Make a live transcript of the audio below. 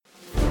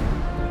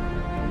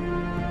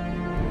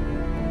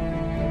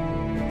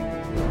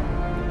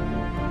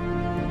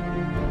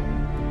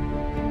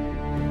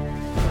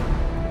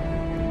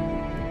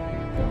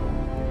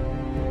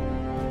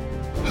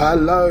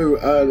Hello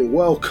and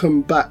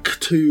welcome back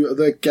to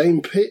the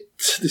Game Pit.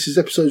 This is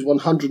episode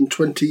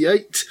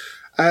 128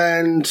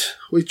 and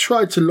we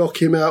tried to lock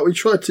him out. We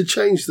tried to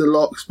change the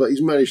locks, but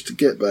he's managed to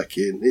get back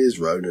in. Here's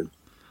Ronan.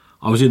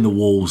 I was in the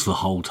walls the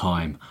whole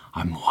time.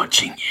 I'm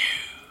watching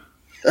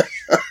you.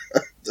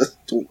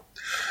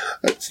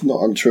 That's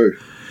not untrue.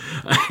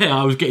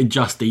 I was getting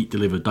Just Eat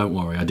delivered. Don't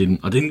worry, I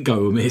didn't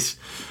go amiss.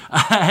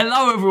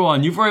 Hello,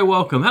 everyone. You're very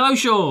welcome. Hello,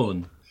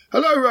 Sean.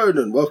 Hello,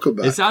 Ronan. Welcome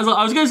back. It sounds like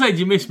I was going to say, did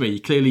you miss me?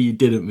 Clearly, you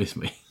didn't miss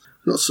me.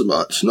 Not so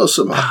much. Not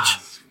so much.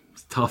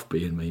 It's tough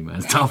being me, man.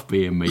 It's tough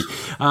being me.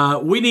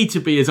 We need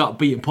to be as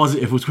upbeat and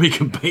positive as we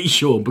can be,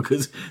 Sean,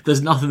 because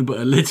there's nothing but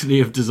a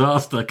litany of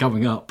disaster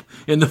coming up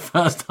in the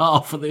first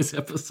half of this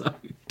episode.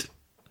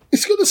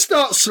 It's going to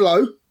start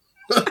slow,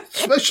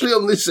 especially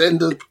on this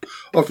end of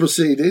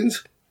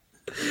proceedings.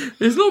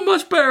 It's not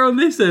much better on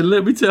this end,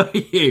 let me tell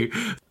you.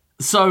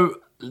 So,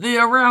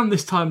 around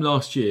this time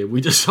last year,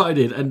 we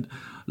decided, and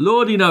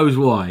Lordy knows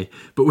why,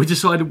 but we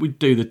decided we'd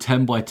do the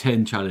 10 by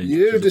 10 challenge.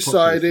 You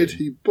decided,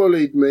 he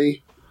bullied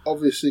me,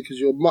 obviously, because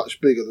you're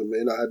much bigger than me,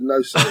 and I had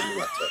no say in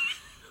the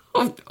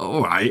matter.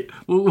 All right,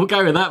 we'll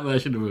go with that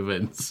version of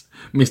events,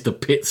 Mr.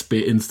 Pit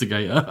Spit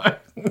Instigator.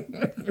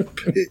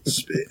 Pit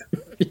Spit.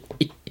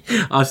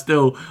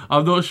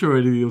 I'm not sure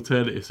any of the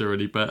alternatives are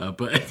any better,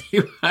 but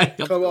anyway.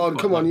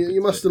 Come on,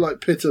 you must have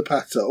like Pitter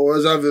Patter, or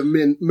as I've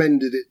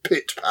mended it,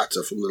 Pit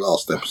Patter from the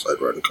last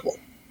episode, Ronan. Come on.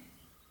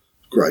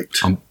 Great.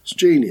 It's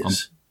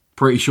genius. I'm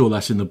pretty sure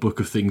that's in the book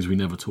of things we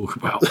never talk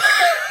about.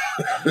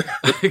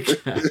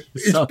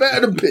 It's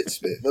better than Pit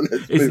Spit, but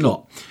it's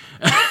not.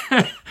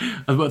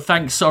 But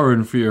thanks,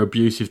 Soren, for your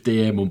abusive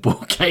DM on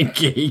Board Game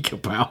Geek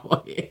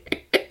about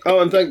it. Oh,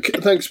 and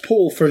thanks,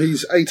 Paul, for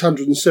his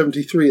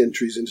 873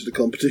 entries into the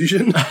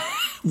competition.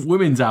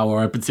 Women's Hour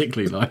I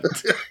particularly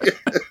liked.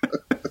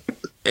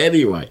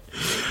 Anyway,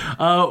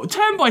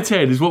 10 by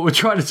 10 is what we're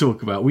trying to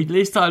talk about.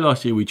 This time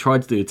last year, we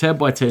tried to do a 10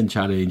 by 10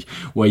 challenge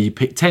where you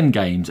pick 10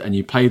 games and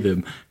you play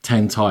them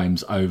 10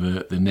 times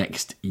over the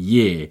next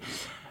year.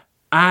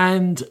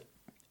 And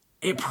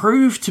it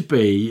proved to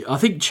be, I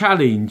think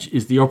challenge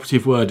is the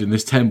operative word in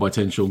this 10 by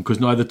 10, Sean, because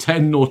neither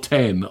 10 nor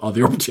 10 are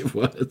the operative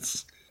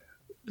words.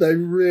 They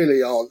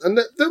really aren't. And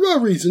there are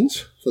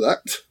reasons for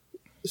that.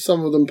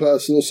 Some of them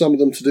personal, some of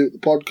them to do with the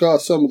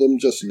podcast, some of them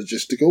just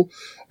logistical.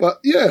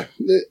 But yeah,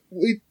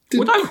 we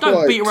didn't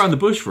don't beat around the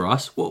bush for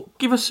us. Well,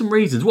 give us some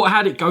reasons.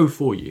 How did it go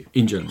for you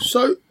in general?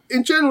 So,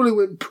 in general, it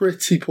went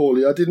pretty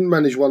poorly. I didn't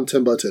manage one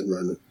 10 by 10,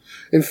 Ronan.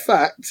 In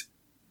fact,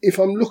 if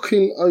I'm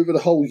looking over the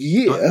whole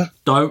year...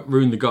 Don't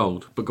ruin the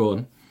gold, but go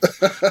on.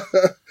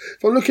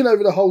 If I'm looking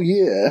over the whole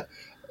year...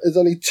 There's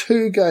only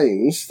 2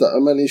 games that I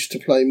managed to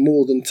play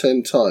more than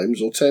 10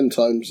 times, or 10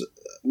 times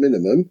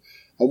minimum,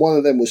 and one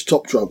of them was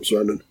Top Trumps,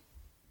 Ronan.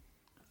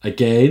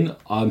 Again,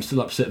 I'm still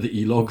upset that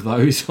you log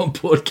those on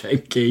Board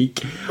Game Geek.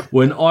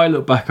 When I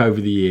look back over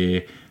the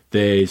year,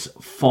 there's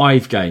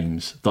 5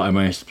 games that I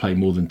managed to play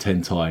more than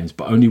 10 times,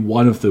 but only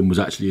one of them was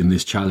actually in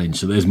this challenge,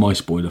 so there's my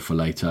spoiler for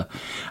later.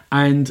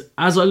 And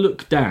as I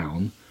look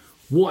down,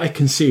 what I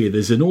can see,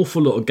 there's an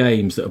awful lot of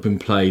games that have been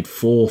played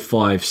 4,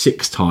 5,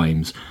 6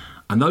 times,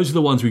 and those are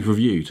the ones we've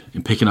reviewed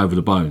in Picking Over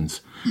the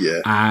Bones. Yeah.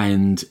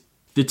 And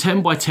the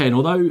 10 by 10,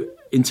 although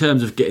in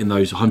terms of getting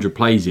those 100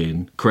 plays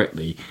in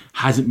correctly,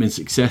 hasn't been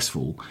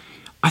successful,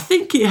 I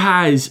think it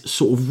has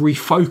sort of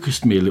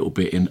refocused me a little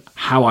bit in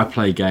how I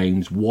play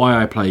games,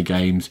 why I play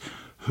games,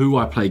 who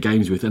I play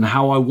games with, and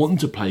how I want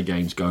to play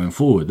games going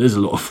forward. There's a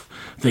lot of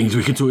things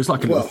we can talk. It's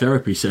like a little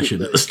therapy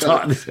session at the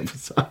start of this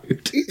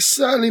episode. It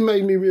certainly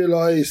made me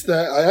realise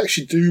that I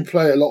actually do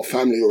play a lot of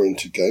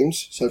family-oriented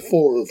games. So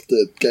 4 of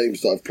the games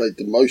that I've played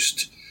the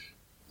most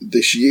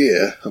this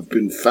year have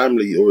been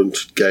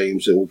family-oriented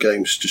games or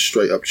games just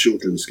straight-up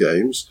children's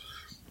games.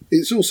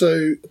 It's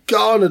also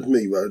garnered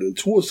me, Ronan,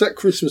 towards that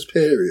Christmas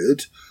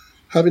period.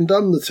 Having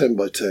done the 10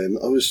 by 10,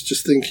 I was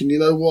just thinking, you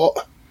know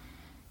what?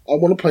 I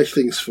want to play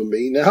things for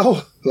me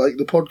now. Like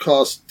the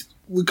podcast,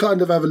 we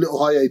kind of have a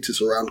little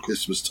hiatus around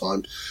Christmas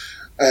time.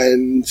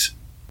 And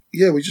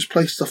yeah, we just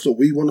play stuff that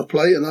we want to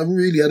play. And I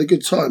really had a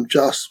good time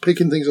just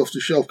picking things off the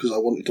shelf because I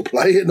wanted to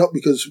play it, not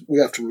because we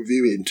have to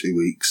review it in 2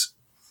 weeks.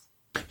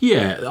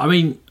 Yeah, I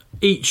mean,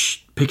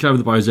 each Picking Over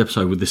the Bones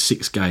episode with the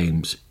 6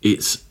 games,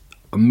 it's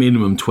a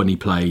minimum 20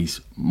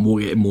 plays,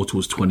 getting more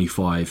towards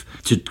 25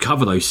 to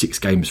cover those 6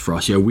 games for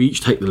us. Yeah, we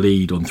each take the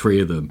lead on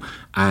 3 of them,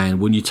 and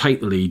when you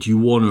take the lead, you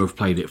want to have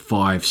played it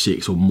 5,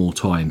 6 or more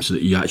times so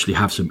that you actually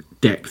have some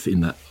depth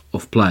in that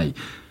of play.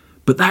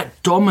 But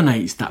that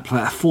dominates that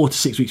 4 to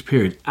 6 weeks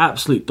period,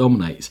 absolute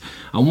dominates.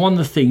 And one of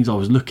the things I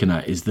was looking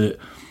at is that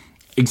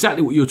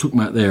exactly what you're talking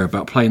about there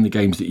about playing the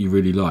games that you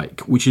really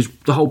like, which is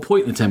the whole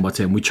point in the 10 by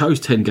 10. We chose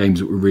 10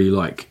 games that we really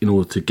like in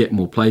order to get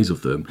more plays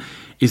of them,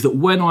 is that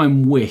when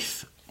I'm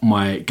with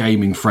my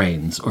gaming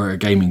friends or a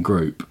gaming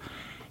group,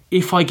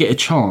 if I get a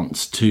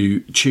chance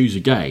to choose a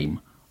game,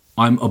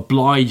 I'm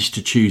obliged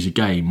to choose a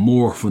game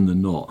more often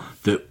than not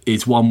that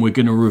is one we're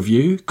going to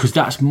review, because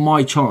that's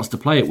my chance to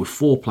play it with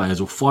 4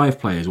 players or 5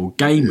 players or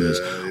gamers.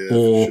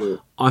 Or sure.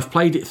 I've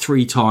played it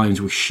 3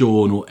 times with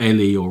Sean or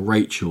Ellie or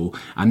Rachel,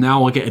 and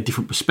now I get a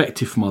different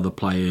perspective from other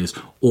players,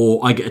 or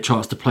I get a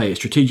chance to play it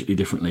strategically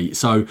differently.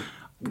 So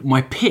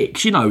my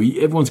picks,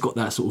 everyone's got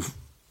that sort of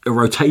a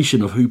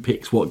rotation of who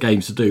picks what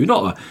games to do.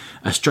 Not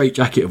a straight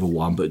jacket of a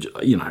one, but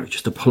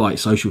just a polite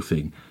social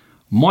thing.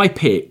 My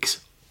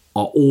picks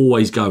are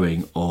always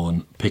going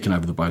on picking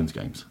over the bones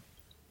games.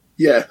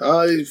 Yeah,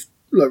 I've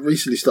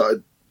recently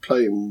started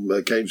playing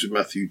games with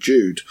Matthew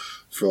Jude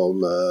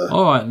from...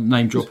 all right,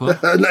 name dropper.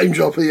 Name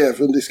dropper, yeah,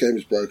 from This Game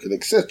Is Broken,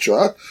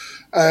 etc.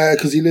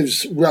 Because he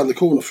lives round the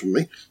corner from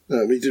me.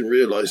 He didn't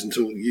realise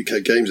until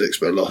UK Games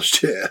Expo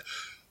last year.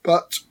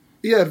 But...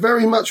 yeah,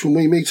 very much when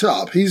we meet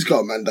up, he's got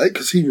a mandate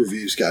because he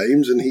reviews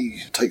games and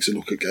he takes a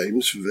look at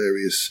games for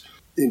various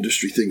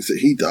industry things that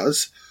he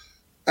does.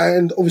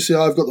 And obviously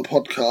I've got the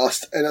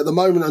podcast, and at the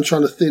moment I'm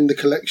trying to thin the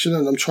collection,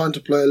 and I'm trying to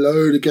play a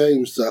load of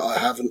games that I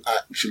haven't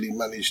actually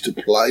managed to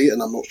play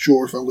and I'm not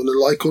sure if I'm going to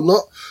like or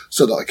not,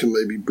 so that I can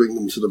maybe bring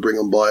them to the Bring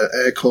On By at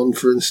Aircon,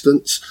 for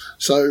instance.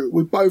 So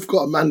we've both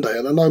got a mandate,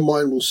 and I know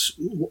mine will,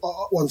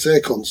 once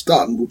Aircon's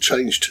done, will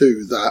change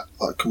to that.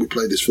 Can we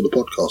play this for the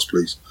podcast,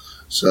 please?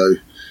 So...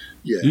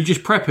 yeah. You're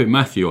just prepping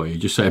Matthew, are you?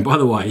 Just saying, by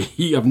the way,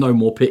 you have no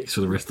more picks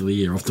for the rest of the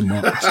year after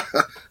March.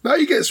 No,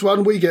 he gets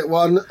one, we get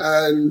one,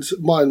 and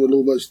mine will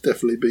almost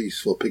definitely be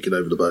for picking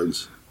over the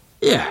bones.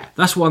 Yeah,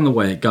 that's the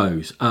way it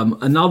goes.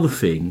 Another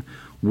thing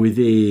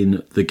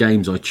within the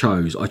games I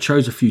chose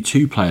a few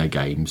 2-player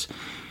games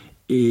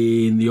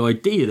in the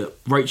idea that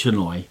Rachel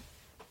and I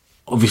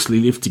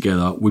obviously live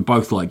together. We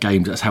both like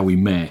games, that's how we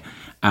met.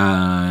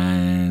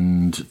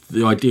 And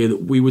the idea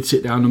that we would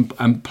sit down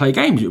and play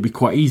games, it would be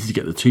quite easy to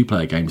get the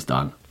 2-player games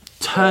done.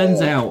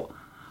 Turns out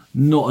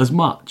not as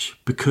much,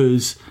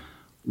 because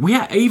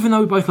even though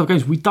we both love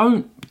games, we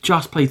don't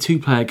just play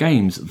 2-player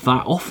games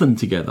that often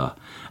together.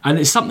 And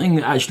it's something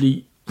that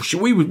actually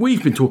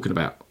we've been talking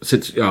about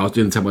since I was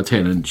doing the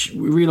 10x10, and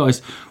we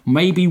realised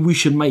maybe we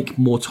should make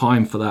more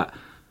time for that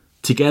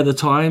together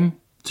time,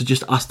 to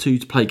just us two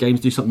to play games,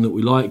 do something that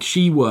we like.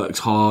 She works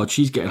hard,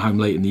 she's getting home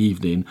late in the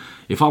evening.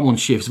 If I'm on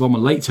shifts, if I'm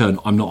on late turn,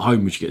 I'm not home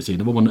when she gets in.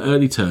 If I'm on an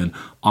early turn,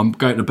 I'm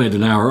going to bed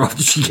an hour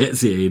after she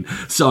gets in.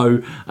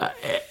 So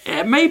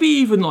maybe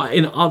even like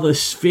in other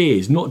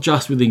spheres, not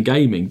just within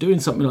gaming, doing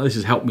something like this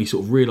has helped me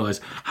sort of realise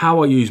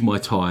how I use my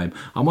time.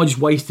 Am I just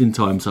wasting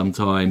time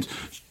sometimes?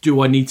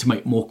 Do I need to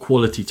make more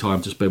quality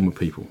time to spend with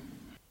people?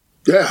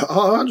 Yeah,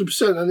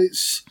 100%. And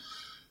it's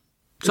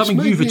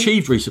something you've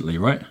achieved recently,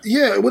 right?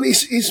 Yeah, well,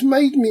 it's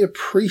made me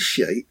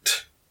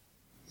appreciate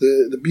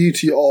the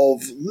beauty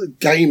of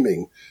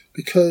gaming,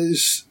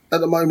 because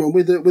at the moment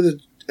with an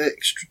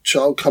extra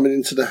child coming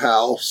into the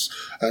house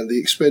and the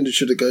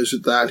expenditure that goes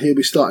with that, he'll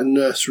be starting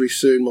nursery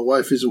soon. My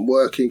wife isn't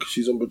working because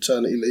she's on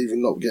maternity leave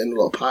and not getting a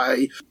lot of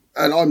pay,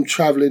 and I'm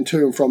travelling to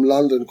and from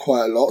London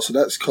quite a lot, so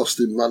that's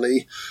costing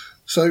money.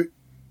 So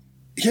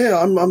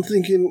yeah, I'm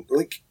thinking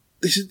like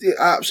this is the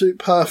absolute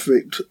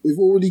perfect. We've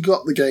already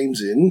got the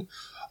games in.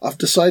 I've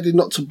decided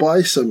not to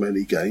buy so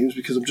many games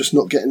because I'm just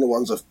not getting the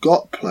ones I've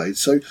got played.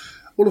 So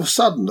all of a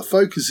sudden, the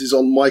focus is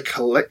on my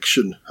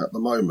collection at the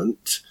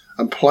moment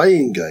and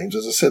playing games,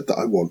 as I said, that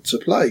I want to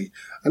play.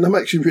 And I'm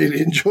actually really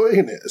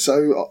enjoying it.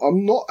 So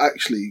I'm not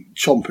actually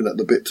chomping at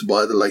the bit to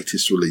buy the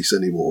latest release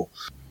anymore.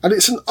 And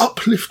it's an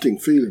uplifting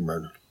feeling,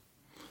 Ronan.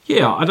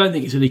 Yeah, I don't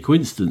think it's any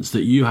coincidence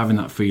that you having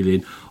that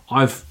feeling.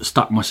 I've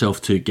stuck myself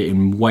to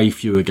getting way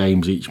fewer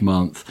games each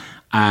month,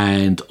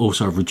 and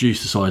also I've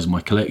reduced the size of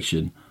my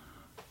collection.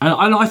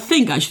 And I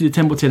think actually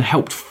the 10x10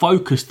 helped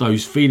focus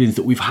those feelings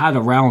that we've had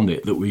around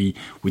it, that we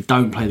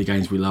don't play the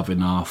games we love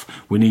enough.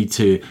 We need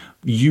to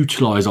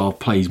utilise our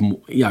plays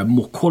more,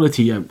 more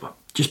quality.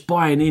 Just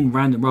buying in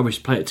random rubbish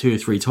to play it 2 or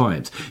 3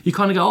 times. You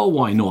kind of go, oh,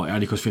 why not? It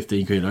only costs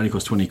 15 quid, it only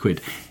costs 20 quid.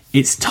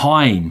 It's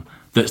time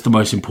that's the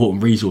most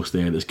important resource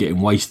there that's getting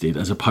wasted,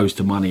 as opposed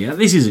to money. And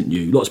this isn't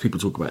new. Lots of people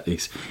talk about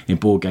this in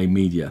board game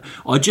media.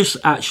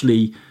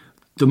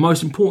 The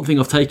most important thing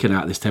I've taken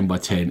out of this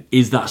 10x10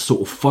 is that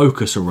sort of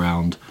focus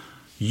around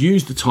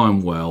use the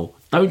time well,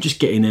 don't just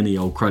get in any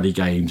old cruddy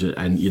games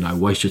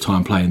and waste your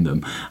time playing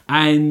them.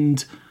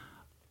 And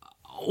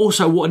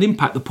also what an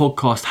impact the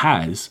podcast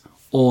has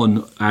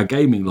on our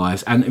gaming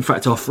lives, and in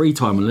fact our free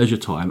time and leisure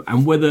time,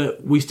 and whether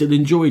we still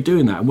enjoy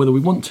doing that and whether we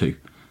want to.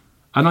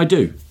 And I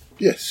do.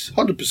 Yes,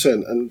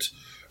 100%. And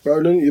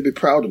Ronan, you'll be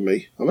proud of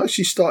me. I've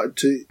actually started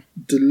to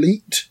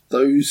delete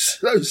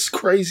those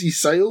crazy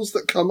sales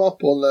that come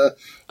up on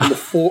the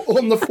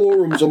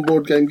forums on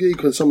Board Game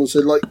Geek when someone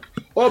said like,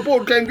 "Oh,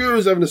 Board Game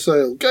Guru's having a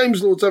sale,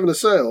 Games Lord's having a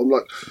sale." I'm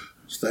like,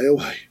 stay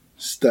away.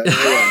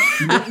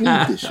 You don't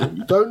need this one.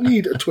 You don't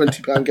need a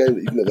 £20 game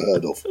that you've never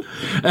heard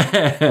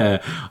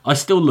of. I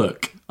still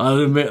look.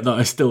 I'll admit that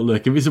I still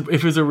look.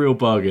 If it's a real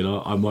bargain,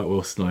 I might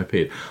well snipe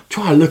in.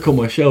 Try and look on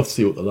my shelf to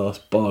see what the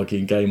last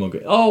bargain game I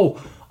got.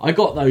 Oh, I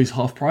got those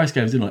half price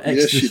games, didn't I?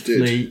 Extra Yes, you did.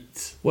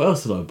 Fleet. What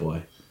else did I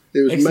buy?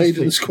 It was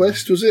Maiden's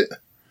Quest, was it?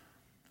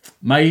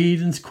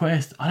 Maiden's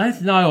Quest. I don't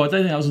think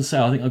that was on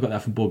sale. I think I got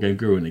that from Board Game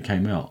Guru when it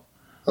came out.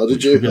 Oh,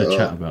 did you? We're going to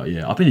chat about,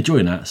 yeah. I've been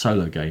enjoying that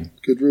solo game.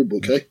 Good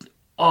rulebook, eh?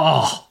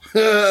 Oh,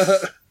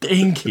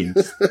 stinking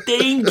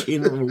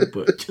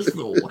rulebook.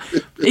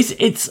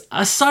 It's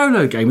a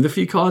solo game with a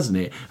few cards in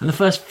it, and the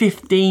first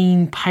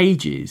 15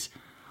 pages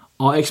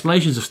are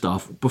explanations of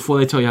stuff before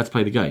they tell you how to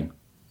play the game.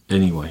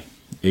 Anyway,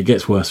 it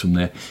gets worse from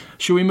there.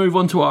 Shall we move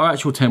on to our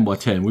actual 10 by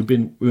 10? We've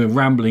been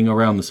rambling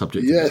around the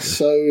subject. Yes,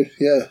 so,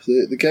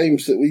 the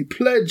games that we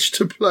pledged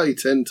to play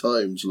 10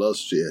 times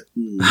last year.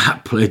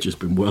 That pledge has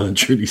been well and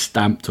truly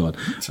stamped on.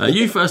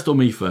 You first or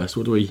me first?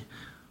 What do we...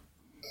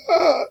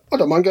 I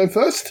don't mind going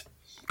first.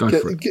 Go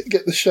for it.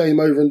 Get the shame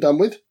over and done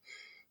with.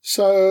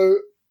 So,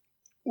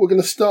 we're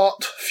going to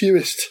start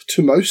fewest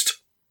to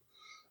most.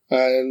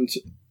 And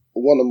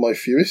one of my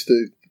fewest,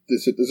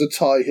 there's a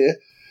tie here,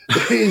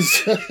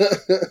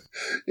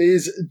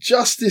 is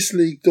Justice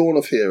League Dawn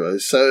of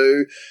Heroes.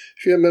 So,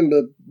 if you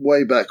remember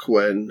way back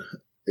when,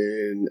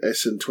 in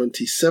Essen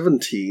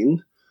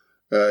 2017,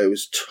 it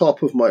was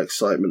top of my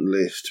excitement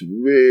list.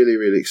 Really,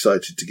 really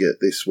excited to get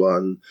this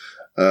one.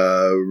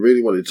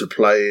 Really wanted to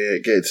play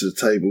it, get it to the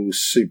table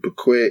super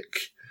quick.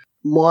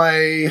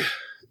 My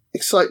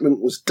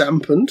excitement was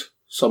dampened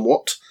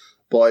somewhat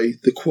by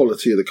the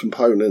quality of the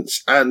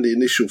components and the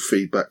initial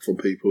feedback from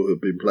people who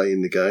have been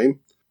playing the game.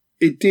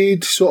 It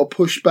did sort of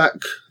push back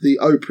the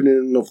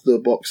opening of the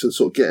box and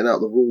sort of getting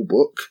out the rule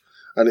book.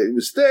 And it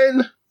was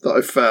then that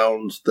I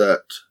found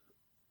that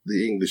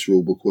the English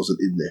rule book wasn't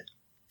in there.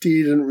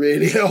 Didn't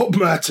really help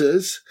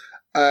matters.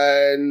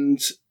 And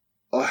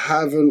I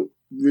haven't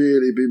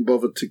really been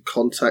bothered to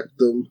contact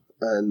them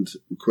and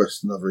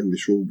request another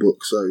English rule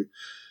book. So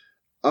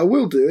I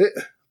will do it.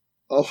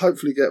 I'll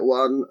hopefully get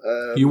one.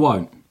 You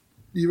won't.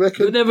 You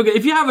reckon? You'll never get,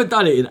 if you haven't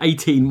done it in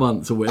 18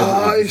 months or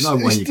whatever, it's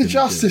the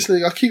Justice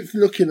League. I keep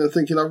looking and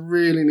thinking I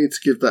really need to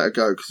give that a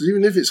go, because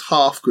even if it's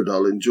half good,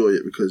 I'll enjoy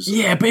it. Because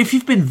yeah, but if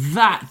you've been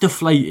that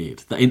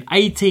deflated that in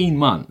 18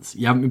 months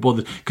you haven't been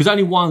bothered, because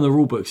only one of the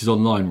rule books is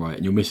online, right,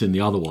 and you're missing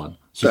the other one,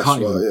 so you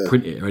can't even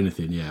print it or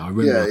anything. Yeah, I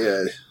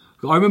remember.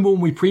 I remember when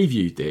we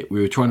previewed it,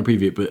 we were trying to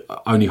preview it, but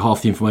only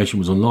half the information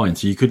was online,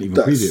 so you couldn't even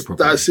preview it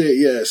properly. That's it,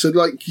 yeah. So,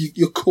 like,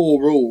 your core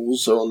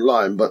rules are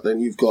online, but then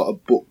you've got a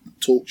book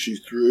that talks you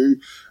through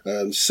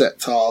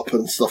set up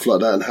and stuff like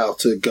that, and how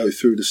to go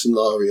through the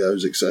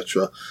scenarios,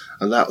 etc.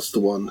 And that's the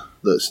one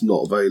that's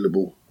not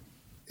available.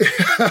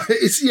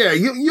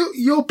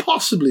 You're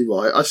possibly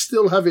right. I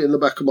still have it in the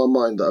back of my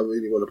mind that I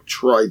really want to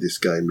try this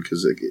game,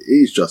 because it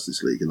is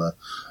Justice League, and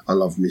I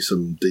love me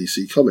some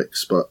DC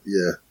comics, but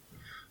yeah.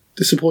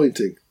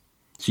 Disappointing.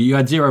 So you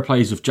had 0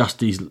 plays of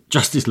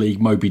Justice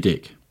League Moby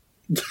Dick.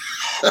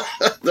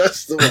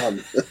 That's the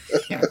one.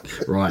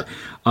 Right.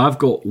 I've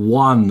got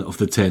one of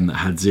the 10 that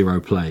had 0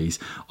 plays.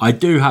 I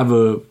do have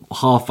a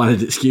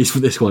half-valid excuse for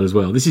this one as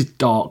well. This is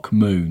Dark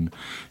Moon,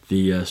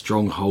 the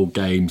Stronghold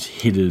Games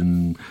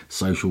hidden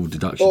social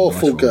deduction.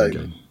 Awful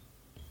game.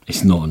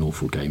 It's not an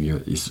awful game.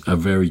 It's a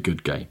very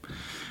good game.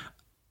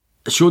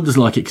 Sean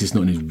doesn't like it because it's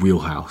not in his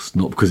wheelhouse,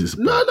 not because it's...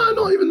 No,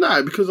 not even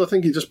that, because I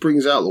think it just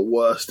brings out the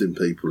worst in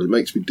people. It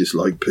makes me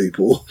dislike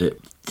people.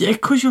 Yeah,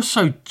 because you're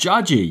so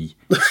judgy.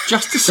 It's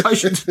just a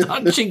social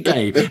deduction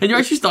game. And you're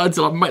actually starting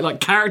to make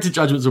character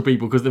judgments of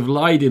people because they've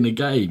lied in the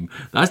game.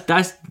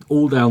 That's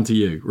all down to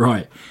you.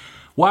 Right.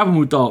 What happened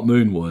with Dark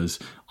Moon was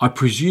I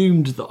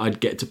presumed that I'd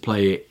get to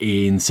play it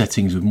in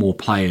settings with more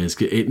players.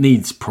 It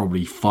needs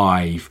probably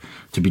 5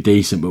 to be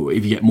decent, but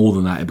if you get more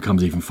than that, it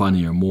becomes even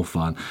funnier and more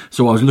fun.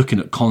 So I was looking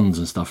at cons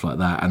and stuff like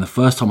that, and the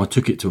first time I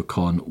took it to a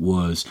con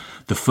was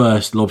the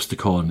first Lobster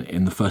Con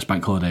in the first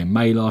bank holiday in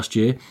May last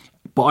year,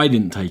 but I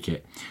didn't take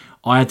it.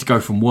 I had to go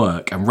from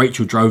work, and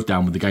Rachel drove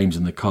down with the games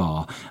in the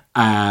car,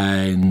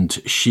 and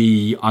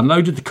she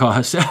unloaded the car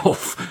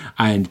herself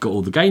and got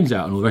all the games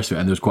out and all the rest of it,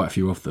 and there was quite a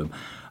few of them.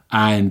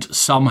 And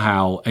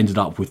somehow ended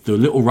up with the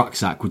little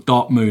rucksack with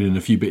Dark Moon and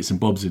a few bits and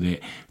bobs in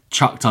it,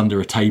 chucked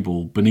under a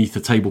table, beneath a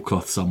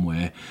tablecloth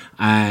somewhere.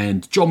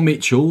 And John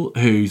Mitchell,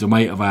 who's a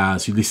mate of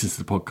ours who listens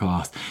to the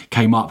podcast,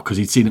 came up because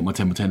he'd seen it on my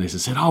 10 by 10 list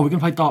and said, "Oh, we're going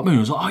to play Dark Moon." I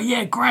was like, "Oh,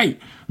 yeah, great."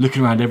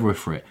 Looking around everywhere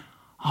for it.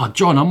 "Oh,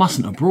 John, I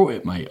mustn't have brought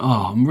it, mate.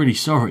 Oh, I'm really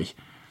sorry."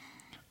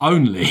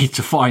 Only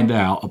to find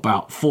out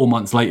about 4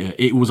 months later,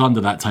 it was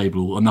under that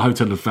table and the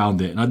hotel had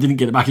found it, and I didn't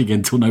get it back again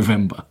until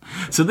November.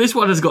 So this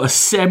one has got a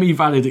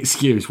semi-valid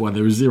excuse why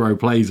there are 0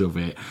 plays of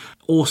it.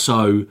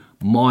 Also,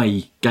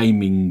 my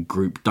gaming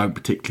group don't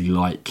particularly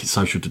like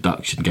social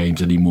deduction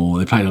games anymore.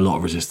 They played a lot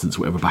of Resistance or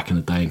whatever back in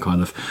the day and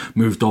kind of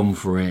moved on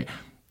for it.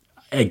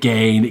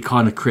 Again, it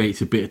kind of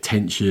creates a bit of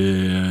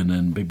tension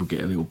and people get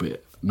a little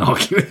bit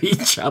narky with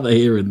each other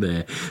here and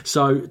there.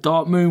 So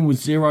Dark Moon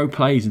was 0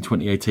 plays in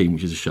 2018,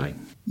 which is a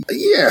shame.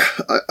 Yeah,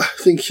 I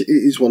think it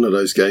is one of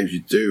those games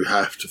you do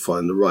have to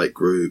find the right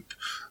group,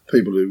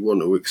 people who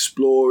want to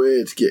explore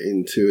it, get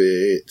into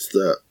it,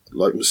 that,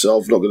 like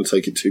myself, not going to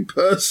take it too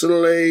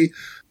personally.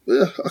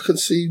 Yeah, I can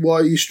see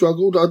why you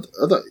struggled.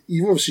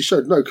 You've obviously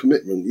showed no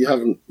commitment. You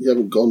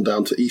haven't gone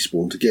down to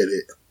Eastbourne to get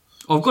it.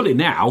 I've got it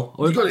now.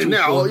 You've got it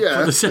now,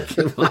 yeah. For the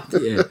second one,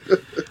 yeah.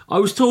 I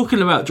was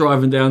talking about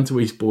driving down to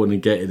Eastbourne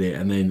and getting it,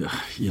 and then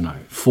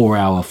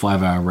 4-hour,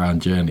 5-hour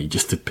round journey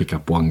just to pick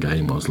up one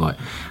game. I was like,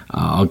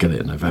 I'll get it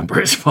in November.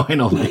 It's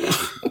fine. I'll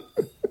leave.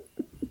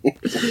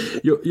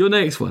 Your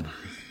next one.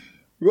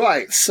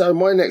 Right, so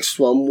my next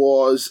one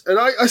was, and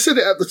I said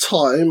it at the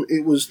time,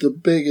 it was the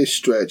biggest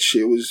stretch.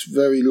 It was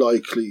very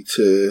likely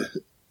to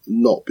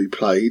not be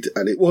played,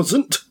 and it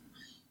wasn't.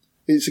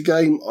 It's a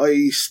game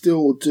I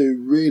still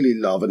do really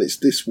love, and it's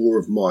This War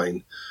of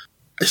Mine.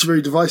 It's a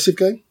very divisive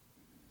game.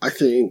 I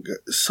think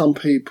some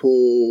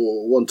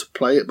people want to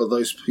play it, but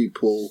those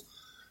people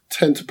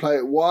tend to play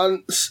it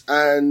once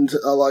and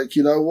are like,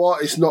 you know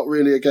what, it's not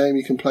really a game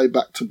you can play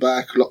back to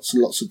back lots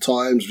and lots of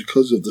times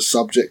because of the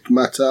subject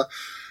matter.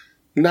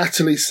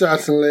 Natalie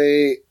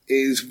certainly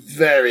is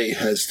very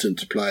hesitant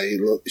to play.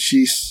 Look,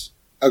 she's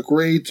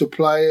agreed to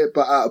play it,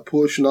 but at a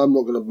push, and I'm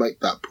not going to make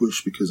that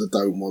push because I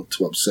don't want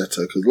to upset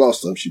her, because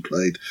last time she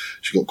played,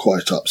 she got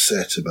quite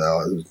upset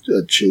about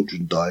her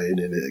children dying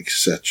in it,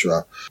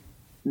 etc.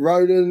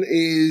 Ronan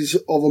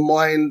is of a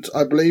mind,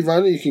 I believe,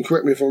 Ronan, you can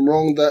correct me if I'm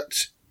wrong,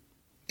 that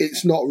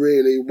it's not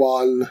really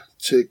one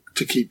to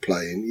keep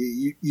playing.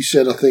 You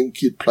said, I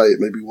think, you'd play it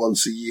maybe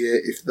once a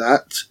year, if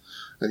that,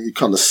 and you've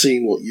kind of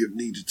seen what you've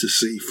needed to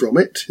see from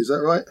it. Is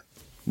that right?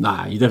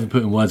 Nah, you're definitely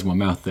putting words in my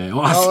mouth there.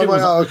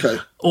 Okay.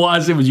 All I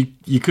said was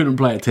you couldn't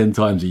play it 10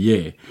 times a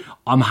year.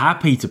 I'm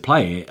happy to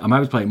play it. I'm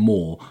happy to play it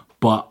more,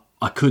 but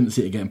I couldn't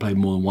sit again and play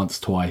more than once,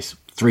 twice,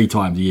 3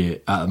 times a year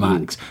at the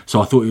max.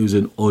 So I thought it was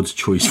an odd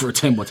choice for a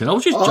 10 by 10. I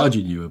was just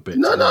judging you a bit.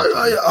 No,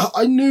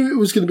 I knew it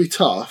was going to be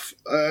tough,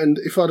 and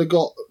if I'd have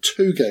got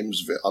 2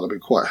 games of it, I'd have been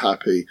quite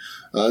happy.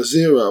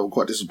 0, I'm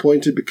quite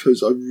disappointed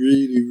because I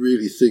really,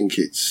 really think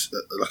it's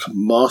like a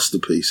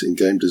masterpiece in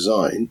game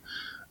design,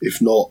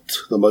 if not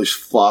the most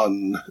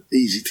fun,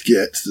 easy to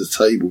get to the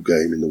table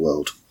game in the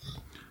world.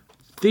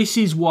 This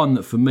is one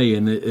that for me,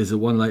 and there's a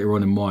one later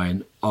on in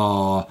mine,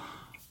 are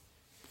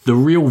the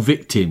real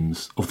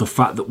victims of the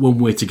fact that when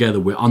we're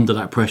together, we're under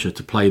that pressure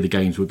to play the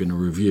games we're going to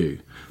review.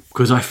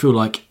 Because I feel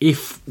like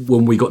if,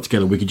 when we got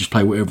together, we could just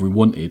play whatever we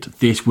wanted,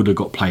 this would have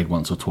got played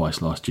once or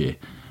twice last year.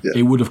 Yeah.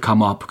 It would have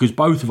come up because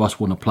both of us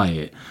want to play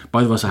it.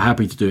 Both of us are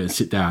happy to do it and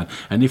sit down.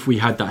 And if we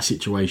had that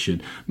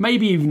situation,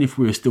 maybe even if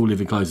we were still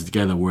living closer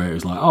together, where it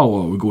was like, oh,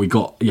 well, we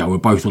got, we're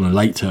both on a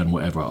late turn,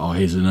 whatever. Oh,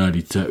 here's an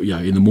early turn,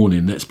 in the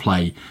morning, let's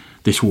play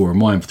This War of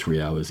Mine for 3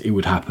 hours. It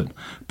would happen.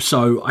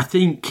 So I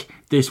think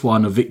this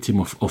one, a victim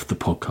of the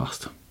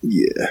podcast.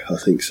 Yeah, I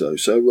think so.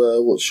 So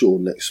what's your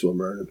next one,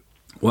 Ronan?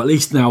 Well, at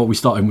least now we're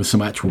starting with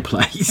some actual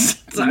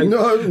plays. So,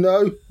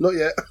 no, not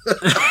yet.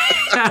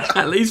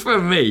 At least for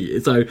me.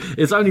 So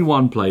it's only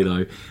one play,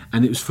 though,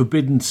 and it was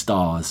Forbidden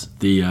Stars,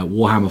 the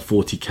Warhammer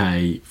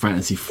 40k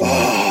Fantasy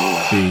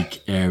Flight big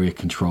area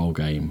control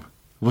game.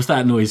 What's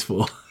that noise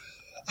for?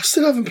 I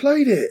still haven't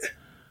played it.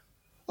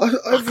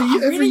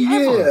 Every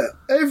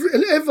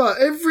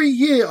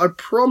year I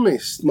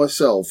promised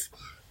myself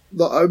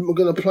that I'm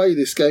going to play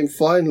this game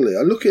finally.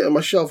 I look at it on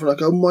my shelf and I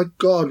go, oh my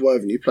God, why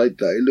haven't you played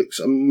that? It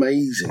looks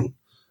amazing.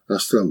 And I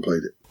still haven't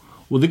played it.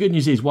 Well, the good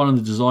news is one of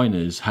the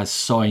designers has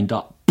signed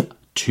up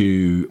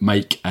to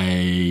make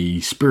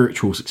a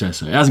spiritual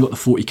successor. He hasn't got the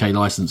 40k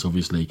license,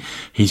 obviously.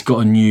 He's got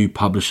a new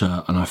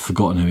publisher and I've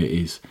forgotten who it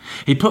is.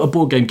 He put a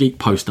Board Game Geek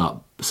post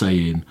up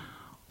saying,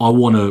 I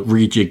want to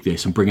rejig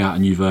this and bring out a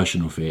new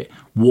version of it.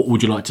 What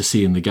would you like to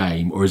see in the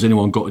game? Or has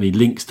anyone got any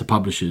links to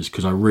publishers?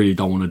 Because I really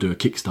don't want to do a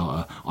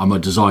Kickstarter. I'm a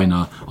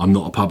designer. I'm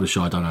not a publisher.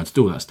 I don't know how to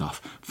do all that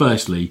stuff.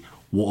 Firstly,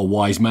 what a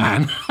wise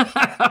man.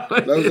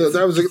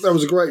 that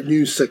was a great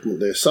news segment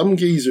there. Some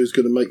geezer is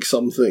going to make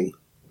something.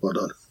 Well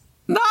done.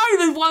 No,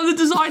 one of the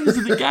designers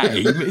of the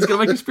game is going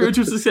to make a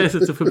spiritual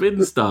successor to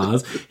Forbidden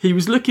Stars. He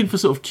was looking for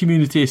sort of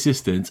community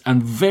assistance,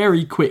 and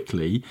very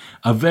quickly,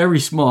 a very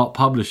smart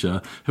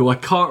publisher, who I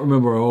can't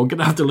remember, or I'm going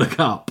to have to look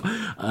up,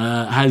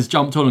 has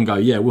jumped on and go,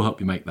 yeah, we'll help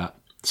you make that.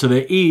 So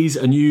there is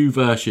a new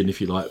version, if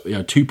you like,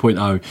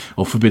 2.0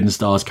 of Forbidden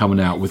Stars coming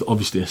out with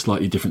obviously a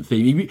slightly different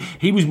theme.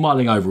 He was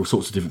mulling over all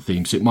sorts of different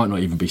themes, so it might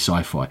not even be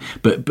sci-fi.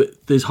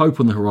 But there's hope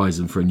on the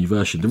horizon for a new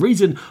version. The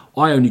reason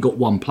I only got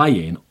one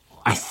play in,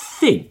 I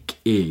think,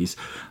 is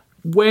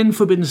when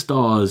Forbidden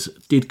Stars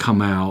did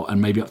come out,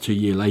 and maybe up to a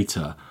year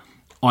later,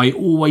 I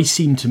always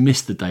seemed to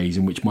miss the days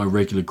in which my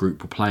regular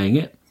group were playing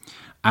it.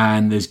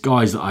 And there's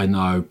guys that I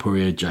know,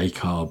 Poirier,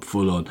 Jacob,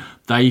 Full-On,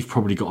 they've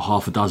probably got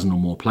half a dozen or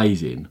more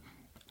plays in,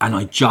 and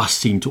I just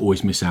seem to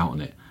always miss out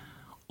on it.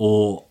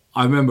 Or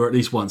I remember at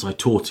least once I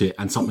taught it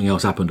and something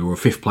else happened, or a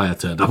fifth player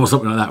turned up or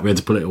something like that. We had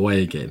to put it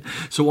away again.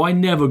 So I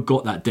never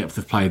got that depth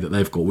of play that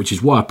they've got, which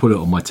is why I put it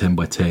on my 10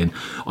 by 10.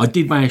 I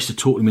did manage to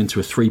talk them into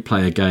a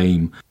 3-player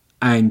game,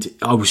 and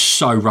I was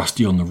so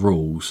rusty on the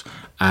rules.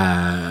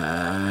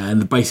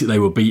 And basically they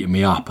were beating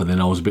me up, and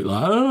then I was a bit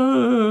like,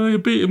 oh, you're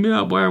beating me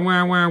up,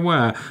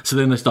 wah. So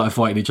then they started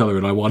fighting each other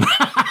and I won.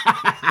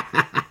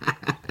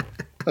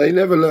 They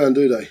never learn,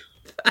 do they?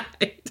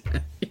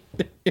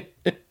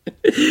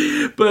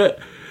 But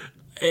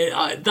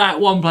that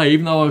one play,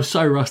 even though I was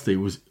so rusty,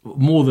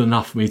 more than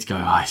enough for me to go,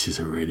 this is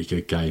a really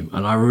good game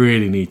and I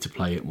really need to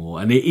play it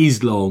more. And it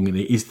is long and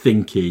it is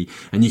thinky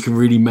and you can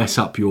really mess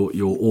up your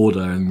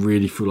order and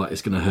really feel like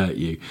it's going to hurt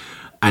you.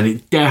 And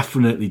it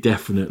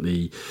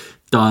definitely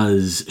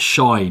does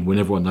shine when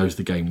everyone knows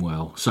the game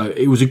well. So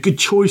it was a good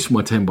choice for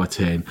my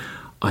 10x10.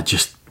 I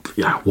just,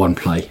 one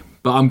play.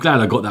 But I'm glad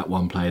I got that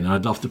one play, and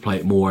I'd love to play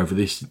it more over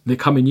the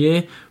coming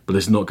year, but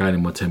it's not going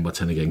in my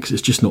 10x10 again because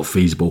it's just not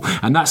feasible.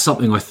 And that's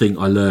something I think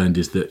I learned,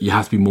 is that you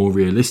have to be more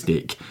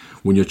realistic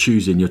when you're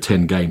choosing your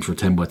 10 games for a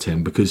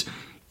 10x10, because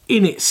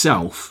in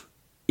itself,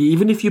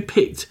 even if you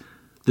picked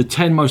the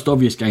 10 most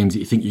obvious games that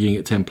you think you're going to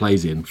get 10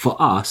 plays in,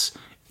 for us,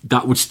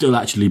 that would still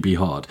actually be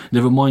hard.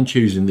 Never mind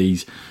choosing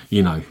these,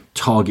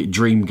 target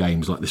dream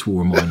games like this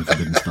War of Mine and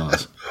Forbidden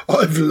Stars.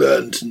 I've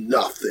learned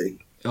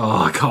nothing.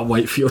 Oh, I can't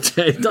wait for your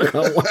 10. I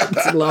can't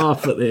wait to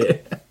laugh at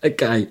it.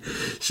 Okay,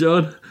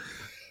 Sean.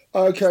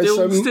 Okay,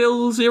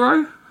 still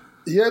 0?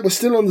 Yeah, we're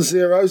still on the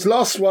zeros.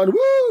 Last one,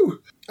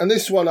 woo! And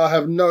this one, I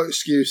have no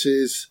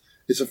excuses.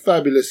 It's a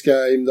fabulous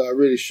game that I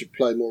really should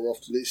play more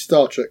often. It's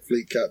Star Trek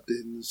Fleet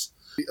Captains.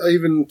 I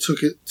even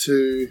took it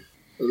to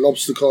a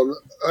LobsterCon.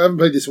 I haven't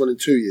played this one in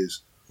 2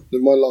 years.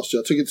 Never mind last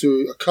year. I took it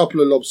to a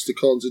couple of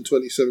LobsterCons in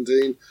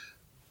 2017.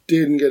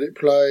 Didn't get it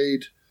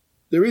played.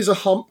 There is a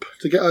hump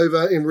to get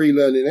over in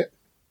relearning it,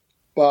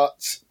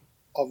 but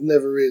I've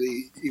never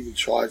really even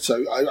tried.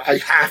 So I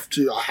have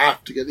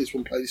to get this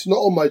one played. It's not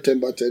on my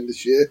 10x10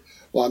 this year,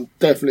 but I'm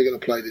definitely going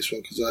to play this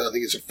one because I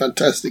think it's a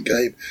fantastic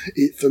game.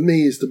 It, for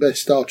me, is the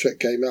best Star Trek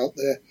game out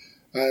there.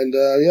 And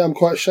I'm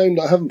quite ashamed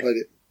that I haven't played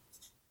it.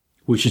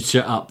 We should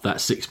set up that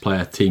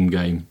 6-player team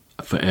game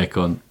for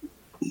Aircon.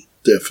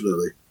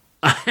 Definitely.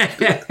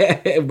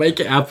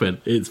 Make it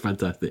happen. It's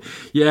fantastic.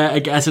 Yeah,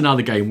 that's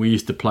another game we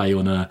used to play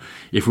on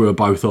if we were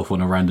both off on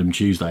a random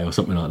Tuesday or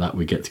something like that,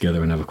 we'd get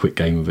together and have a quick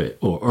game of it,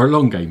 or a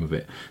long game of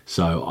it.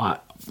 So I'm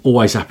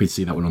always happy to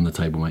see that one on the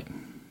table, mate.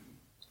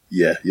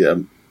 Yeah,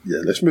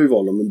 let's move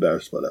on. I'm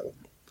embarrassed by that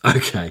one.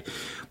 Okay,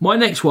 my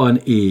next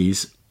one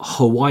is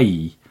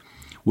Hawaii,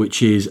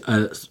 which is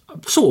a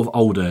sort of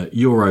older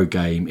Euro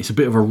game. It's a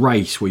bit of a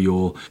race where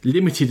you're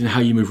limited in how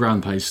you move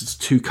around the place. It's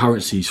 2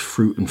 currencies,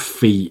 fruit and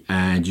feet,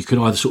 and you can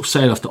either sort of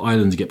sail off the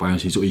island to get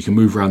bonuses, or you can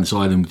move around this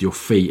island with your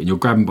feet, and you're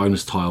grabbing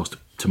bonus tiles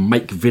to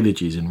make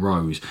villages in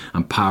rows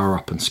and power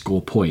up and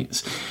score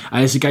points.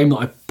 And it's a game that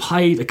I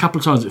played a couple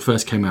of times when it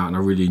first came out and I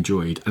really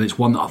enjoyed, and it's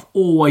one that I've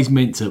always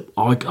meant to,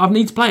 I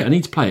need to play it.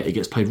 It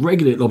gets played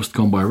regularly at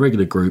LobsterCon by a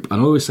regular group,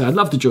 and I always say I'd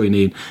love to join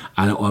in,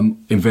 and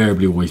I'm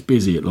invariably always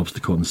busy at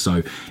LobsterCon,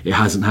 so it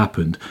hasn't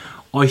happened.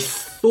 I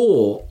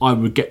thought I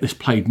would get this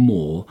played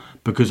more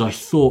because I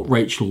thought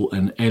Rachel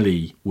and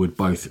Ellie would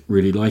both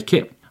really like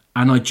it,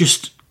 and I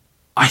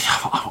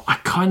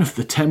kind of,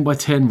 the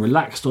 10x10,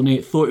 relaxed on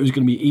it, thought it was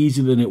going to be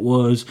easier than it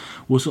was.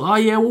 We'll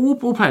play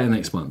it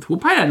next month. We'll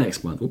play it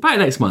next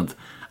month.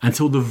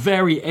 Until the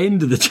very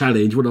end of the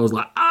challenge when I was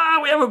like,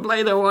 we haven't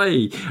played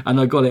Hawaii. And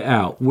I got it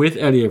out with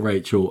Ellie and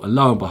Rachel, and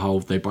lo and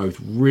behold, they both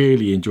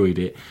really enjoyed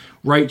it.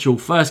 Rachel,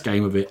 first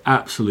game of it,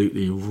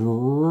 absolutely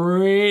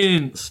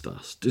rinsed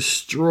us,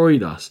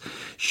 destroyed us.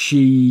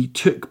 She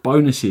took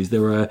bonuses.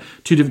 There are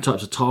 2 different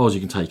types of tiles you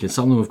can take, and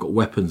some of them have got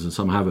weapons and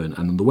some haven't.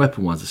 And the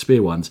weapon ones, the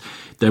spear ones,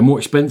 they're more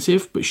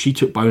expensive, but she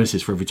took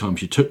bonuses for every time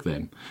she took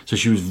them. So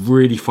she was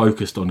really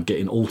focused on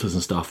getting altars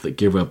and stuff that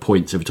give her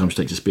points every time she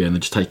takes a spear, and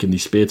then just taking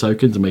these spear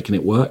tokens and making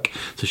it work.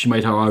 So she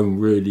made her own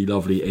really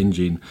lovely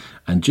engine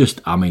and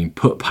just,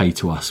 put pay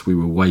to us. We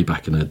were way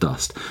back in her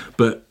dust.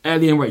 But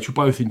Ellie and Rachel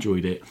both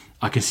enjoyed it.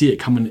 I can see it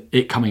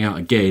coming out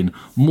again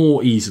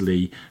more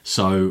easily.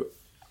 So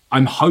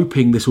I'm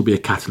hoping this will be a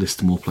catalyst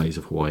to more plays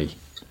of Hawaii.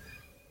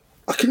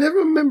 I can never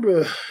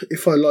remember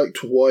if I liked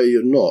Hawaii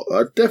or not.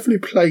 I definitely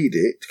played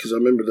it because I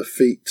remember the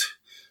feet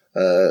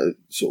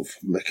sort of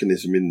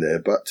mechanism in there,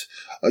 but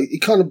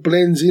it kind of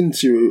blends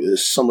into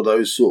some of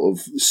those sort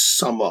of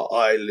summer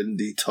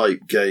islandy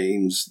type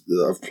games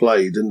that I've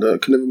played, and I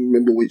can never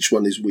remember which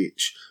one is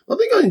which. I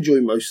think I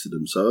enjoy most of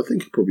them, so I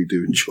think I probably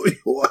do enjoy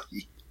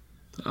Hawaii.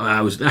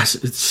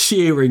 That's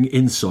searing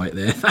insight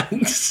there.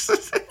 Thanks.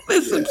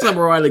 There's some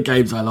summer island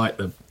games, I like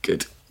them.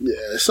 Good.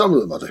 Yeah, some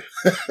of them I do.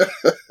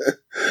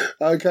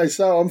 Okay,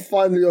 so I'm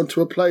finally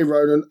onto a play,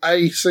 Ronan.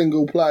 A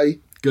single play.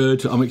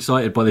 Good. I'm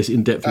excited by this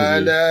in-depth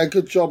review. And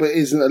good job it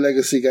isn't a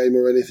legacy game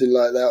or anything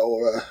like that,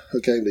 or a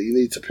game that you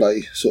need to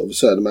play sort of a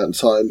certain amount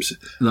of times.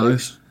 No.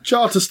 It's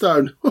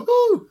Charterstone.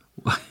 Woohoo!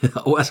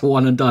 Oh, that's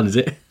one and done, is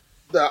it?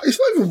 No, it's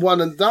not even one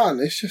and done.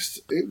 It's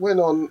just, it went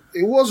on.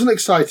 It wasn't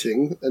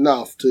exciting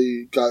enough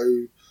to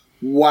go,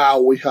 wow,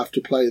 we have to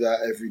play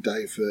that every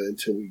day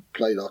until we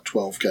played our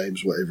 12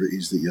 games, whatever it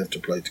is that you have to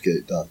play to get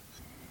it done.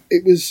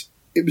 It was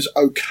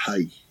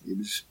okay.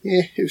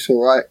 It was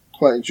all right.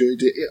 Quite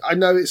enjoyed it. I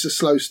know it's a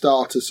slow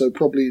starter, so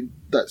probably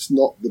that's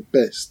not the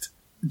best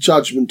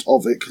judgment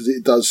of it, because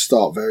it does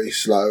start very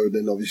slow, and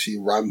then obviously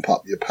you ramp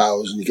up your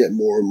powers and you get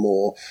more and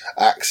more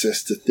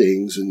access to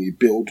things, and you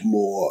build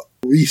more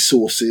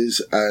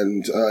resources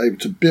and are able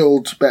to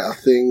build better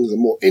things and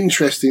more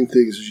interesting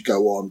things as you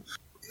go on.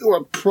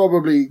 Well,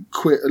 probably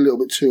quit a little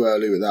bit too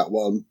early with that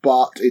one,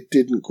 but it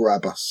didn't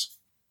grab us.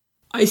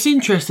 It's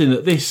interesting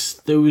that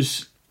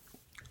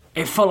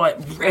it felt like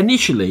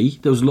initially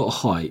there was a lot of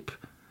hype,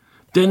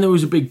 then there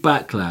was a big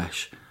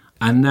backlash,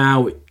 and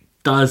now it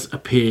does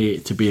appear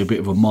to be a bit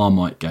of a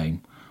Marmite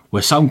game,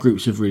 where some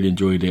groups have really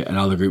enjoyed it and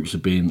other groups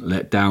have been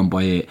let down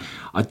by it.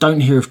 I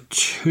don't hear of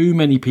too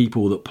many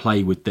people that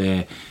play with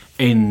their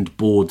end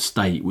board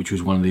state, which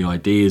was one of the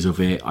ideas of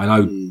it. I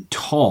know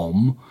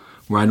Tom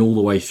ran all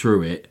the way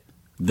through it,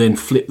 then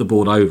flipped the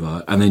board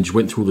over and then just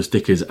went through all the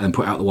stickers and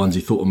put out the ones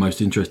he thought were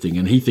most interesting,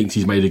 and he thinks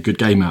he's made a good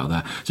game out of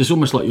that. So it's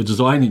almost like you're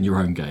designing your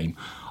own game.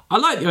 I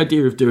like the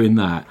idea of doing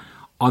that.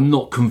 I'm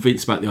not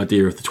convinced about the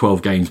idea of the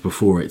 12 games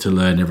before it to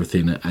learn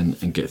everything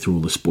and get through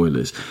all the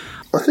spoilers.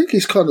 I think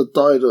he's kind of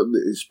died on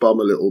his bum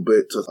a little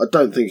bit. I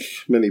don't think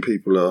many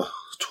people are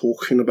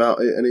talking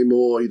about it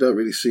anymore. You don't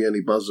really see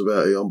any buzz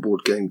about it on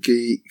Board Game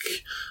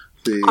Geek.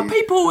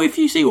 People, if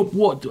you see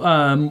what did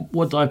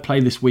I play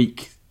this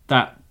week,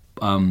 that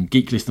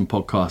Geek List and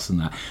podcast and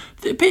that,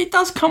 but it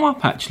does come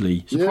up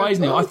actually,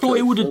 surprisingly. I thought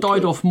it would have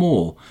died off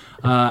more,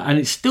 and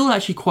it's still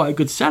actually quite a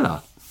good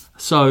seller.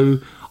 So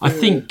I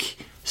think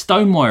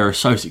Stonemaier are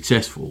so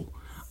successful,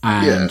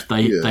 and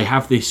they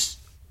have this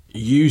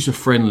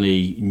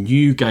user-friendly,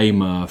 new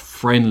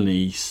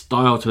gamer-friendly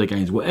style to their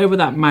games, whatever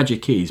that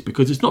magic is,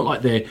 because it's not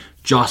like they're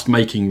just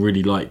making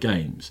really light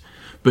games,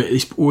 but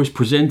it's always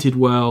presented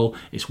well,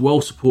 it's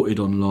well supported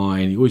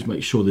online, you always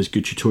make sure there's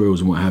good tutorials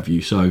and what have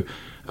you. So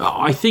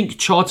I think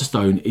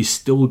Charterstone is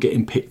still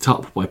getting picked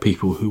up by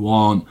people who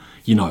aren't,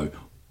 I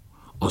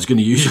was going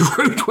to use a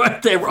rude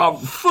word there, are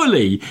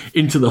fully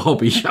into the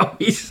hobby, shall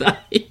we say.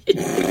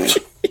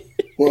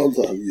 Well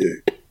done,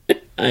 you.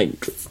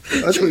 Thanks.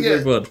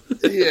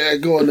 Yeah,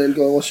 go on then.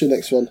 Go on. What's your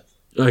next one?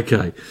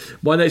 Okay.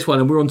 My next one,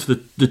 and we're on to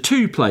the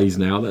two plays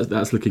now.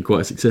 That's looking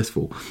quite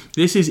successful.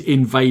 This is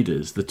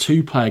Invaders, the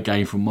two-player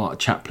game from Mark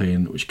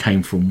Chaplin, which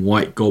came from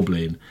White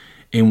Goblin,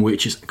 in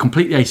which it's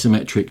completely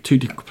asymmetric, two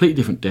completely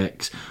different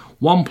decks.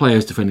 One player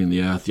is defending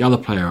the Earth, the other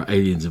player are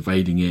aliens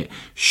invading it.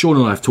 Sean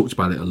and I have talked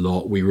about it a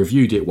lot. We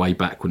reviewed it way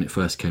back when it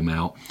first came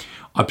out.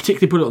 I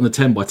particularly put it on the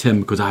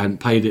 10x10 because I hadn't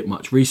played it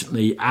much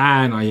recently,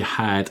 and I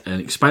had an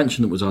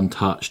expansion that was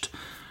untouched,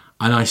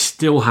 and I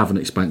still have an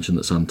expansion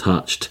that's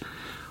untouched.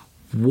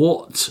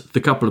 What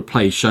the couple of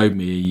plays showed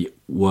me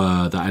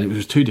were that, and it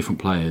was two different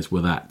players,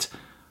 were that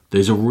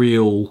there's a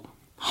real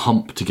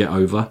hump to get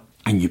over,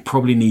 and you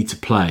probably need to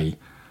play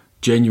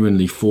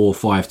genuinely 4 or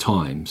 5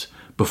 times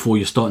before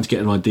you're starting to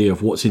get an idea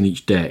of what's in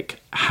each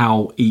deck,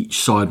 how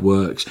each side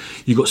works.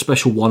 You've got 5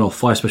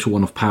 special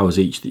one-off powers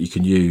each that you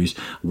can use,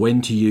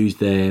 when to use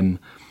them,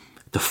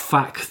 the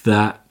fact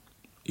that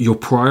your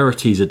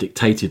priorities are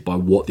dictated by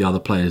what the other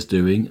player's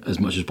doing as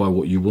much as by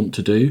what you want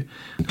to do.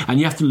 And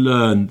you have to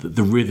learn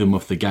the rhythm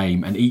of the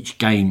game, and each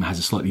game has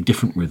a slightly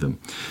different rhythm.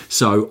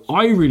 So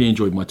I really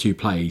enjoyed my 2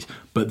 plays,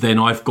 but then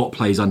I've got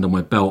plays under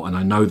my belt and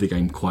I know the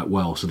game quite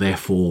well. So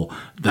therefore,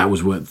 that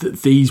was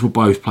these were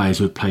both players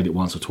who had played it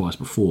once or twice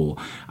before.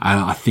 And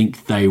I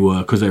think they were,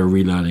 because they were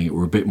relearning it,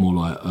 were a bit more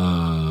like,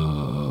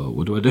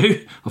 what do I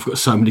do? I've got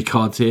so many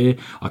cards here,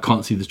 I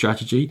can't see the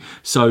strategy.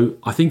 So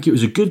I think it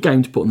was a good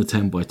game to put on the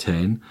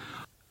 10x10.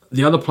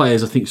 The other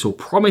players, I think, saw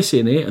promise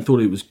in it and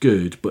thought it was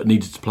good, but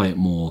needed to play it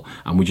more.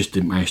 And we just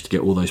didn't manage to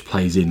get all those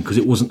plays in because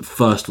it wasn't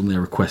first on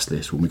their request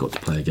list when we got to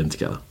play again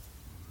together.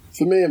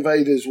 For me,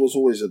 Invaders was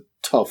always a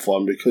tough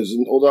one because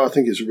although I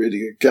think it's a really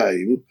good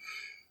game,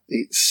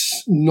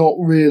 it's not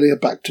really a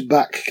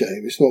back-to-back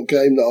game. It's not a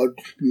game that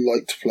I'd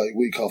like to play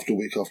week after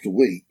week after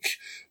week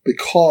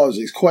because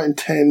it's quite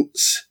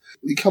intense.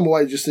 You come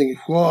away just thinking,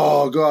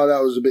 oh, God,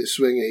 that was a bit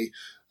swingy.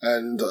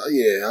 And,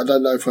 I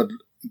don't know if I'd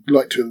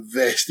like to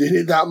invest in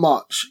it that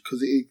much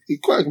because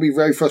it can be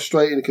very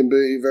frustrating. It can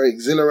be very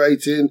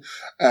exhilarating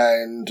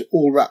and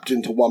all wrapped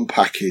into one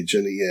package.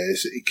 And,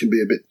 it can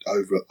be a bit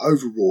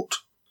overwrought.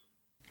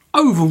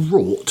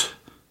 Overwrought?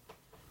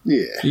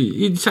 Yeah.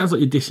 It sounds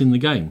like you're dissing the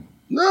game.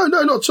 No,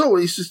 not at all.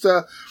 It's just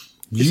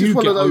you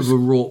get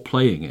overwrought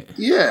playing it.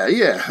 Yeah.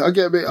 I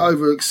get a bit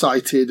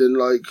overexcited and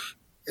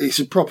it's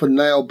a proper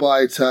nail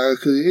biter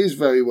because it is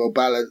very well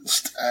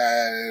balanced.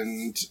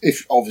 And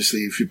if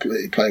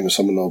you're playing with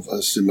someone of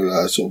a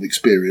similar sort of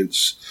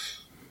experience,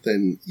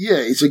 then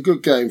it's a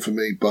good game for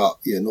me. But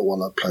not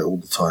one I play all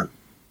the time.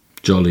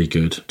 Jolly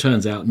good.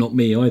 Turns out not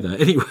me either.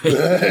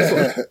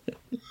 Anyway.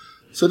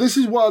 So this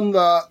is one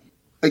that,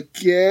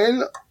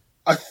 again,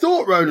 I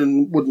thought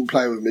Ronan wouldn't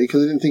play with me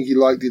because I didn't think he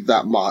liked it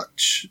that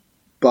much.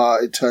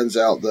 But it turns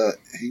out that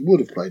he would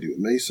have played it with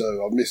me,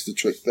 so I missed the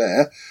trick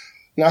there.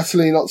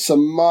 Natalie, not so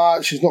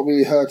much. It's not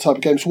really her type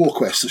of game. It's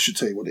WarQuest, I should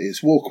tell you what it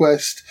is.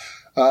 WarQuest.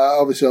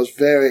 Obviously, I was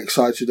very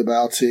excited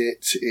about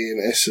it in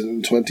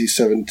Essen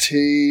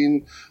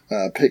 2017.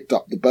 Picked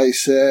up the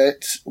base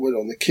set, went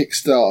on the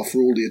Kickstarter for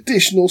all the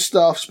additional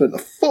stuff, spent a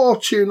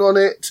fortune on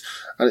it,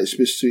 and it's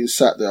just been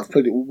sat there. I've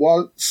played it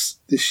once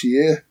this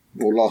year,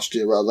 or last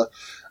year rather,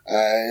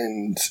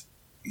 and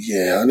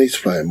Yeah, I need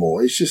to play it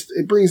more. It's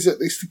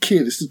the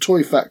kid, it's the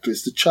toy factor,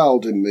 it's the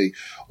child in me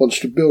wants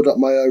to build up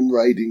my own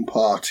raiding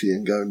party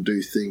and go and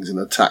do things and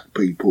attack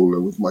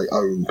people with my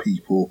own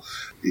people.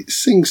 It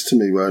sings to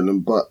me,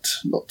 Ronan, but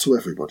not to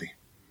everybody.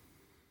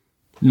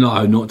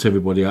 No, not to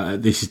everybody.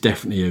 This is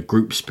definitely a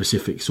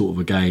group-specific sort of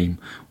a game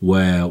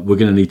where we're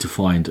going to need to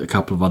find a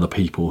couple of other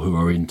people who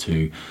are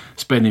into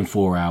spending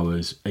 4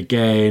 hours,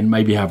 again,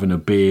 maybe having a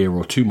beer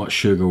or too much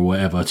sugar or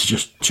whatever to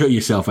just chill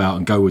yourself out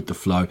and go with the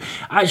flow.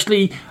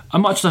 Actually, as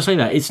much as I say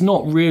that, it's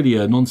not really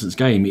a nonsense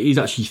game. It is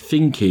actually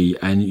thinky,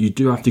 and you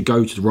do have to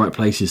go to the right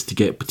places to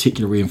get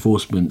particular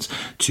reinforcements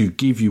to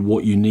give you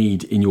what you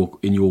need in your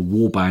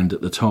warband at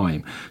the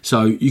time.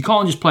 So you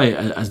can't just play it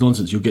as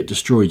nonsense. You'll get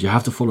destroyed. You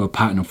have to follow a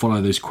pattern and follow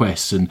those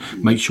quests and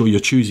make sure you're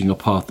choosing a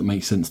path that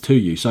makes sense to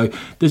you. So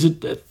there's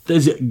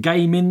a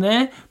game in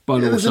there,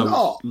 but there's also an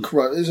arc,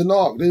 right? There's an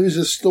arc. There is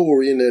a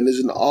story in there, and there's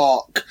an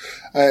arc,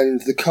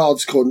 and the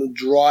cards can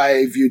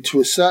drive you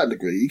to a certain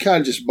degree. You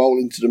can just bowl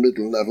into the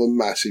middle and have a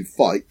massive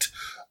fight,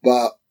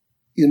 but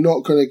you're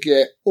not going to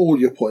get all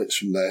your points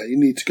from there. You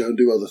need to go and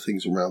do other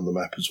things around the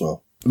map as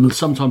well.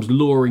 Sometimes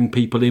luring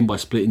people in by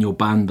splitting your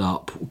band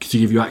up to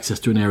give you access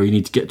to an area you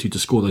need to get to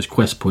score those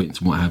quest points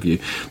and what have you.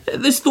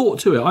 There's thought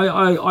to it.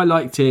 I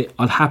liked it.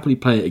 I'd happily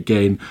play it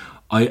again.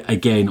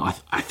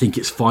 I think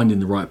it's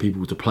finding the right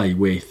people to play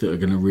with that are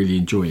going to really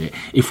enjoy it.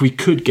 If we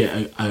could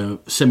get a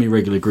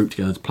semi-regular group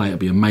together to play, it'd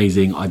be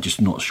amazing. I'm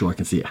just not sure I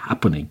can see it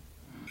happening.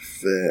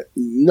 Fair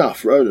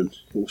enough. Ronan,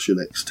 what's your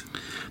next?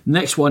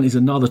 Next one is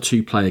another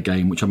 2-player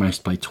game, which I managed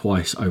to play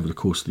twice over the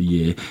course of the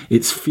year.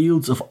 It's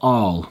Fields of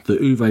Arle, the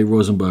Uwe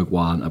Rosenberg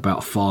one,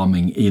 about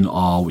farming in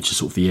Arle, which is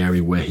sort of the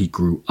area where he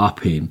grew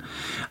up in.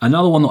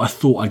 Another one that I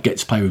thought I'd get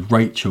to play with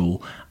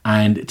Rachel,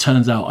 and it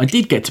turns out I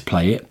did get to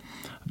play it,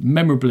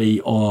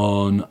 memorably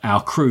on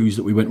our cruise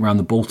that we went around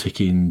the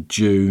Baltic in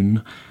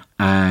June.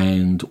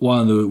 And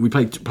we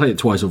played it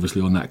twice,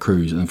 obviously, on that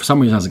cruise, and for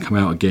some reason it hasn't come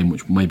out again,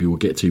 which maybe we'll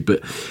get to.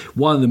 But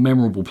one of the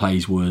memorable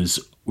plays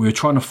was we were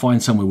trying to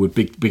find somewhere with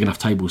big enough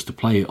tables to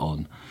play it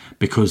on,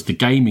 because the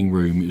gaming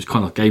room, it was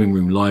kind of like gaming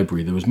room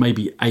library. There was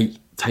maybe 8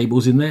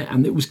 tables in there,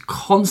 and it was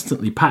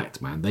constantly packed.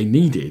 Man, they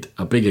needed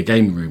a bigger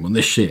gaming room on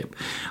this ship,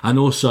 and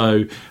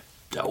also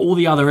all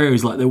the other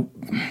areas, like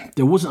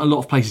there wasn't a lot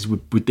of places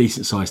with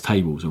decent sized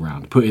tables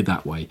around, put it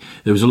that way.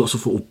 There was a lot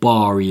of sort of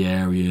bar-y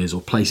areas or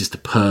places to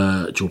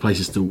perch or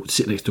places to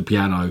sit next to a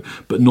piano,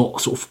 but not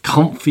sort of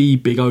comfy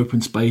big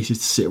open spaces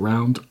to sit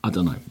around. I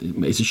don't know,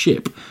 it's a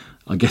ship,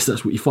 I guess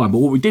that's what you find. But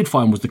what we did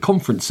find was the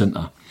conference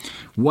centre,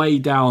 way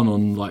down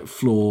on like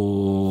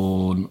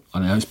floor, I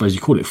don't know, I suppose you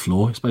call it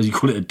floor, I suppose you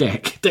call it a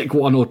deck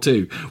 1 or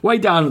 2, way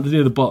down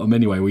near the bottom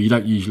anyway, where you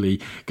don't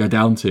usually go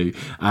down to.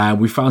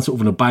 We found sort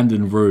of an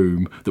abandoned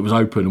room that was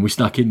open, and we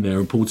snuck in there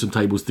and pulled some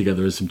tables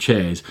together and some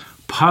chairs.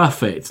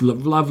 Perfect,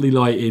 lovely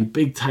lighting,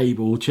 big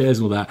table, chairs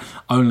and all that,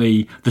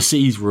 only the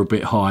seas were a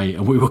bit high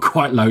and we were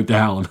quite low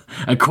down,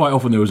 and quite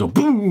often there was a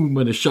boom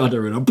and a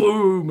shudder and a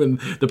boom and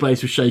the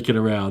place was shaking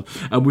around.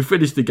 And we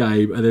finished the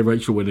game, and then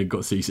Rachel went and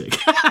got seasick.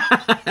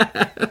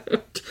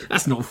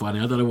 That's not funny.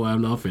 I don't know why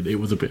I'm laughing. It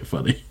was a bit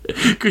funny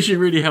because she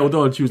really held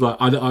on. She was like,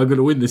 I'm going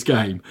to win this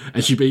game,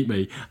 and she beat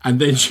me, and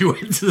then she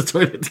went to the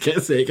toilet to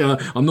get sick.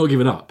 I'm not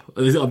giving up.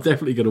 I'm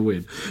definitely going to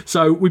win.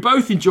 So we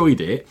both enjoyed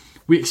it.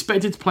 We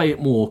expected to play it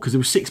more because there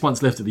was 6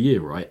 months left of the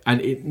year, right?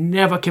 And it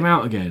never came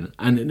out again,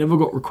 and it never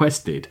got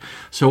requested.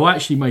 So I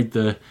actually made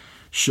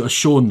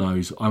Sean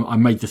knows, I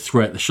made the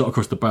threat, the shot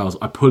across the bows.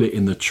 I put it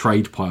in the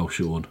trade pile,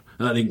 Sean.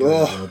 That didn't go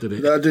well, did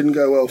it? That didn't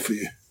go well for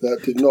you.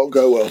 That did not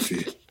go well for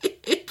you.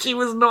 She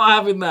was not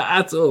having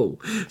that at all.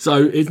 So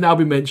it's now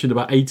been mentioned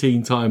about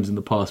 18 times in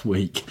the past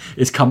week.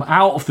 It's come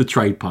out of the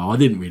trade pile. I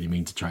didn't really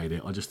mean to trade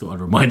it. I just thought I'd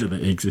remind her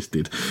that it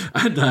existed.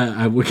 And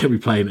we're going to be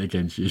playing it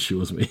again, she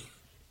assures me.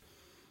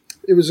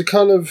 It was a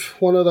kind of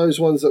one of those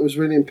ones that was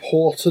really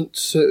important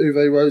to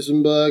Uwe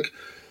Rosenberg,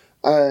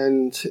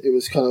 and it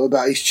was kind of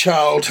about his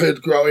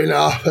childhood growing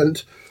up.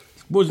 And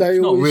it's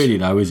not really,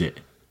 though, is it?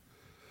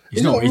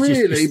 It's not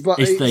really, but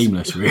it's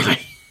themeless, really.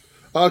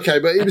 Okay,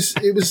 but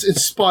it was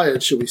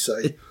inspired, shall we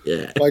say,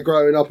 yeah, by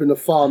growing up in the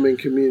farming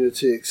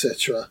community,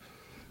 etc.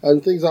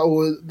 And things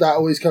that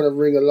always kind of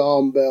ring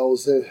alarm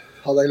bells.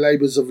 Are they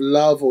labours of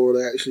love, or are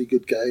they actually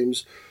good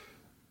games?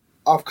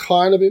 I've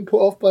kind of been put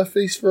off by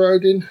Feast for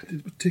Odin.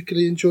 Didn't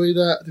particularly enjoy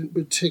that. Didn't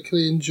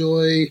particularly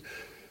enjoy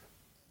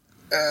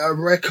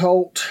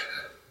Reckholt.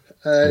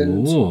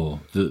 And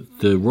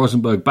the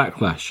Rosenberg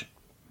Backlash.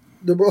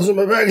 The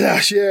Rosenberg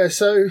Backlash, yeah.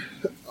 So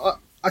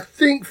I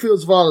think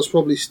Fields of Arle is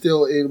probably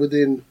still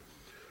within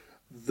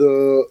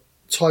the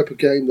type of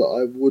game that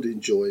I would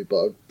enjoy,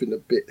 but I've been a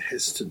bit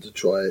hesitant to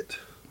try it.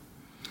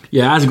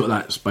 Yeah, it hasn't got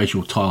that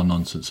spatial tile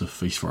nonsense of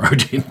Feast for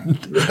Odin.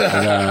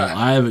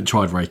 I haven't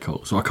tried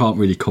Reykjavik, so I can't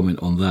really comment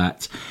on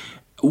that.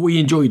 We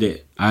enjoyed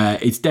it.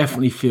 It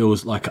definitely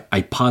feels like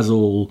a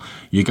puzzle.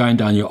 You're going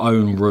down your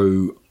own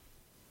route.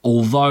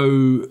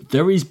 although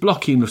there is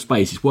blocking of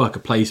space, it's worker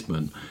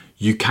placement,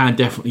 you can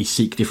definitely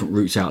seek different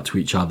routes out to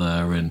each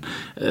other, and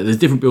there's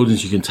different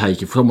buildings you can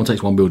take. If someone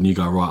takes one building, you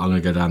go, right, I'm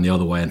going to go down the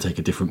other way and take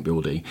a different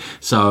building.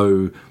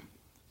 So,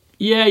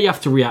 yeah, you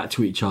have to react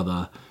to each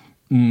other.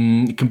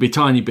 It can be a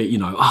tiny bit,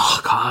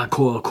 oh, God,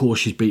 of course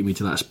she's beat me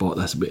to that spot.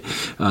 That's a bit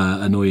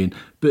annoying.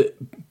 But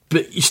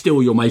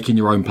you're making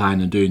your own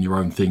plan and doing your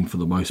own thing for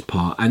the most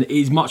part. And it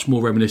is much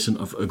more reminiscent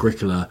of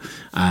Agricola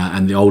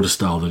and the older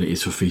style than it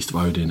is for Feast of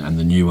Odin and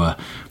the newer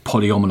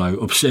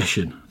Polyomino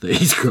obsession that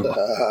he's got.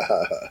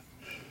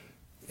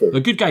 A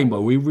good game,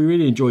 though. We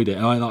really enjoyed it.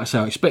 Like I say,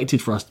 I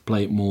expected for us to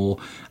play it more,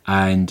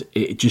 and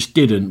it just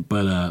didn't.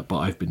 But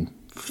I've been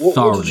thoroughly.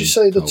 What did you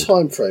say the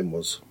time frame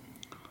was?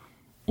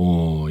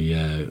 Oh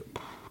yeah,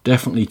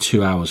 definitely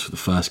 2 hours for the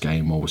first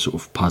game while we're sort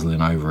of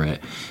puzzling over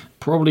it.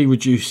 Probably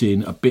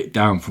reducing a bit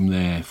down from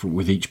there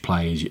with each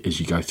play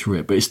as you go through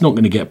it, but it's not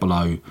going to get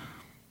below.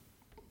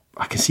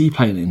 I can see you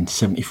playing it in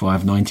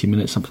 75, 90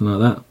 minutes, something like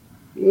that.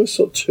 It's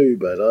not too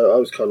bad. I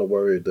was kind of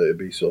worried that it'd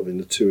be sort of in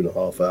the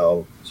 2.5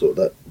 hour, sort of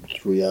that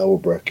 3 hour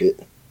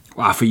bracket.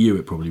 Well, for you,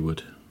 it probably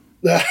would.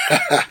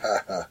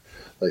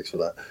 Thanks for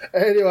that.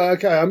 Anyway,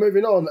 okay, I'm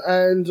moving on,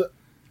 and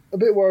a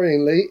bit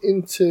worryingly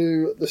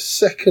into the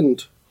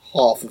second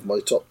half of my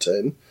top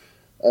 10,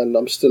 and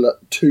I'm still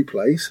at 2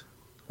 plays.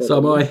 So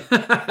am I.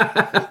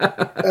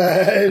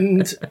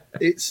 And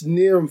it's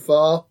Near and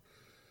Far,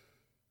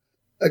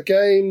 a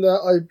game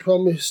that I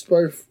promised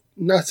both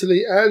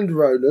Natalie and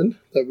Ronan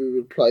that we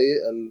would play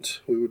it and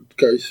we would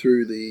go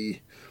through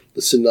the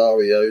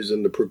scenarios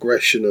and the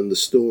progression and the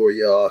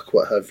story arc,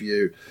 what have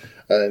you,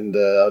 and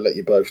I'll let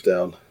you both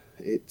down.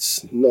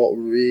 It's not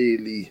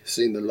really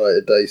seen the light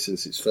of day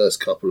since its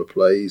first couple of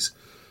plays.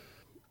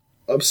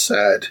 I'm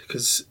sad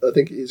because I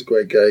think it is a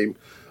great game.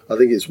 I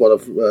think it's one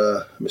of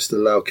Mr.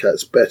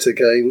 Laucat's better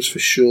games for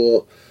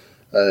sure,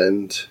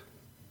 and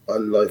I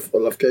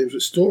love games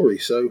with story,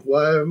 so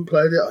why I haven't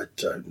played it, I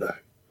don't know.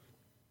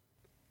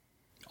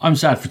 I'm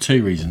sad for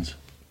 2 reasons.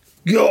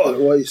 God,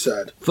 why are you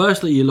sad?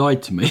 Firstly, you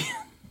lied to me.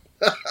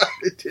 I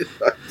did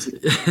lie to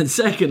you. And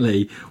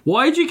secondly,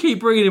 why do you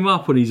keep bringing him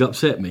up when he's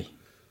upset me?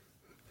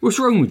 What's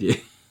wrong with you?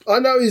 I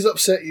know he's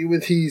upset you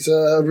with his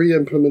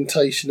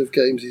re-implementation of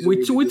games he's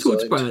already We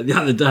talked about it the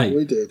other day.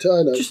 We did,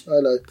 I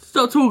know.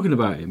 Stop talking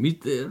about him.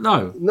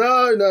 No.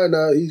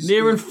 No.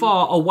 Near and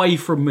far away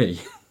from me.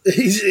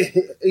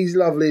 He's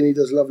lovely and he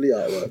does lovely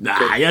artwork.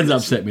 Nah, he hasn't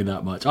upset me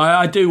that much.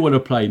 I do want to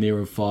play Near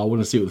and Far. I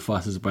want to see what the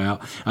fuss is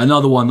about.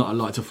 Another one that I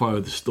like to follow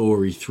the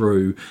story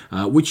through,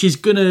 which is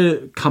going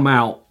to come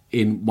out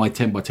in my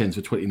 10x10s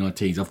for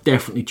 2019. I've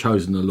definitely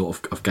chosen a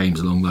lot of games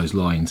along those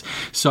lines.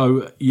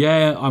 So,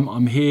 yeah,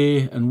 I'm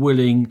here and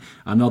willing.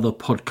 Another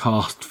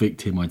podcast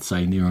victim, I'd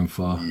say, Near and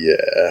Far.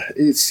 Yeah,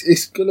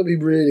 it's going to be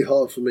really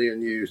hard for me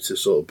and you to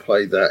sort of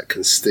play that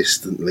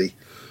consistently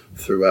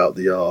throughout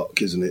the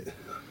arc, isn't it?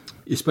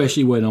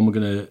 Especially when I'm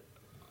going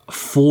to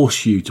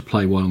force you to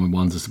play one of the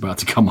ones that's about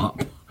to come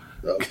up.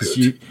 Because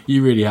you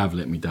really have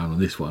let me down on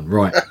this one.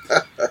 Right.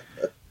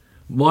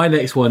 My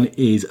next one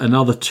is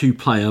another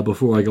 2-player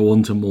before I go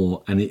on to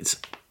more, and it's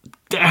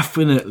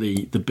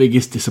definitely the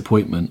biggest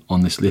disappointment on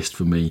this list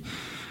for me.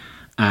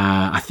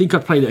 I think I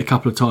played it a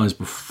couple of times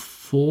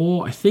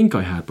before.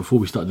 Before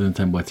we started doing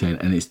 10x10,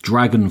 and it's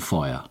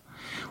Dragonfire,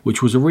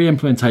 which was a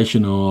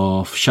re-implementation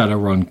of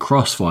Shadowrun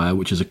Crossfire,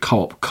 which is a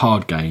co-op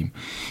card game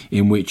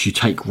in which you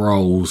take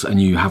roles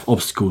and you have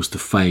obstacles to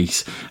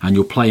face, and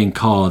you're playing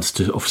cards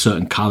of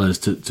certain colours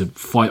to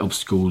fight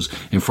obstacles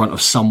in front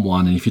of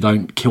someone, and if you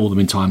don't kill them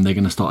in time, they're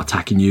going to start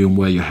attacking you and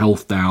wear your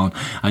health down,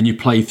 and you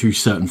play through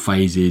certain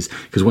phases,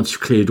 because once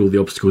you've cleared all the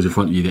obstacles in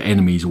front of you, the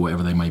enemies or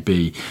whatever they may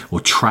be, or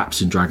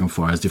traps in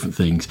Dragonfire, different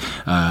things,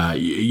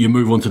 you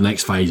move on to the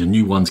next phase and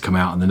new ones come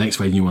out, and the next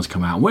phase new ones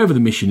come out, and whatever the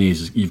mission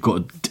is, you've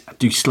got to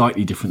do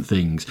slightly different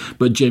things,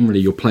 but generally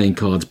you're playing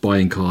cards,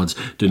 buying cards,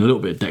 doing a little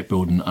bit of deck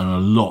building and a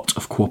lot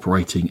of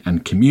cooperating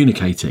and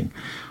communicating.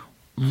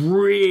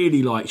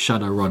 Really like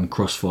Shadowrun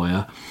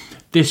Crossfire.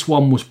 This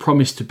one was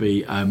promised to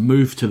be a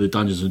move to the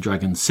Dungeons and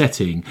Dragons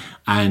setting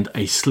and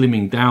a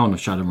slimming down of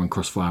Shadowrun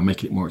Crossfire,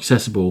 making it more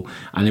accessible,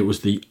 and it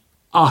was the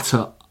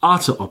utter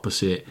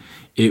opposite.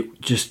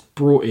 It just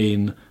brought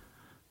in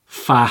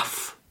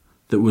faff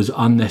that was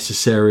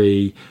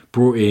unnecessary,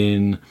 brought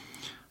in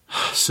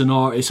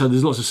scenario. So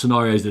there's lots of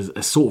scenarios. There's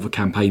a sort of a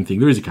campaign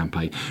thing. There is a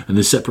campaign, and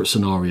there's separate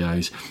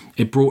scenarios.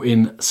 It brought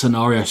in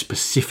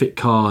scenario-specific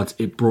cards.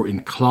 It brought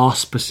in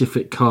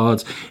class-specific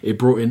cards. It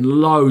brought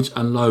in loads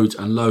and loads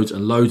and loads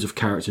and loads of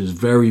characters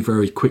very,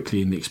 very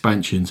quickly in the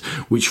expansions,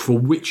 which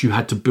you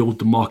had to build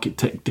the market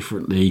tech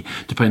differently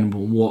depending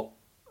on what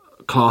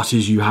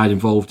classes you had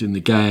involved in the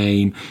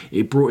game.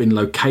 It brought in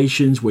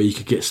locations where you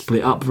could get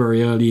split up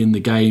very early in the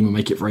game and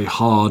make it very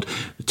hard,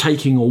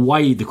 taking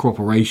away the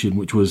cooperation,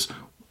 which was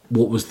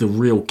what was the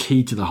real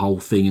key to the whole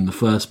thing in the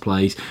first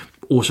place.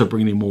 Also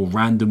bringing in more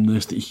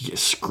randomness, that you could get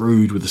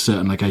screwed with a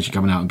certain location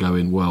coming out and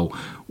going, well,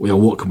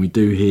 what can we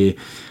do here?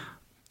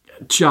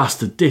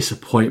 Just a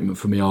disappointment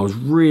for me. I was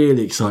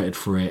really excited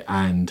for it,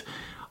 and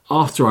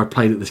after I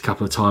played it this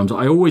couple of times,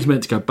 I always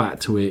meant to go back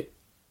to it.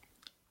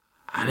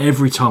 And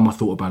every time I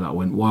thought about it, I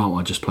went, why aren't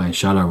I just playing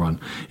Shadowrun?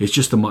 It's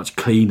just a much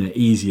cleaner,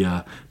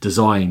 easier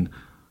design.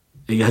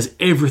 It has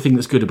everything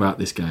that's good about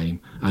this game,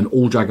 and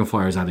all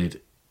Dragonfire has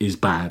added is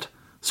bad.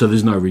 So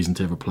there's no reason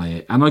to ever play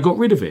it. And I got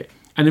rid of it.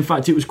 And in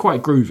fact, it was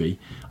quite groovy.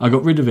 I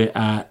got rid of it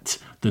at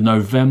the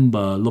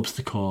November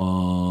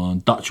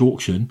LobsterCon Dutch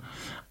auction,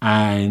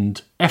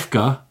 and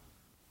Efka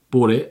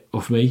bought it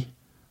off me.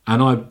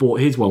 And I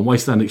bought his one,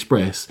 Wasteland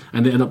Express,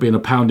 and it ended up being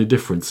 £1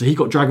 difference. So he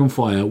got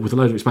Dragonfire with a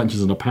load of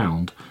expansions and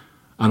 £1,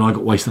 and I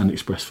got Wasteland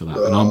Express for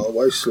that.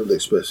 Wasteland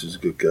Express is a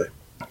good game.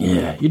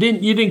 Yeah, you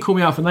didn't call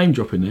me out for name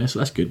dropping there, so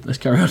that's good. Let's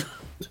carry on.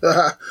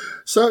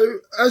 So,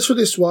 as for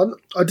this one,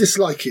 I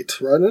dislike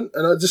it, Ronan,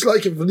 and I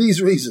dislike it for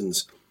these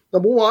reasons.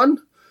 Number one,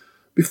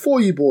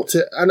 before you bought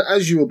it, and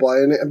as you were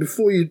buying it, and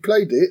before you'd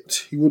played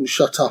it, you wouldn't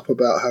shut up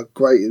about how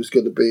great it was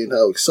going to be and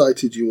how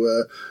excited you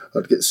were.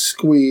 I'd get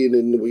squeeing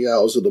in the wee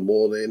hours of the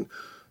morning.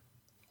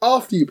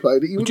 After you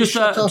played it, you wouldn't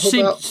shut up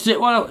about...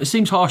 Well, it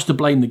seems harsh to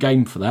blame the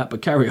game for that,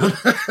 but carry on.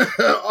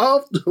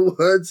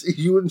 Afterwards,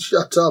 you wouldn't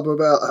shut up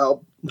about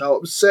how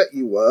upset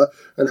you were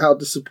and how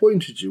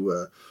disappointed you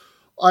were.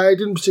 I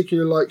didn't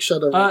particularly like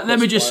Shadowrun. Let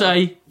me just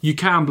say, you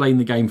can blame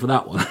the game for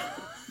that one.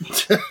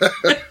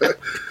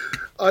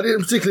 I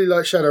didn't particularly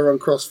like Shadowrun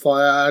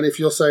Crossfire, and if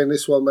you're saying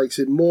this one makes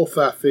it more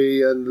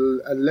faffy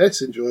and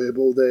less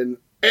enjoyable, then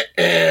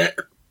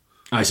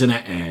It's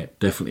an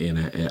definitely an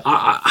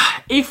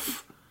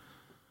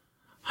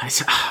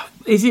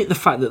Is it the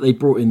fact that they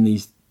brought in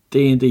these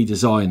D&D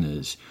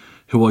designers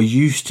who are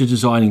used to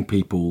designing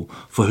people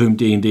for whom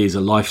D&D is a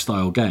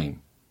lifestyle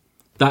game?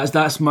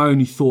 That's my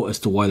only thought as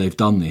to why they've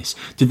done this.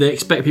 Did they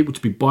expect people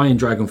to be buying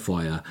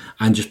Dragonfire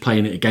and just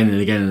playing it again and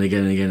again and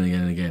again and again and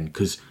again and again?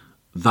 Because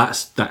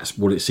that's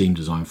what it seemed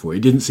designed for.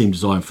 It didn't seem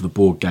designed for the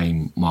board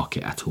game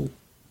market at all.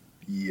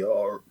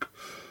 Yarp.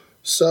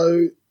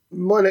 So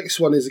my next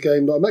one is a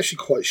game that I'm actually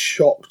quite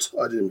shocked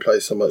I didn't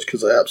play so much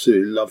because I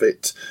absolutely love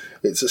it.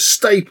 It's a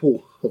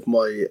staple of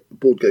my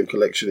board game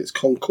collection. It's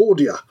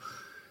Concordia.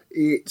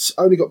 It's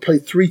only got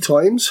played 3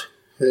 times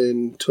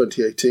in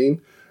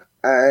 2018,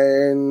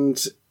 and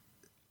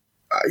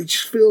it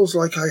just feels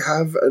like I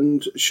have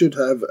and should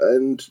have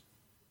and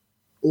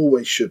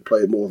always should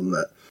play more than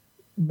that.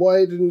 Why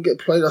it didn't get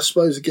played, I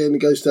suppose, again, it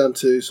goes down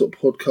to sort of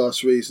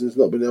podcast reasons,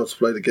 not being able to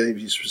play the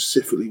games you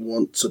specifically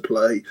want to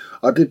play.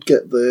 I did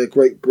get the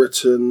Great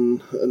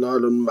Britain and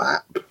Ireland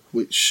map,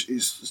 which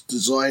is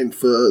designed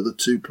for the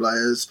 2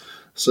 players,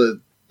 so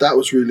that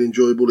was really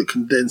enjoyable. It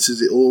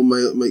condenses it all,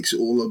 makes it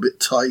all a bit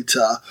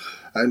tighter,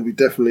 and we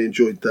definitely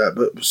enjoyed that,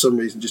 but for some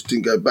reason just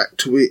didn't go back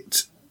to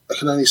it. I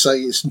can only say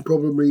it's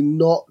probably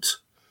not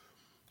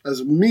as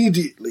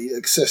immediately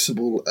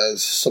accessible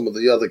as some of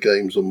the other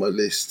games on my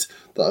list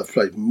that I've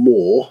played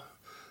more,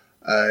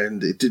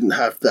 and it didn't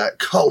have that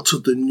cult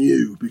of the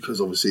new, because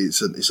obviously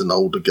it's an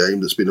older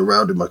game that's been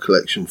around in my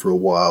collection for a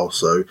while,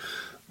 so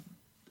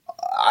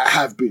I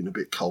have been a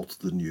bit cult of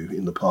the new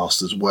in the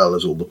past as well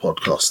as all the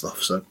podcast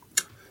stuff. So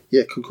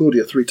yeah,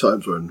 Concordia 3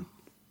 times, Ronan.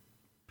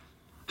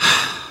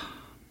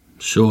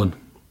 Sean,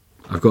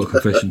 I've got a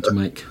confession to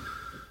make.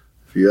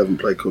 If you haven't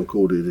played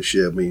Concordia this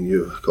year, I mean,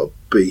 you've got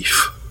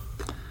beef.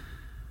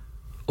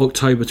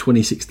 October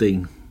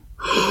 2016.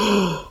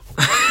 Right.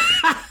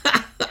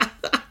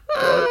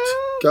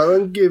 Go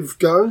and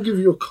give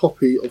your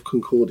copy of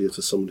Concordia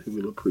to someone who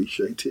will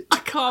appreciate it. I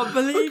can't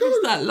believe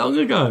it's that long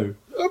ago.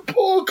 A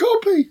poor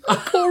copy. A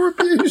poor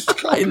abused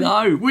copy. I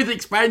know, with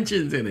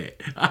expansions in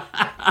it.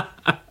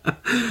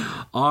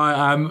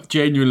 I am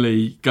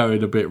genuinely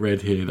going a bit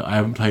red here that I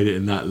haven't played it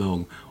in that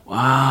long.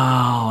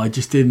 Wow, I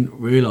just didn't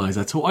realise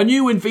at all. I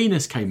knew when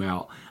Venus came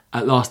out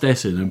at last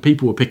Essen and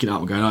people were picking it up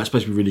and going, oh, it's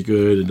supposed to be really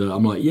good. And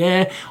I'm like,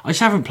 yeah, I just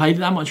haven't played it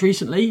that much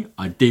recently.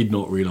 I did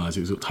not realise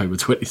it was October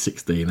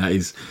 2016. That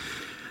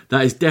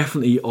is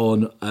definitely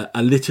on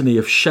a litany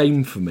of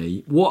shame for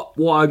me. What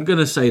I'm going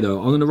to say, though,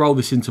 I'm going to roll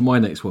this into my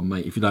next one,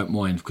 mate, if you don't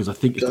mind, because I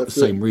think it's got the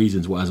same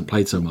reasons why it hasn't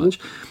played so much.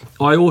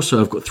 I also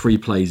have got 3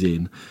 plays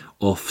in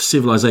of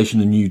Civilization: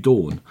 A New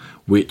Dawn,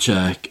 which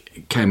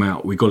came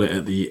out. We got it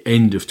at the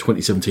end of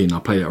 2017. I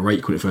played it at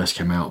rate when it first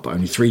came out, but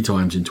only 3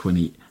 times in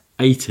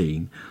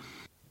 2018.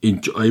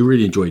 I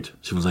really enjoyed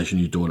Civilization: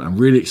 A New Dawn. I'm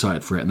really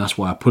excited for it, and that's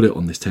why I put it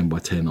on this 10 by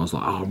 10. I was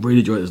like, oh, I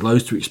really enjoy it. There's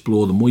loads to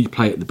explore. The more you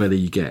play it, the better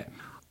you get.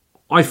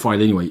 I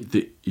find, anyway,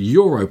 that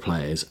Euro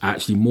players are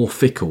actually more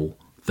fickle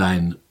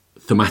than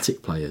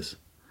thematic players.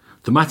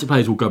 Thematic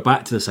players will go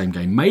back to the same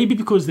game, maybe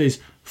because there's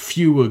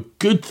fewer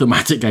good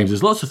thematic games.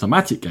 There's lots of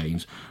thematic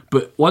games,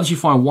 but once you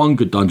find one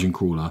good dungeon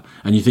crawler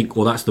and you think,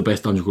 well, that's the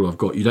best dungeon crawler I've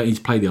got, you don't need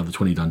to play the other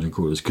 20 dungeon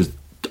crawlers because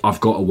I've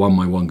got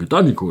my one good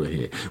dungeon crawler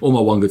here, or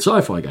my one good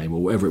sci-fi game,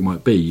 or whatever it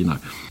might be, you know.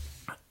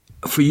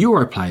 For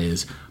Euro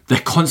players, they're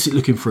constantly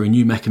looking for a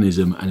new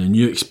mechanism and a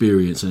new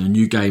experience and a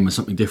new game and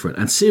something different.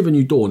 And Civ: A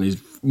New Dawn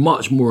is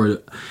much more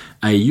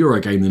a Euro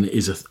game than it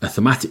is a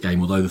thematic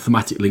game, although the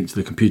thematic link to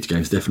the computer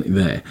game is definitely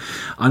there.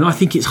 And I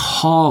think it's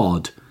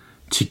hard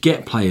to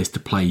get players to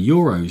play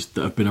Euros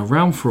that have been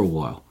around for a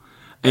while.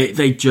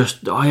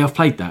 I've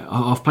played that.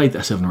 I've played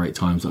that 7 or 8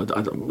 times. I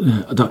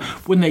don't,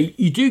 when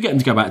you do get them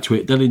to go back to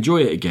it, they'll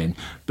enjoy it again.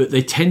 But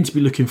they tend to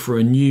be looking for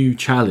a new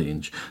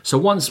challenge. So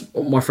once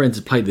my friends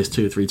had played this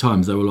 2 or 3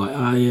 times, they were like,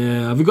 "Oh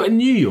yeah, have you got a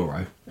new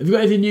Euro? Have you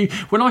got anything new?"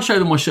 When I show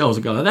them my shelves,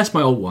 I go, "That's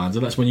my old ones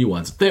and that's my new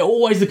ones." They're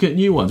always looking at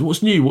new ones.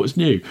 What's new? What's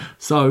new?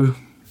 So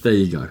there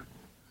you go.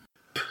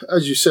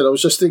 As you said, I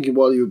was just thinking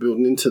while you were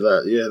building into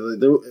that,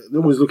 they're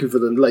always looking for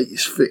the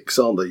latest fix,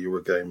 aren't they,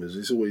 Eurogamers?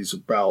 It's always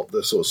about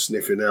the sort of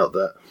sniffing out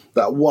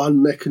that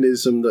one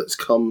mechanism that's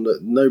come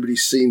that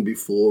nobody's seen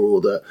before,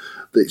 or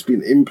that's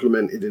been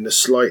implemented in a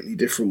slightly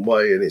different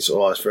way, and it's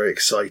very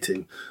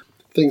exciting.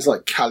 Things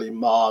like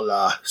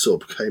Kalimala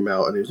sort of came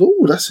out, and it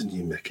was, that's a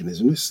new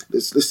mechanism.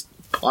 Let's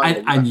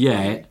and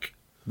yet,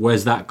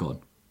 where's that gone?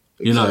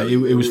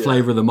 Exactly. It was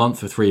flavour of the month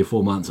for 3 or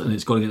 4 months, and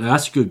it's gone again.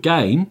 That's a good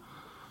game.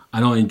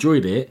 And I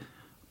enjoyed it,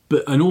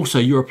 and also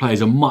Euro players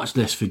are much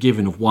less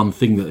forgiving of one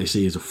thing that they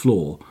see as a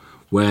flaw.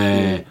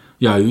 Where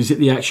is it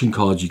the action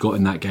cards you got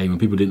in that game and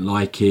people didn't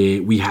like it?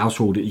 We house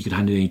ruled it; you could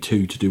hand in any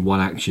 2 to do 1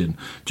 action,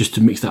 just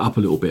to mix that up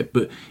a little bit.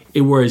 But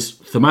whereas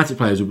thematic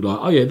players would be like,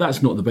 "Oh yeah,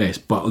 that's not the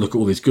best," but look at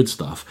all this good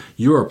stuff.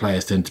 Euro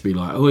players tend to be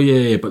like, "Oh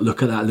yeah, but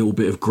look at that little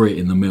bit of grit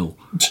in the middle,"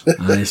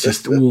 and it's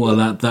just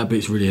that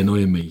bit's really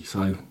annoying me.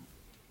 So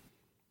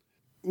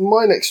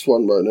my next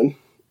one, Ronan,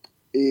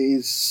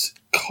 is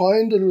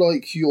kind of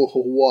like your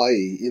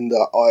Hawaii in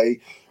that I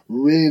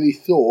really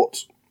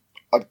thought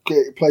I'd get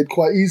it played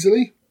quite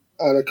easily,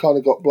 and I kind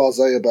of got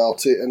blasé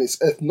about it, and it's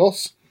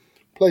Ethnos.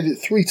 Played it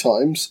 3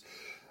 times,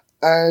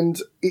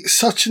 and it's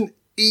such an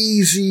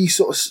easy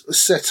sort of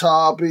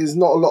setup. There's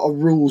not a lot of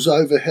rules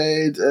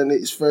overhead, and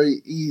it's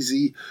very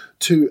easy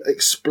to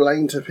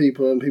explain to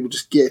people, and people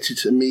just get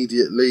it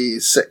immediately.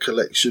 It's set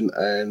collection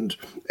and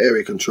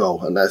area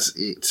control, and that's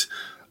it.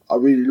 I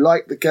really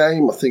like the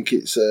game. I think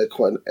it's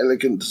quite an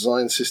elegant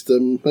design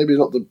system. Maybe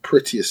not the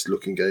prettiest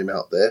looking game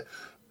out there,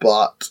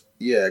 but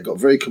yeah, got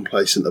very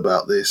complacent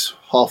about this.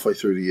 Halfway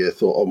through the year,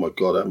 thought, oh my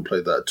God, I haven't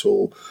played that at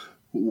all.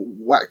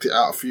 Whacked it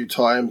out a few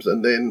times,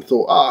 and then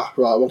thought,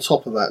 right, I'm on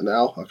top of that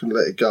now. I can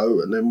let it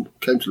go. And then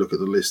came to look at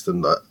the list,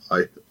 and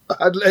I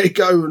had let it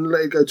go and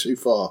let it go too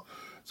far.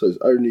 So it's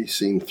only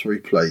seen 3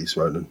 plays,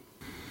 Ronan.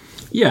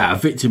 Yeah, a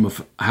victim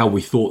of how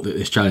we thought that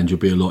this challenge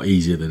would be a lot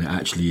easier than it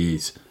actually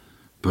is.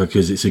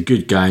 Because it's a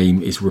good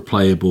game, it's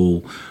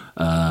replayable.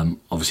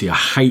 Obviously, I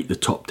hate the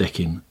top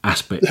decking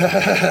aspect.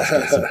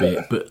 That's a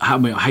bit, but I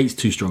hate's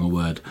too strong a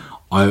word.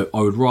 I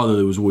would rather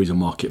there was always a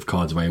market of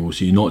cards available,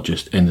 so you're not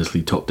just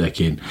endlessly top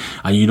decking,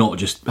 and you're not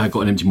just got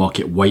an empty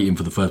market waiting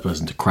for the first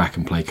person to crack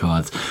and play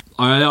cards.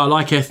 I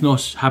like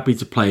Ethnos, happy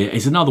to play it.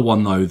 It's another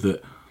one though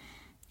that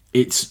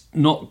it's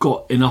not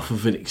got enough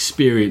of an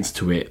experience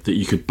to it that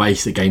you could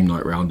base a game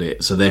night around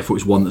it. So therefore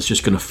it's one that's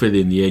just going to fill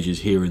in the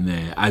edges here and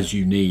there as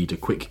you need a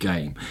quick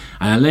game.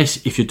 And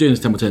if you're doing this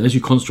 10 by 10, unless you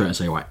concentrate and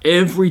say, right,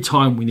 every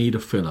time we need a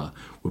filler,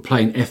 we're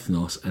playing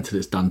Ethnos until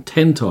it's done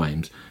 10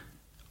 times,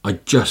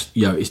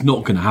 it's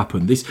not going to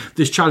happen.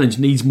 This challenge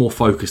needs more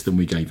focus than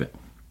we gave it.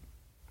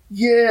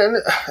 Yeah, and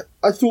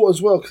I thought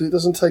as well, because it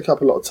doesn't take up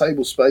a lot of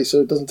table space,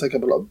 so it doesn't take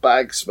up a lot of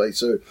bag space,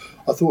 so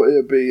I thought it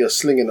would be a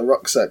sling in a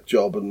rucksack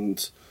job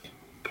and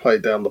play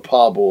down the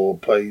pub or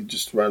play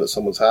just around at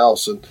someone's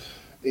house, and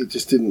it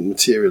just didn't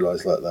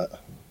materialise like that.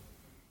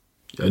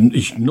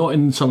 And not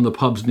in some of the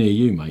pubs near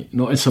you, mate.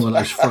 Not in some of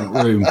those front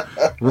room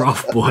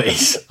rough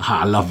boys.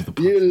 I love the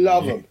pubs. You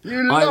love them.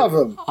 You love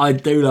them. I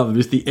do love them.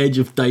 It's the edge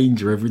of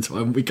danger every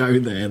time we go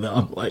there that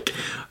I'm like,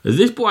 is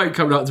this boy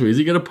coming up to me? Is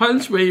he going to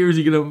punch me or is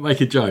he going to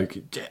make a joke?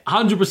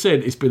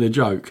 100% it's been a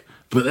joke.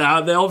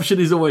 But the option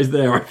is always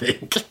there, I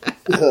think.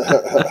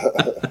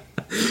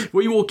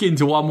 We walk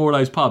into one more of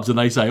those pubs and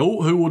they say,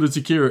 oh, who ordered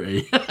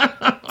security?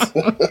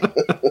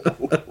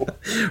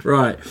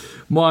 Right,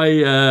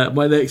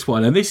 my next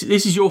one, and this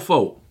is your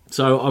fault.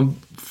 So I'm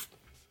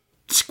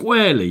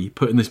squarely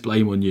putting this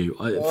blame on you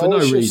for no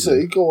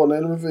reason. See. Go on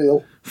then,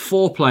 reveal.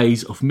 4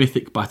 plays of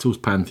Mythic Battles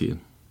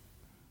Pantheon.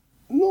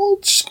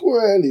 Not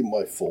squarely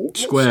my fault.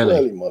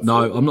 Squarely.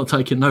 No, I'm not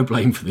taking no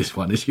blame for this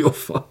one. It's your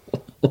fault.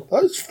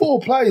 Those 4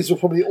 plays were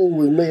probably all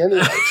with me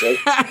anyway, so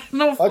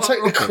I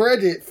take the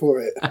credit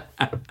for it.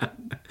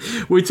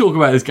 We talk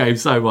about this game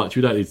so much,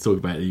 we don't need to talk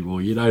about it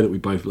anymore. You know that we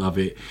both love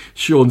it.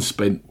 Sean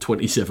spent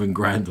 27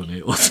 grand on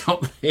it or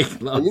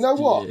something. And you know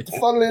what?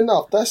 Funnily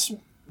enough,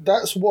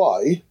 that's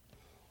why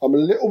I'm a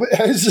little bit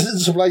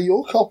hesitant to play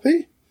your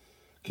copy.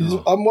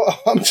 Because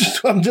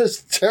I'm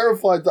just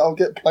terrified that I'll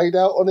get played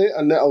out on it,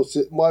 and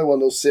that my one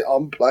will sit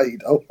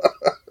unplayed.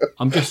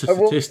 I'm just a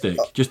statistic,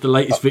 just the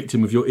latest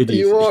victim of your idiocy.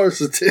 You are a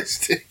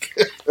statistic.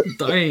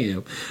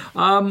 Damn.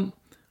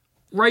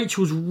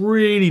 Rachel's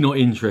really not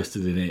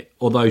interested in it,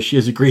 although she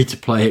has agreed to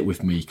play it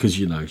with me because,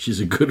 she's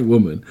a good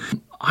woman.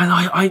 And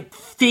I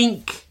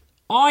think,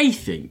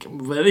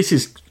 well, this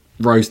is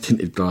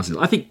rose-tinted glasses,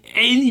 I think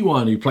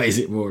anyone who plays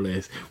it more or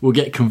less will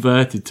get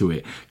converted to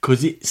it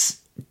because it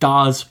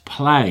does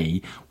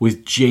play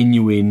with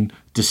genuine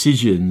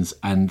decisions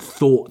and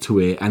thought to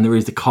it, and there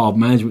is the card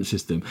management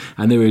system,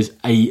 and there is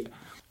a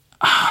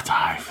I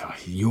don't know,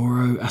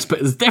 Euro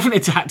aspect. There's definitely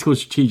a tactical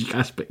strategic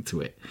aspect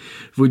to it,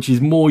 which is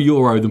more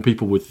Euro than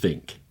people would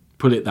think.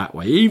 Put it that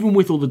way. Even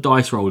with all the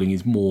dice rolling,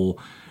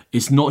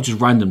 it's not just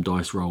random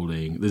dice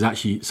rolling. There's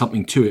actually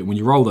something to it. When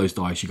you roll those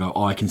dice, you go,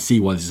 I can see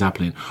why this is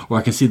happening, or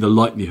I can see the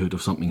likelihood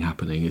of something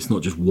happening. It's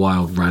not just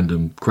wild,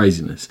 random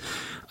craziness.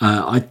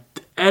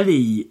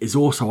 Ellie is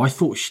also, I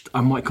thought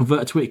I might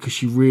convert to it because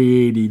she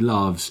really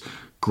loves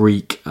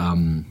Greek,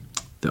 the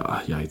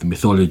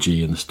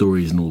mythology and the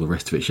stories and all the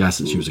rest of it. She has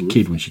since she was a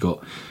kid when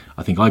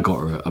I think I got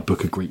her a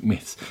book of Greek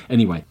myths.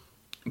 Anyway,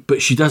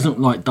 but she doesn't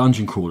like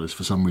dungeon crawlers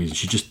for some reason.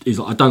 She just is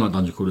like, I don't like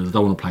dungeon crawlers, I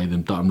don't want to play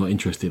them, I'm not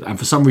interested. And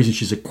for some reason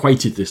she's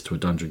equated this to a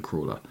dungeon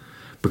crawler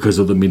because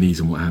of the minis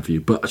and what have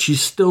you. But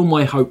she's still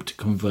my hope to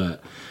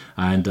convert.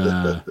 And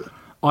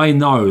I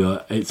know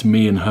that it's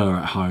me and her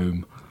at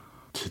home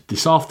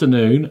this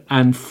afternoon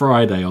and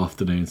Friday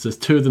afternoon. So it's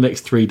 2 of the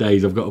next 3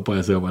 days I've got to buy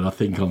myself, and I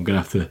think I'm going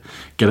to have to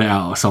get it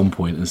out at some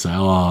point and say,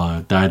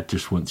 Dad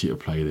just wants you to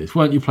play this.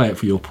 Why don't you play it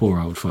for your poor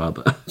old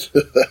father?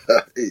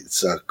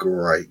 It's a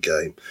great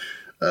game.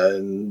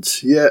 And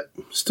yeah,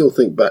 still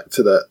think back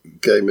to that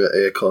game at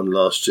Aircon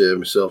last year,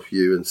 myself,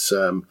 you and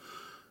Sam.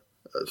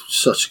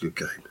 Such a good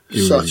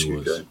game. Such a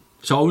good game.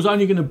 So I was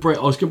only going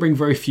to bring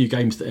very few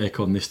games to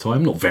Aircon this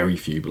time. Not very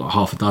few, but like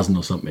half a dozen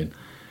or something.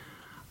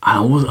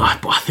 And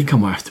I think I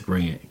might have to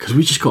bring it because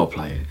we just got to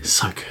play it. It's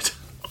so good.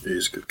 It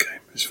is a good game.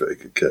 It's a very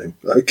good game.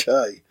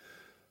 Okay.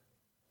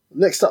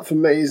 Next up for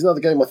me is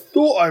another game I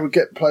thought I would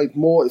get played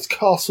more. It's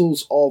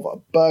Castles of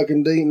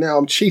Burgundy. Now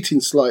I'm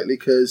cheating slightly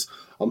because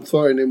I'm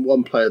throwing in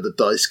one player the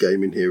dice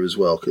game in here as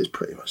well because it's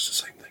pretty much the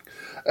same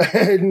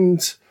thing.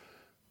 And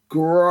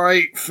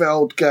great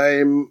Feld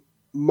game.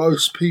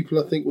 Most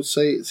people, I think, would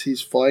say it's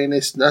his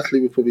finest.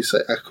 Natalie would probably say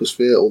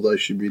Aquasphere, although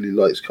she really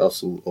likes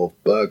Castle of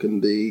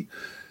Burgundy.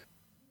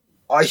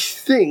 I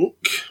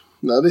think,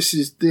 now this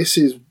is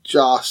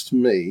just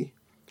me,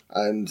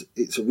 and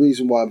it's a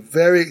reason why I'm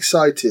very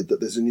excited that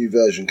there's a new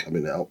version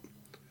coming out.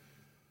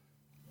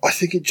 I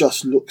think it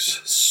just looks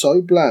so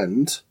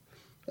bland,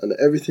 and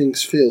everything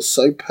feels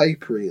so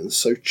papery and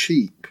so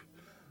cheap.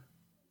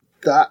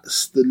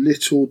 That's the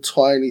little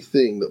tiny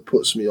thing that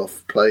puts me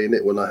off playing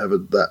it when I have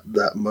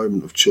that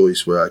moment of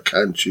choice where I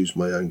can choose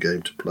my own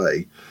game to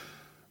play.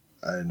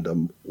 And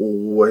I'm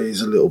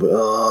always a little bit,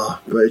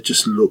 but it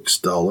just looks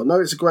dull. I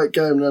know it's a great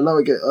game, and I know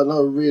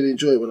I really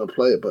enjoy it when I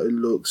play it, but it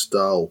looks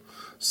dull.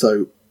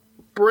 So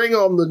bring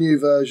on the new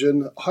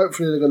version.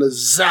 Hopefully they're going to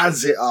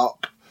zazz it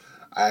up,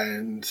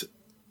 and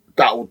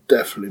that will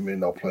definitely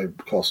mean I'll play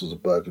Castles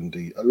of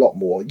Burgundy a lot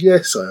more.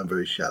 Yes, I am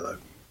very shallow.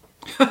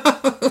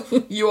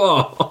 You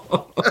are.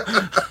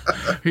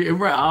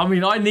 I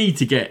mean, I need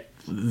to get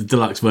the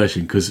deluxe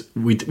version because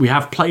we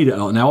have played it a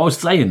lot. Now, I was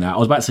saying that. I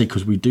was about to say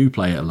because we do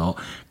play it a lot.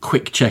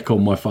 Quick check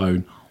on my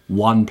phone.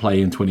 1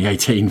 play in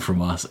 2018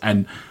 from us.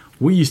 And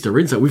we used to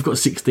rinse it. We've got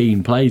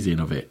 16 plays in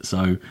of it.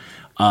 So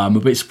I'm a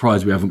bit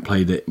surprised we haven't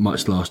played it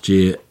much last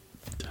year.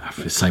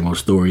 The same old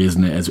story,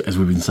 isn't it, as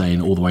we've been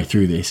saying all the way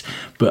through this.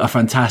 But a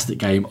fantastic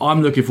game.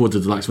 I'm looking forward to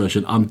the deluxe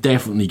version. I'm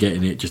definitely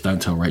getting it. Just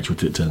don't tell Rachel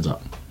till it turns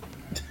up.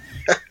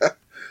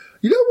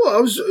 You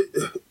know what?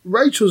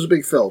 Rachel's a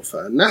big Feld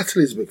fan.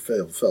 Natalie's a big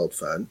Feld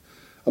fan.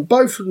 And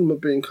both of them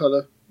have been kind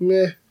of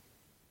meh.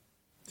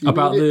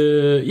 About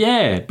the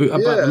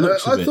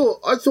looks of it.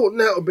 I thought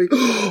Nat would be,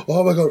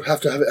 oh my God, have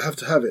to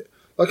have it.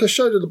 Like I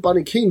showed her the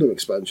Bunny Kingdom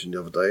expansion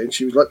the other day, and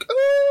she was like,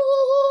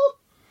 oh.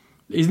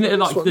 Isn't it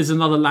like there's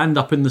another land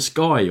up in the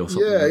sky or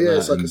something? Yeah,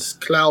 it's like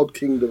a Cloud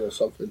Kingdom or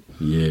something.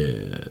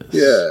 Yes.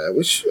 Yeah,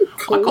 which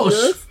cool.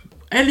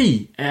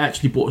 Ellie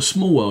actually bought a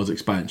Small Worlds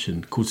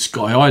expansion called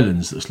Sky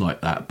Islands that's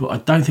like that, but I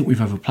don't think we've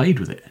ever played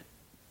with it.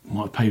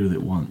 Might have played with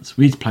it once.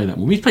 We need to play that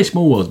more. We need to play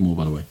Small Worlds more,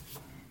 by the way.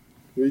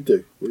 We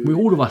do.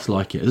 All of us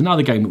like it. There's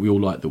another game that we all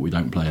like that we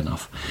don't play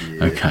enough.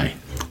 Yeah. Okay,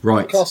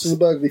 right. Castles of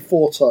Burgundy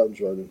 4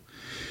 times, Ronan.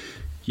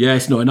 Yeah,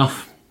 it's not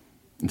enough.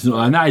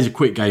 And that is a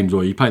quick game,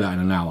 Joy. You play that in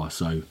an hour,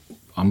 so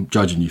I'm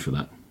judging you for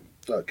that.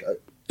 Okay.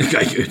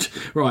 Okay, good.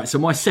 Right, so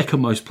my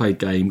second most played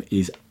game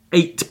is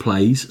 8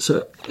 plays,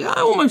 so I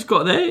almost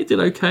got there. It did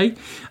okay,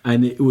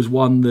 and it was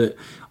one that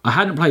I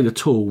hadn't played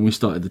at all when we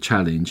started the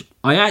challenge.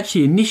 I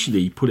actually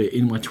initially put it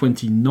in my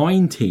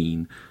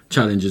 2019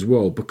 challenge as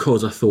well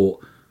because I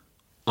thought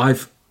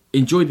I've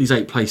enjoyed these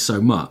 8 plays so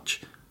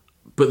much,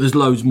 but there's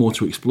loads more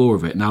to explore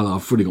of it now that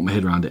I've really got my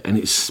head around it. And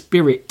it's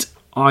Spirit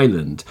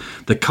Island,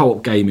 the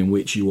co-op game in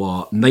which you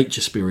are nature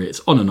spirits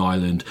on an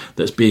island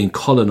that's being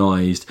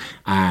colonised,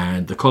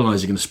 and the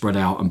colonists are going to spread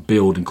out and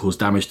build and cause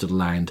damage to the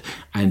land,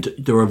 and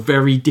there are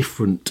very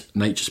different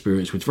nature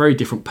spirits with very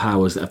different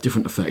powers that have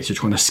different effects. You're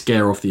trying to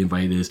scare off the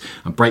invaders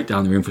and break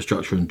down their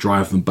infrastructure and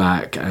drive them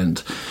back.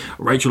 And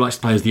Rachel likes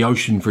to play as the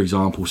ocean, for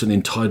example,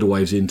 sending tidal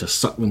waves in to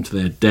suck them to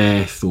their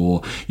death,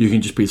 or you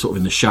can just be sort of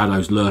in the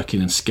shadows lurking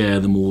and scare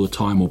them all the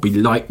time, or be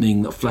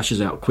lightning that flashes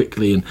out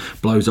quickly and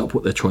blows up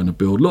what they're trying to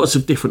build. Lots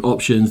of different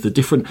options. The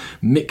different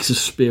mix of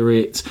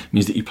spirits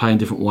means that you play in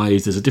different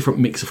ways. There's a different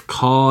mix of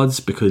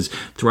cards because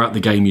throughout the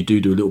game you do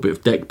a little bit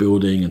of deck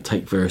building and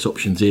take various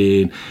options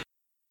in.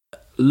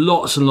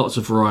 lots and lots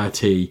of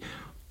variety.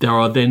 There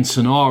are then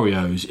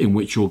scenarios in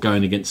which you're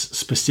going against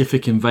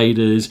specific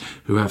invaders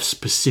who have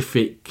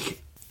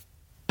specific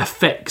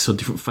effects on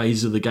different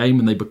phases of the game,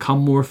 and they become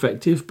more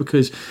effective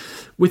because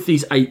with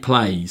these 8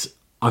 plays,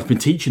 I've been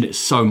teaching it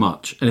so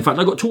much. And in fact,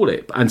 I got taught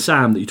it. And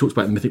Sam, that you talked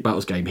about in the Mythic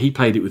Battles game, he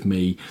played it with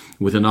me,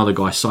 with another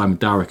guy, Simon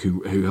Darrick,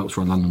 who helps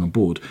run London on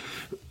Board.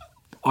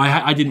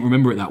 I didn't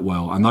remember it that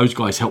well, and those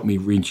guys helped me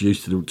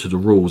reintroduce to the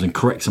rules and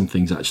correct some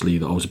things actually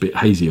that I was a bit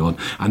hazy on.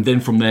 And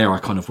then from there, I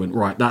kind of went,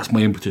 right, that's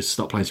my impetus to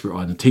start playing Spirit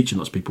Island and teaching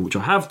lots of people, which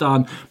I have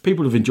done.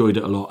 People have enjoyed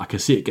it a lot. I can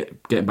see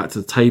it getting back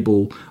to the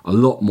table a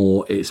lot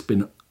more. It's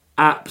been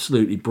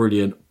absolutely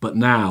brilliant, but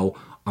now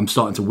I'm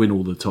starting to win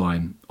all the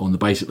time on the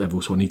basic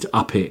level, so I need to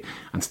up it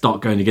and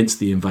start going against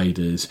the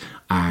invaders.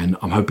 And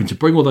I'm hoping to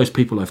bring all those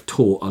people I've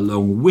taught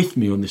along with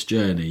me on this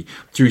journey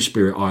through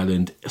Spirit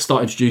Island,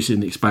 start introducing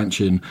the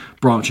expansion,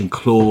 Branch and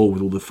Claw,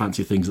 with all the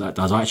fancy things that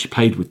does. I actually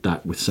played with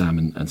that with Sam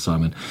and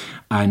Simon.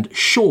 And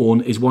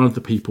Sean is one of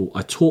the people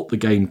I taught the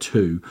game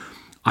to.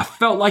 I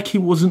felt like he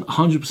wasn't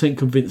 100%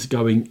 convinced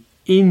going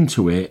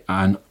into it,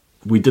 and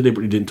we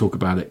deliberately didn't talk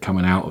about it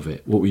coming out of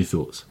it. What were your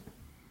thoughts?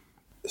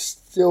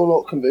 Still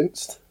not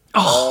convinced.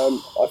 I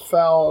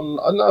found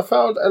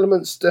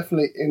elements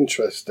definitely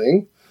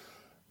interesting.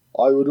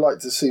 I would like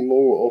to see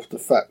more of the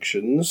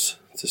factions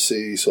to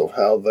see sort of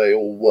how they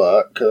all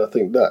work, and I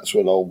think that's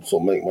when I'll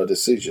sort of make my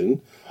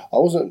decision. I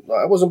wasn't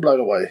blown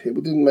away. It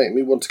didn't make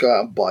me want to go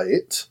out and buy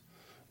it,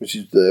 which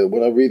is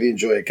when I really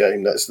enjoy a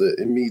game. That's the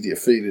immediate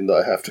feeling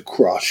that I have to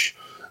crush.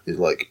 Is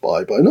like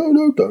buy.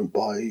 No, don't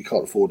buy. You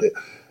can't afford it.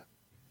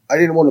 I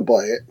didn't want to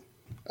buy it.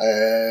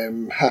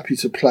 I'm happy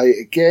to play it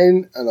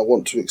again, and I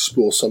want to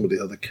explore some of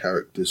the other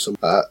characters,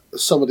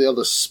 some of the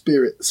other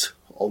spirits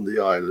on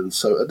the island.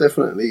 So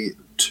definitely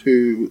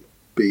to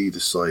be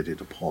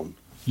decided upon.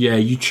 Yeah,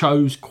 you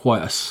chose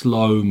quite a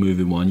slow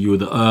moving one. You were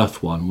the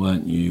Earth one,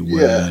 weren't you?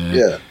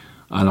 Yeah.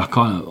 And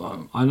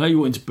I know you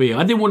wanted to be.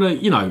 I didn't want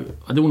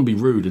to be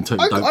rude and tell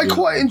you. I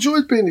quite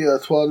enjoyed being the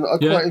Earth one. I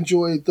quite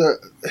enjoyed that.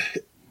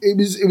 It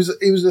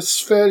was a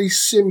fairly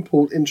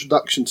simple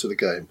introduction to the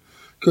game.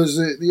 Because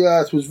the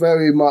Earth was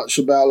very much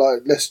about,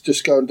 like, let's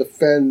just go and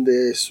defend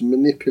this,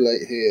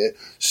 manipulate here,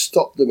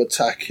 stop them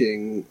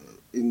attacking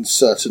in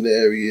certain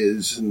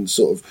areas, and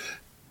sort of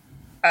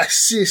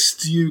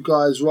assist you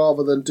guys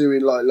rather than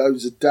doing, like,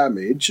 loads of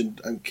damage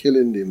and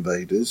killing the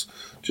invaders.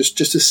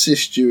 Just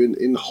assist you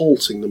in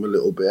halting them a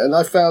little bit. And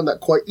I found that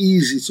quite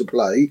easy to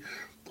play.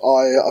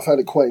 I found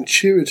it quite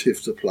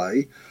intuitive to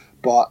play.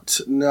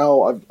 But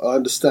now I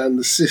understand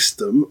the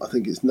system, I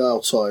think it's now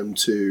time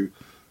to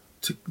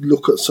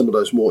look at some of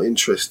those more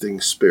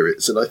interesting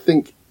spirits. And I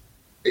think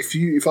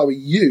if I were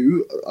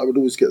you, I would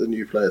always get the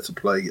new player to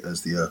play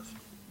as the Earth.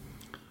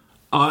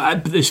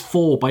 But there's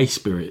 4 base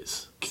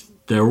spirits.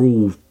 They're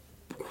all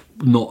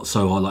not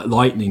so high. Like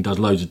Lightning does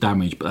loads of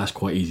damage, but that's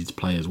quite easy to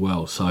play as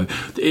well. So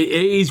it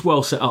is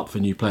well set up for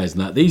new players. And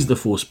that these are the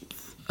 4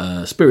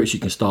 spirits you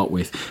can start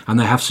with, and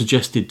they have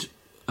suggested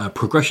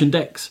progression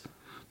decks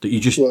that you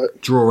just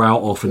draw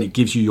out of, and it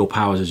gives you your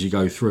powers as you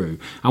go through.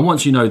 And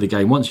once you know the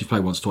game, once you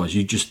play once, twice,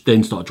 you just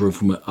then start drawing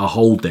from a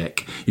whole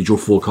deck. You draw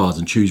 4 cards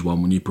and choose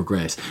one when you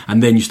progress,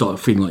 and then you start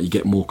feeling like you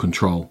get more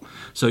control.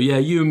 So yeah,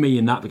 you and me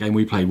in that the game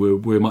we played, we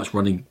were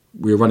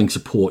running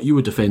support. You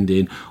were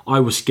defending,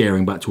 I was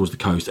scaring back towards the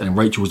coast, and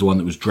Rachel was the one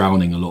that was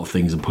drowning a lot of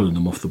things and pulling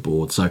them off the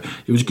board. So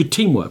it was good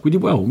teamwork. We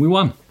did well, and we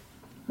won.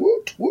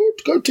 Woot,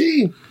 go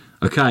team!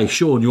 Okay,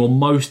 Sean, your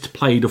most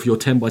played of your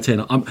 10 by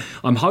 10.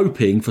 I'm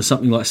hoping for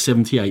something like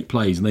 78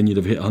 plays, and then you'd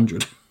have hit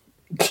 100.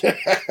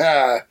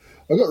 I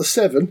got the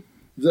 7.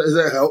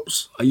 That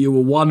helps. You were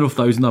one of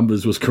those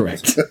numbers was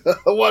correct.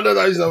 One of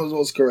those numbers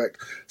was correct.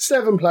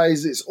 7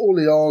 plays. It's all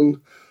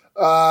on.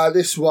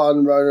 This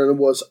one, Ronan,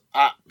 was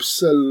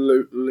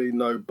absolutely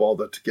no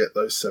bother to get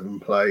those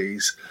 7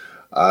 plays,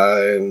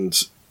 and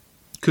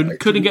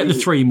couldn't get the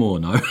 3 more.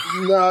 No.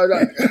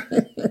 No.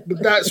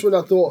 But that's when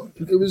I thought,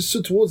 it was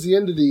towards the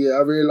end of the year,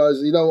 I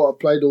realised, you know what, I've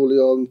played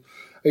Orleans,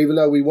 even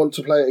though we want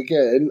to play it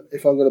again,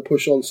 if I'm going to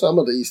push on some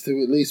of these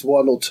to at least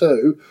 1 or 2, I'm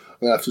going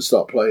to have to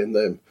start playing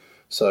them.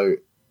 So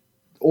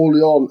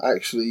Orleans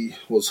actually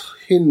was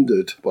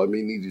hindered by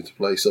me needing to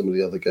play some of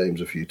the other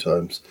games a few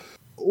times.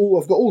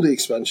 I've got all the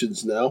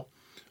expansions now.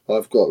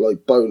 I've got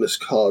like bonus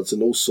cards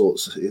and all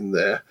sorts in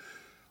there.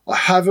 I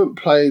haven't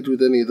played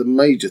with any of the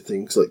major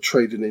things like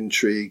Trade and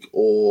Intrigue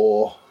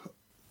or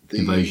the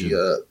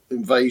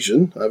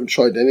Invasion. I haven't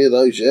tried any of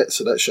those yet,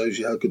 so that shows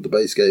you how good the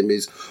base game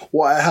is.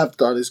 What I have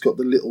done is got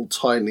the little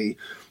tiny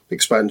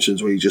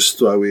expansions where you just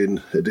throw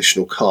in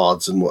additional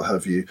cards and what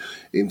have you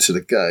into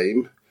the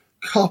game.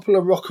 Couple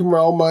of rock and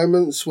roll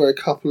moments where a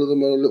couple of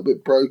them are a little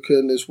bit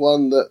broken. There's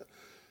one that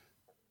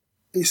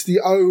it's the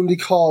only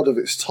card of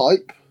its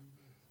type,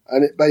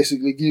 and it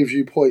basically gives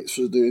you points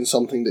for doing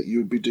something that you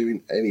would be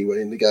doing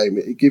anyway in the game.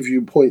 It gives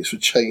you points for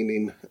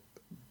chaining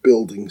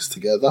buildings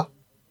together.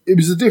 It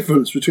was the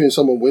difference between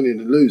someone winning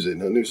and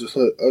losing, and it was just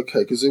like, okay,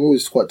 because they're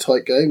always quite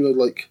tight games. I was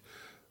like,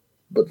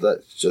 but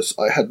that's just,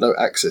 I had no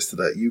access to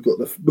that. You got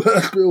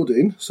the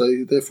building,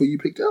 so therefore you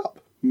picked it up.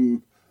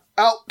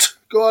 Out.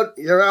 Go on,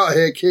 you're out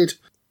here, kid.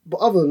 But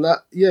other than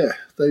that, yeah,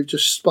 they've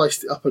just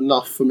spiced it up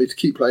enough for me to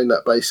keep playing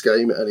that base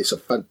game, and it's a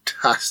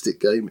fantastic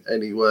game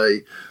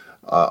anyway.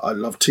 I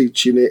love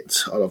teaching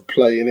it, I love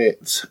playing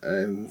it,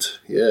 and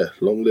yeah,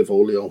 long live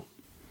Orleans.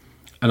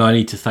 And I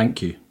need to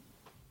thank you.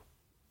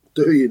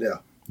 Do you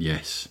now?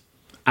 Yes.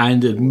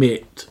 And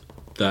admit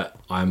that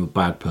I'm a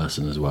bad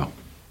person as well.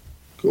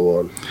 Go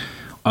on.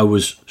 I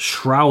was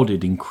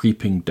shrouded in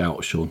creeping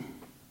doubt, Sean.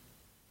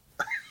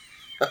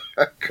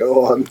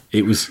 Go on.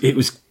 It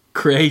was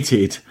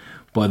created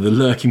by the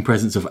lurking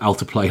presence of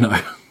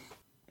Altiplano.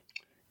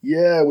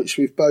 Yeah, which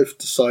we've both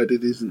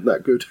decided isn't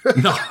that good.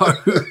 No.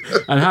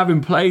 And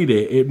having played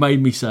it, it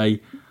made me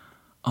say,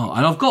 oh,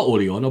 and I've got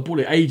Orleans, I bought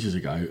it ages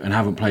ago and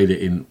haven't played it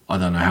in I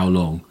don't know how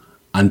long,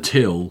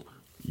 until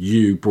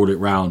you brought it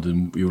round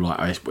and you were like,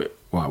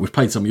 right, we've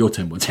played some of your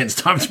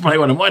 10x10s, time to play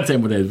one of my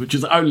 10x10s, which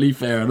is only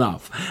fair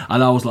enough.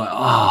 And I was like,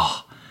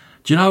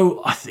 do you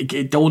know, I think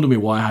it dawned on me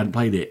why I hadn't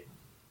played it.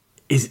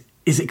 Is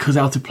it because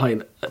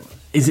Altiplano,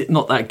 is it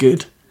not that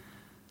good?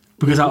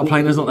 Because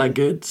Altiplano's not that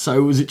good?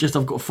 So was it just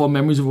I've got fond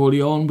memories of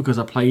Orleans because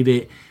I played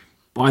it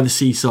by the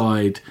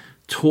seaside,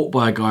 taught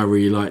by a guy I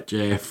really like,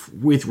 Jeff,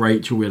 with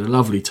Rachel, we had a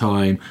lovely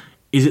time.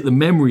 Is it the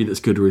memory that's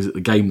good or is it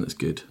the game that's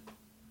good?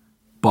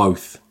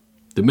 Both.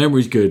 The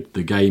memory's good,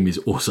 the game is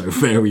also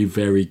very,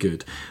 very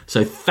good.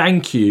 So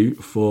thank you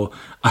for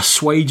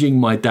assuaging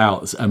my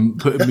doubts and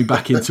putting me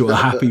back into a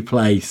happy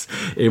place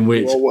in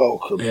which... You're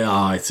welcome.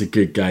 Yeah, it's a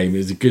good game.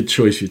 It's a good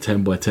choice for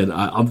 10x10.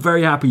 I'm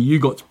very happy you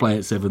got to play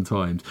it 7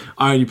 times.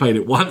 I only played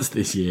it once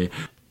this year.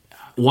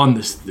 One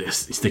that's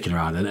sticking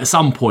around. And at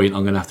some point,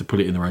 I'm going to have to put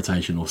it in the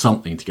rotation or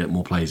something to get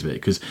more plays of it.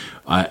 Because,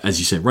 as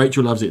you said,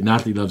 Rachel loves it,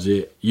 Natalie loves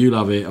it, you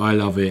love it, I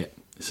love it.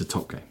 It's a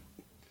top game.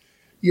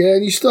 Yeah,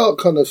 and you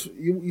start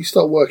you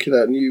start working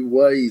out new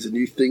ways and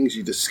new things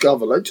you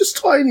discover, like just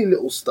tiny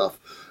little stuff,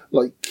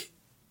 like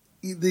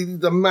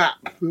the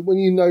map. When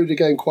you know the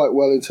game quite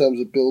well in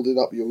terms of building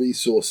up your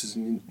resources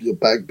and your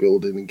bag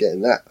building and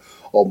getting that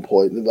on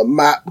point, then the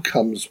map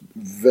becomes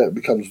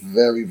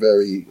very,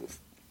 very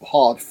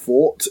hard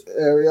fought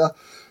area.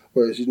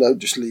 Whereas you don't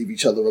just leave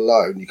each other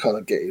alone, you kind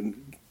of get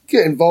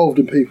involved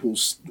in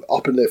people's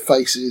up in their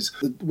faces.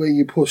 When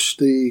you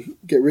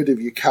get rid of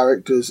your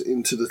characters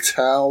into the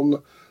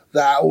town,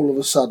 that all of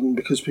a sudden,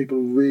 because people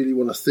really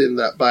want to thin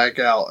that bag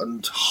out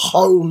and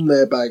hone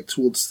their bag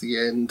towards the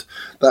end,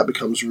 that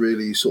becomes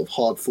really sort of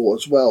hard fought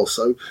as well.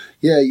 So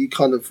yeah, you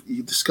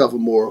discover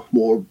more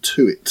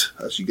to it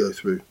as you go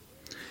through.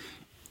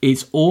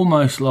 It's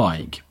almost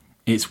like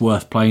it's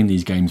worth playing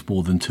these games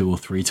more than 2 or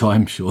 3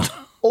 times, Sean.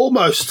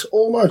 Almost.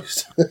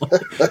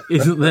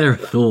 Isn't there a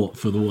thought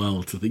for the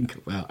world to think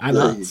about? And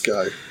there us. You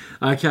go.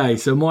 Okay,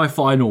 so my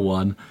final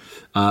one,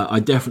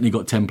 I definitely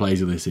got 10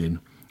 plays of this in.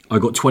 I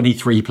got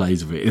 23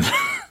 plays of it in,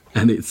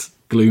 and it's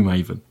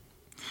Gloomhaven.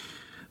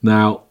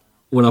 Now,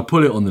 when I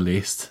put it on the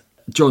list,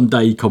 John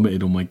Day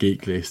commented on my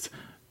geek list,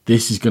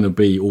 this is going to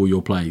be all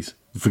your plays.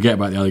 Forget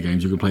about the other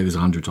games, you can play this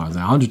 100 times.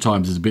 Now, 100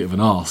 times is a bit of an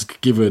ask,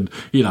 given,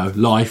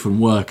 life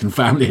and work and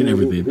family and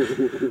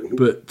everything.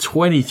 But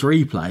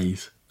 23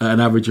 plays, at an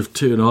average of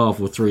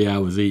 2.5 or 3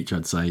 hours each,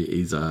 I'd say,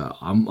 is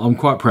I'm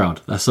quite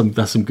proud. That's some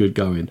good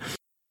going.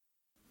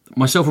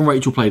 Myself and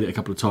Rachel played it a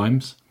couple of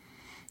times.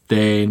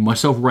 Then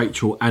myself,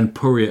 Rachel, and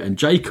Puria and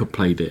Jacob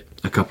played it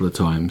a couple of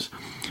times.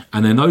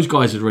 And then those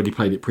guys had already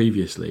played it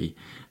previously,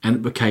 and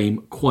it became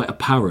quite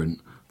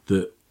apparent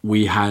that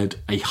we had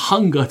a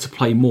hunger to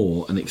play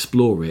more and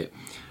explore it.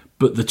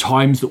 But the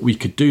times that we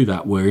could do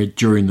that were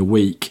during the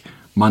week,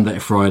 Monday to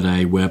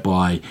Friday,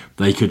 whereby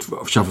they could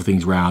shuffle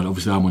things around.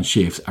 Obviously, I'm on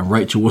shifts, and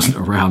Rachel wasn't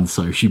around,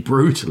 so she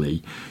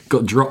brutally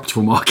got dropped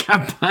from our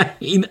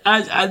campaign.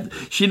 And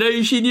she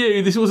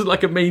knew this wasn't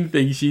like a mean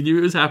thing. She knew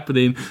it was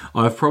happening.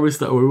 I've promised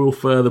that we will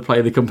further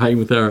play the campaign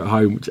with her at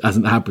home, which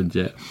hasn't happened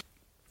yet.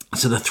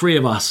 So the 3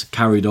 of us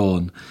carried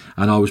on,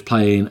 and I was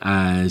playing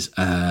as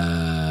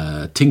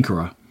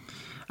Tinkerer,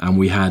 and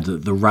we had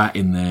the rat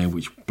in there,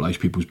 which blows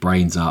people's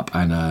brains up,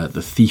 and the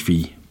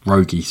thiefy,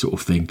 roguey sort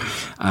of thing.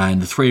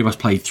 And the 3 of us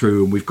played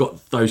through, and we've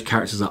got those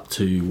characters up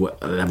to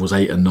levels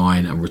 8 and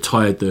 9 and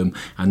retired them.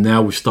 And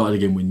now we've started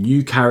again with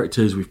new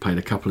characters. We've played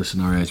a couple of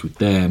scenarios with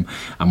them,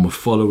 and we're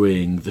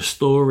following the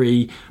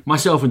story.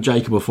 Myself and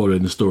Jacob are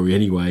following the story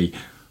anyway.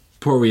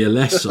 Probably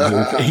less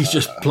so. He's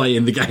just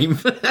playing the game.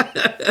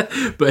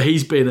 But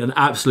he's been an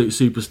absolute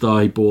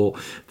superstar. He bought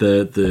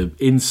the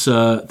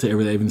insert to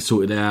everything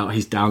sorted out.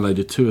 He's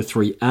downloaded 2 or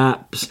 3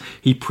 apps.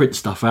 He prints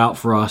stuff out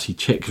for us. He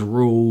checks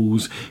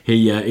rules.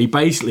 He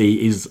basically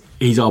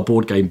he's our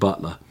board game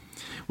butler.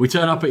 We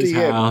turn up at his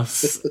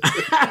house.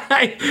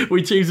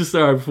 We choose a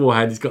scenario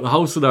beforehand. He's got the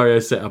whole scenario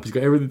set up. He's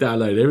got everything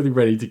downloaded, everything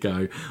ready to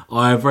go.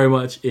 I am very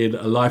much in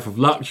a life of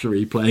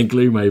luxury playing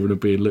Gloomhaven and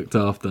being looked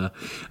after.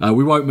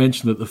 We won't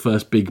mention that the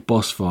first big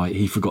boss fight,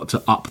 he forgot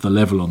to up the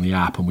level on the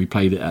app, and we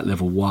played it at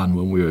level 1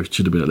 when we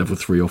should have been at level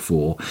 3 or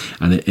 4,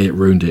 and it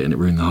ruined it, and it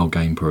ruined the whole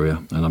game,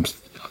 Puria. And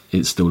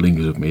it still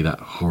lingers with me,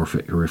 that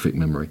horrific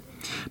memory.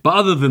 But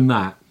other than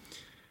that,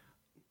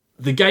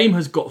 the game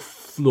has got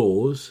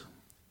flaws.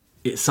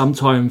 It's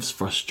sometimes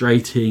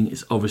frustrating.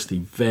 It's obviously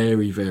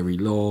very, very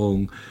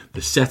long.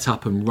 The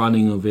setup and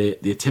running of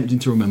it, the attempting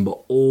to remember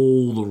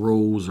all the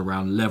rules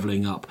around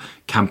leveling up,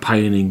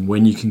 campaigning,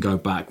 when you can go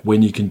back,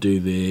 when you can do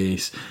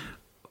this.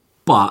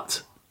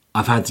 But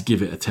I've had to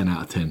give it a 10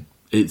 out of 10.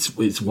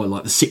 It's what,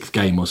 like the 6th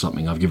game or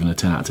something I've given a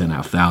 10 out of 10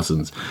 out of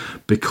thousands,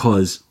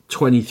 because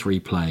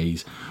 23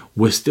 plays,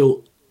 we're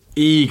still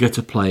eager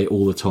to play it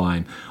all the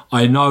time.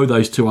 I know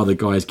those 2 other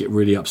guys get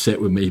really upset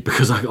with me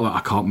because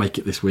I can't make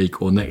it this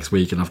week or next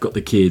week, and I've got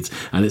the kids,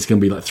 and it's going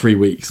to be like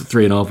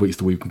 3.5 weeks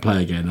till we can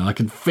play again, and I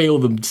can feel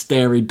them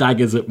staring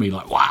daggers at me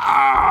like,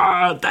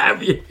 wow,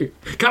 damn you,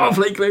 come on,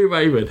 play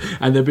Gloomhaven.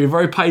 And they've been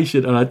very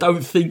patient, and I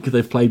don't think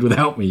they've played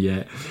without me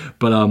yet,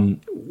 but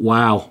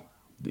wow,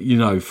 you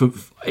know,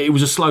 it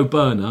was a slow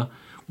burner.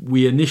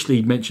 We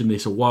initially mentioned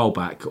this a while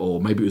back, or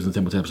maybe it was in the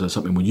 10 by 10 episode or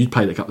something, when you'd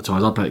played it a couple of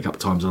times, I'd played it a couple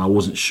of times, and I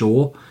wasn't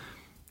sure.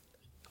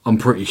 I'm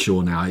pretty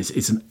sure now.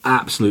 It's an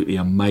absolutely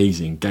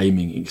amazing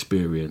gaming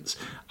experience,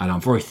 and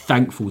I'm very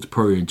thankful to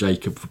Prue and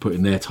Jacob for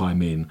putting their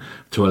time in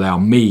to allow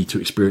me to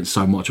experience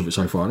so much of it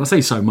so far. And I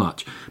say so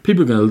much.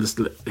 People are going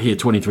to hear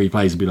 23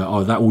 plays and be like, oh,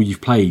 is that all you've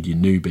played, you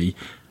newbie?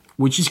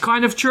 Which is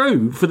kind of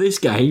true for this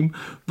game,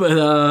 but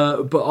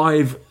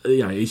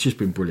it's just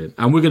been brilliant.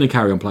 And we're going to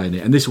carry on playing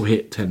it, and this will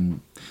hit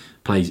 10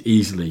 plays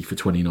easily for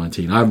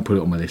 2019. I haven't put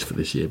it on my list for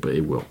this year, but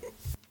it will.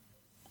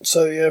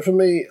 So yeah, for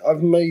me,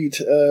 I've made,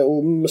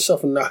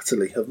 myself and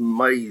Natalie have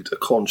made a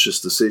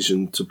conscious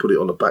decision to put it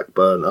on a back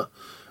burner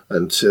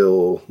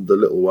until the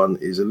little one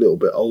is a little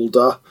bit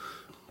older,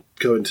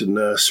 going to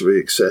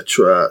nursery,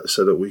 etc.,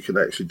 so that we can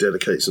actually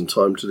dedicate some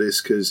time to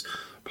this, because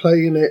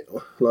playing it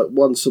like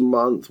once a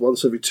month,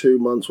 once every 2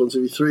 months, once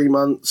every 3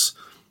 months,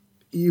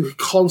 you're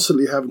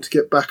constantly having to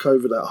get back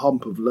over that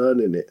hump of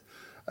learning it,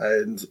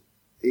 and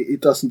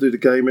it doesn't do the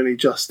game any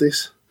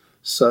justice.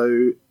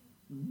 So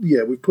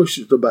yeah, we've pushed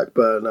it to the back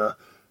burner.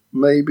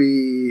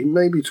 Maybe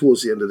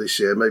towards the end of this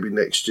year, maybe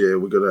next year,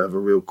 we're going to have a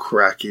real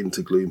crack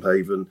into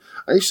Gloomhaven.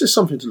 And it's just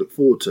something to look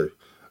forward to.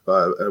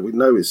 We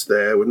know it's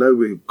there. We know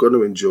we're going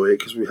to enjoy it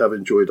because we have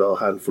enjoyed our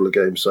handful of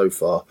games so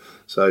far.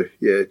 So,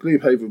 yeah,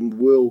 Gloomhaven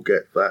will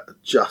get that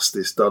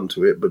justice done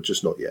to it, but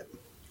just not yet.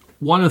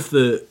 One of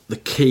the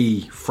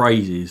key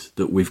phrases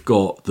that we've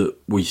got that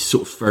we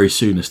sort of very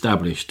soon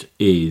established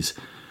is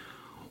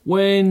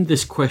when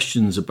there's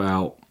questions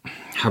about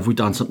have we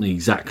done something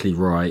exactly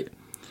right,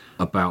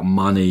 about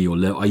money or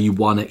level, are you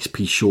 1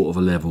 XP short of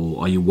a level,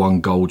 are you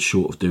 1 gold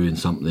short of doing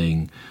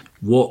something,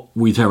 what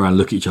we turn around and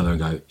look at each other and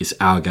go, it's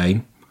our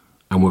game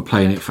and we're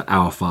playing it for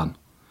our fun.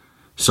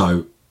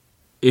 So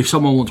if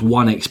someone wants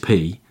 1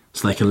 XP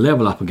so they can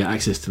level up and get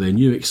access to their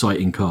new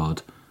exciting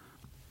card,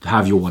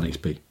 have your 1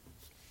 XP.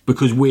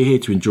 Because we're here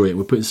to enjoy it.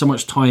 We're putting so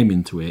much time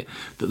into it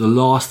that the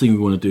last thing we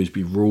want to do is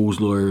be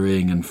rules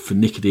lawyering and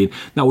finicking.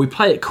 Now, we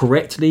play it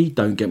correctly,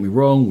 don't get me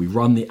wrong. We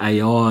run the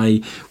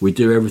AI. We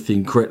do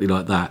everything correctly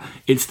like that.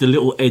 It's the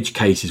little edge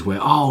cases where,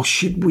 oh,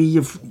 should we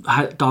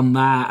have done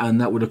that and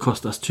that would have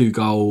cost us 2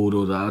 gold?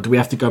 Or do we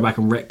have to go back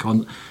and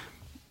retcon?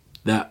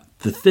 That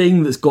the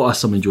thing that's got us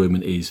some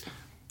enjoyment is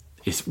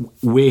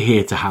we're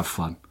here to have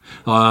fun.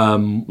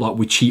 Like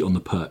we cheat on the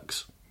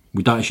perks.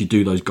 We don't actually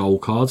do those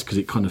gold cards because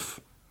it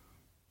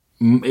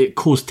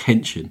caused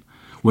tension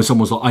when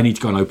someone's like, I need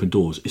to go and open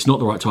doors. It's not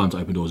the right time to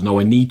open doors. No,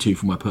 I need to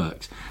for my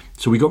perks.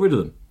 So we got rid of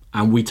them.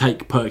 And we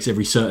take perks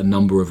every certain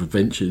number of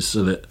adventures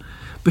so that,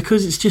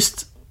 because it's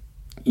just,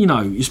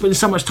 you're spending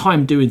so much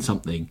time doing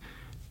something,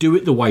 do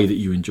it the way that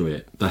you enjoy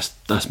it.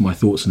 That's my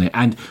thoughts on it.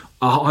 And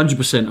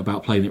 100%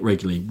 about playing it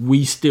regularly.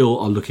 We still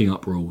are looking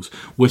up rules.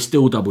 We're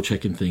still double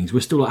checking things.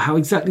 We're still like, how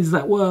exactly does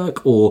that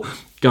work? Or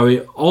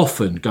going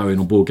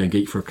on Board Game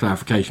Geek for a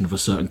clarification of a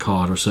certain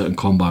card or a certain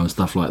combo and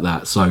stuff like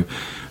that. So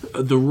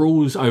the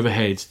rules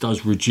overhead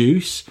does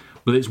reduce,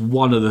 but it's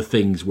one of the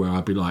things where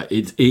I'd be like,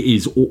 it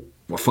is,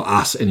 for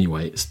us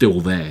anyway, it's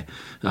still there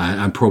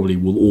and probably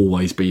will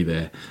always be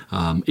there,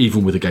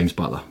 even with a Games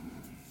Butler.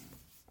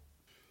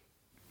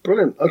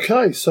 Brilliant.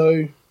 Okay,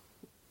 so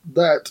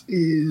that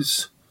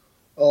is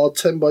our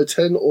 10 by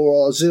 10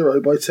 or our 0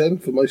 by 10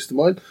 for most of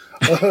mine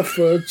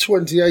for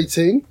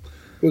 2018.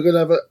 We're going to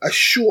have a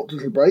short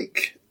little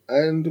break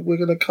and we're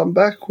going to come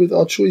back with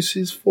our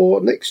choices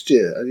for next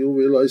year, and you'll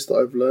realise that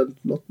I've learned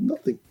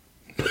nothing.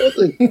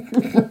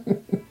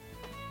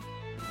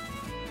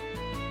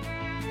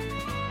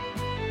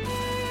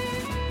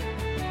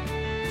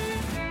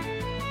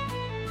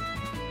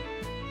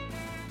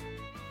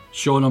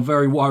 Sean, I'm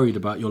very worried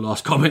about your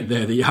last comment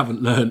there, that you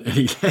haven't learned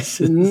any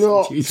lessons.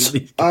 Not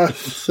a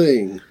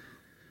thing.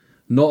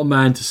 Not a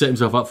man to set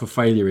himself up for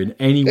failure in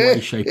any way,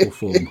 shape or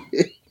form.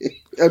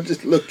 I'm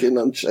just looking,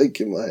 I'm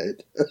shaking my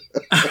head.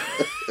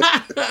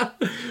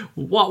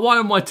 One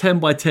of my 10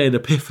 by 10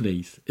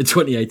 epiphanies in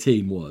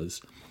 2018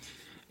 was,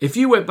 if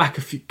you went back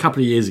a few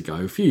years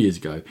ago,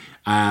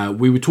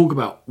 we would talk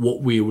about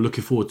what we were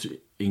looking forward to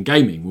in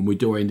gaming when we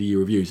do our end of year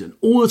reviews. And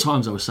all the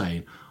times I was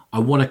saying, I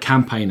want a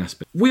campaign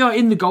aspect. We are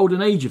in the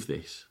golden age of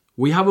this.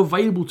 We have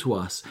available to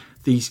us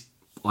these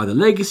either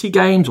legacy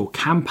games or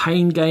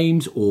campaign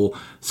games or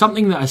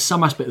something that has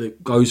some aspect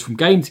that goes from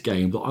game to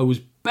game that I was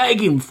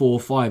begging for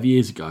 5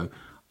 years ago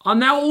are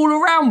now all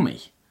around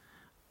me.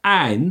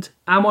 And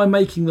am I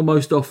making the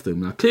most of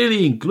them? Now,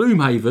 clearly in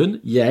Gloomhaven,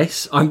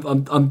 yes,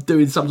 I'm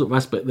doing some sort of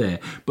aspect there,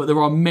 but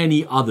there are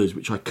many others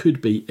which I could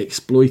be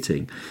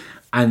exploiting.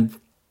 And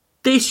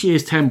this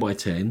year's 10 by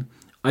 10,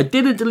 I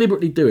didn't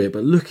deliberately do it,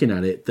 but looking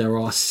at it, there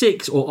are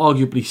 6 or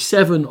arguably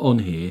 7 on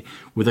here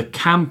with a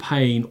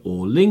campaign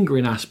or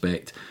lingering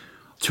aspect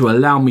to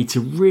allow me to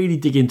really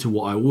dig into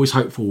what I always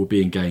hoped for would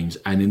be in games.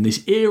 And in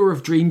this era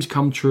of dreams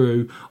come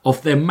true,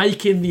 of them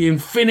making the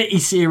Infinity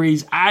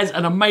series as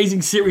an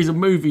amazing series of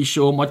movies,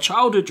 Sean, my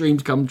childhood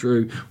dreams come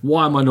true,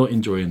 why am I not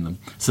enjoying them?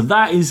 So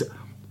that is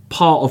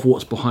part of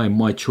what's behind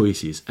my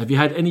choices. Have you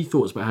had any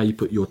thoughts about how you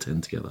put your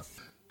 10 together?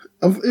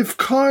 If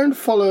kind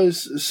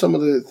follows some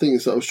of the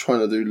things that I was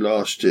trying to do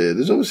last year,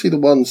 there's obviously the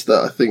ones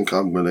that I think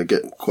I'm going to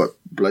get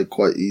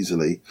quite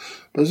easily,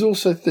 but there's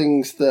also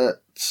things that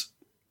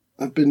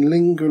have been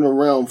lingering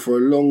around for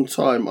a long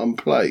time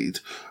unplayed,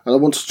 and I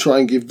want to try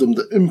and give them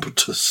the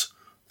impetus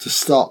to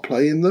start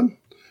playing them.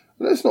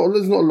 And there's not a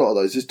lot of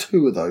those. There's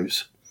 2 of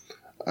those,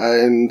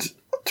 and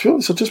to be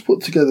honest, I just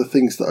put together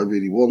things that I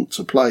really want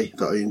to play,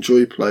 that I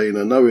enjoy playing,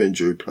 I know I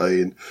enjoy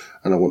playing,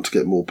 and I want to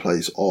get more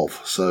plays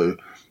of. So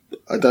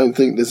I don't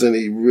think there's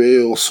any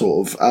real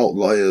sort of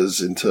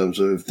outliers in terms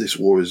of This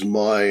War Is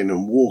Mine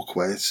and War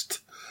Quest,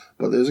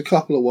 but there's a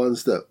couple of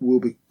ones that will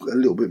be a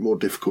little bit more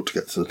difficult to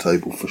get to the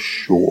table for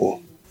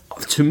sure.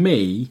 To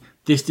me,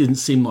 this didn't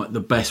seem like the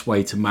best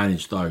way to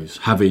manage those,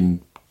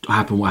 having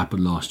happened what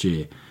happened last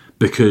year,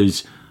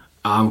 because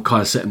I'm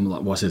kind of setting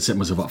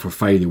myself up for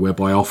failure,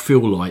 whereby I'll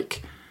feel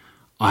like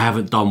I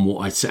haven't done what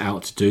I set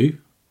out to do.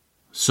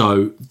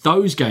 So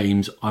those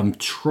games, I'm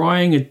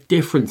trying a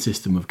different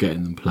system of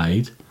getting them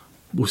played.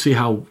 We'll see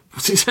how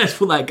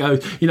successful that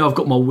goes. You know, I've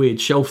got my weird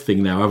shelf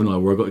thing now, haven't I,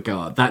 where I've got to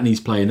go, that needs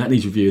playing, that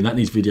needs reviewing, that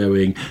needs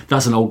videoing,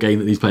 that's an old game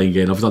that needs playing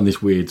again. I've done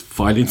this weird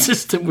filing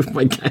system with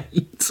my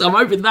games. So I'm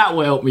hoping that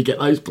will help me get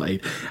those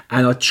played.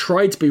 And I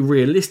tried to be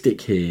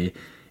realistic here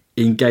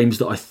in games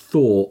that I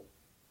thought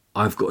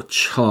I've got a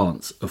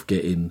chance of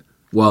getting,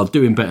 well,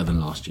 doing better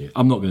than last year.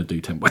 I'm not going to do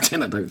 10 by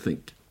 10, I don't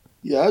think.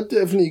 Yeah, I've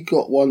definitely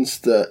got ones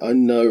that I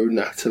know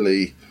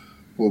Natalie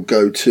will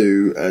go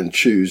to and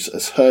choose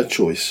as her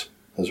choice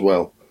as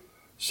well.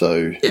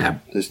 So yeah,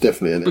 there's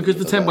definitely an because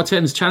the 10 by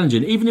 10 is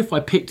challenging. Even if I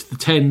picked the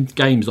 10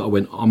 games that I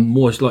went, I'm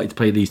more likely to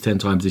play these 10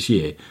 times this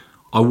year,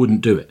 I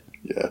wouldn't do it.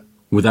 Yeah.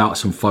 Without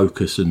some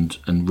focus and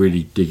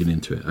really digging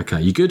into it.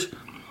 Okay, you good?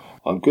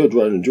 I'm good,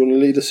 Ronan. Do you want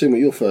to lead us in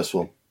with your first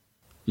one?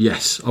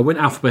 Yes, I went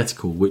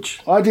alphabetical, which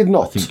I did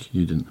not. I think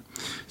you didn't.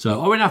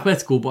 So I went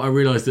alphabetical, but I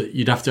realised that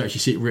you'd have to actually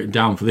see it written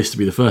down for this to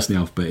be the first in the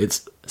alphabet.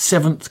 It's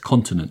Seventh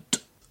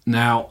Continent.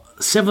 Now,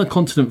 Seventh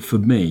Continent for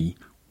me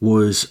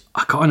was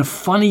a kind of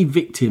funny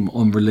victim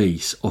on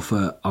release of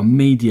a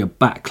media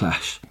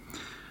backlash,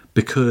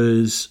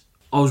 because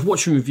I was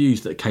watching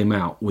reviews that came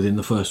out within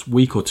the first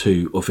week or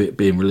two of it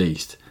being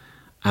released,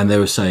 and they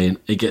were saying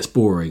it gets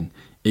boring,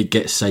 it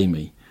gets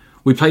samey.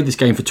 We played this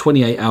game for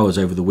 28 hours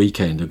over the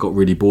weekend and got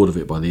really bored of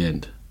it by the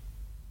end.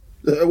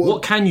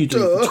 What can you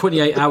do for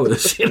 28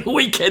 hours in a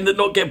weekend and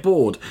not get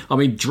bored? I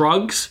mean,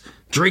 drugs,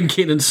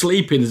 drinking and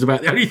sleeping is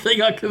about the only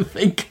thing I can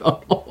think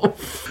of.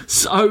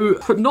 So,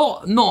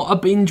 not a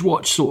binge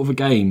watch sort of a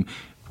game,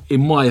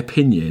 in my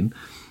opinion.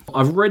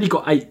 I've already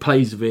got 8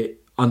 plays of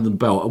it under the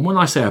belt. And when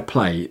I say I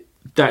play,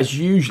 that's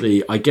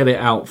usually I get it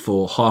out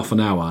for half an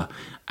hour,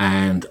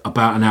 and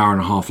about an hour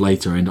and a half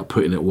later I end up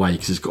putting it away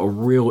because it's got a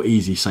real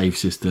easy save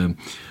system.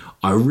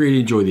 I really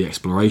enjoy the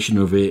exploration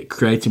of it,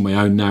 creating my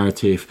own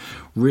narrative,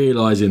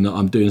 realising that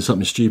I'm doing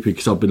something stupid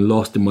because I've been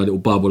lost in my little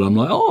bubble. I'm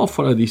like, I'll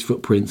follow these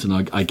footprints,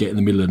 and I get in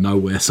the middle of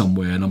nowhere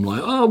somewhere, and I'm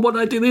like, what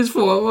did I do this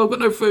for? Oh, I've got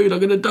no food, I'm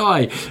going to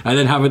die. And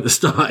then having to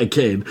start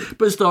again.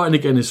 But starting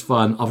again is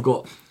fun. I've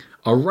got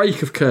a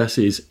rake of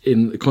curses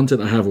in the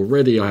content I have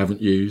already I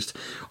haven't used.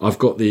 I've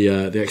got the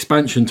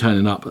expansion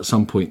turning up at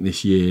some point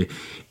this year.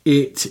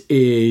 It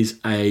is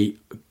a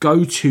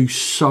go-to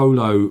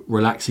solo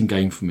relaxing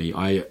game for me.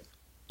 I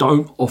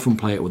don't often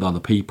play it with other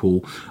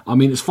people. I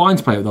mean, it's fine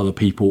to play it with other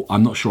people.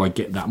 I'm not sure I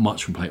get that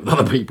much from playing it with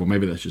other people.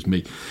 Maybe that's just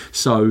me.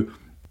 So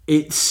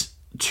it's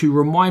to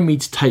remind me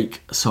to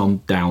take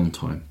some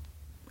downtime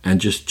and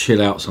just chill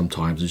out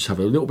sometimes and just have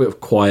a little bit of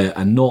quiet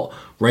and not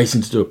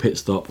racing to do a pit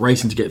stop,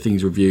 racing to get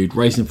things reviewed,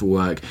 racing for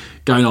work,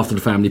 going after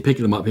the family,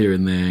 picking them up here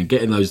and there and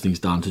getting those things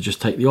done, to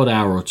just take the odd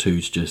hour or two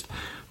to just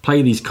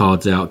play these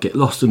cards out, get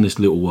lost in this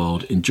little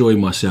world, enjoy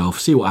myself,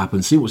 see what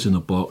happens, see what's in the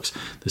box.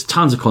 There's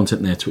tons of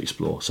content there to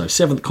explore. So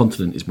Seventh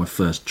Continent is my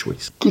first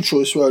choice. Good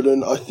choice,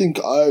 Ronan. I think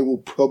I will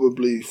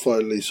probably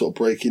finally sort of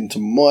break into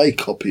my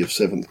copy of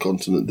Seventh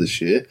Continent this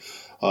year.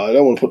 I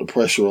don't want to put the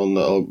pressure on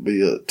that I'll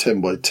be at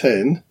 10 by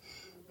 10,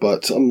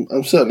 but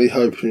I'm certainly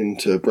hoping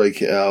to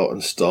break it out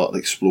and start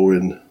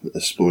exploring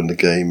the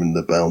game and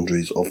the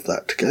boundaries of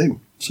that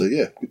game. So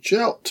yeah, good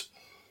shout.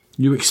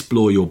 You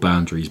explore your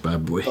boundaries,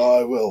 bad boy.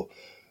 I will.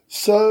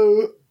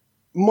 So,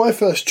 my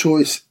first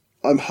choice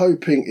I'm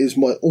hoping is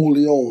my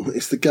Orléans.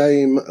 It's the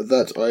game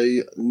that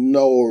I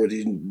know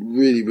already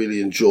really,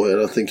 really enjoy,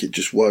 and I think it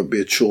just won't be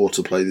a chore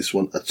to play this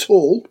one at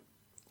all.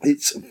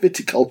 It's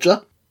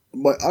Viticulture.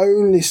 My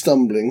only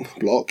stumbling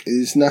block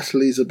is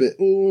Natalie's a bit,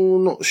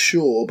 not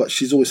sure, but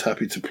she's always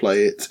happy to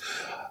play it.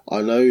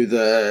 I know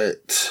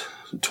that,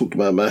 I talked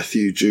about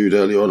Matthew Jude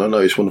earlier on, I know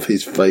it's one of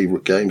his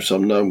favourite games, so I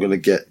know I'm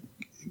going to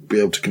be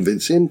able to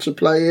convince him to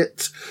play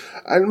it.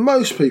 And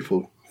most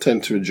people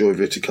tend to enjoy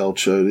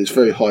Viticulture, and it's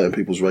very high on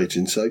people's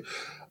ratings, so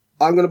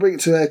I'm going to bring it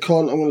to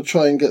Aircon. I'm going to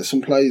try and get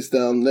some plays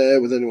down there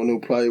with anyone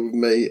who'll play with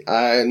me,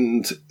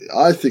 and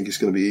I think it's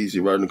going to be easy,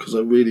 Ronan, because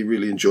I really,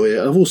 really enjoy it.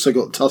 I've also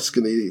got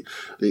Tuscany,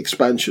 the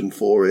expansion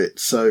for it,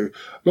 so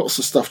lots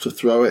of stuff to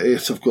throw at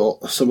it. I've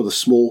got some of the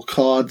small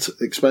card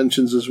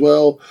expansions as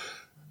well,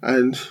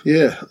 and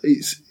yeah,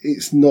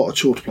 it's not a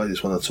chore to play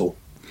this one at all.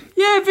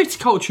 Yeah,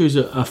 Viticulture is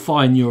a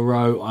fine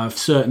Euro. I've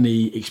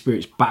certainly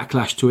experienced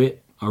backlash to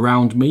it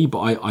around me, but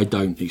I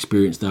don't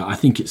experience that. I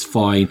think it's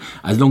fine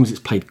as long as it's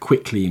played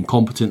quickly and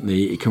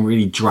competently. It can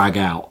really drag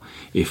out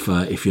if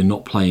you're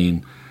not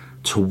playing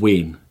to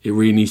win. It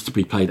really needs to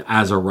be played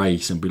as a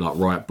race and be like,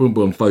 right, boom,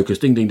 boom, focus,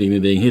 ding, ding, ding,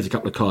 ding, ding. Here's a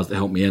couple of cards that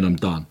help me and I'm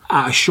done.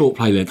 At a short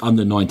play length,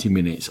 under 90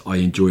 minutes, I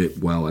enjoy it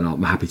well and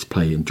I'm happy to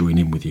play and join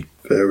in with you.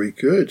 Very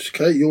good.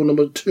 Okay, your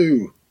number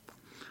 2.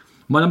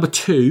 My number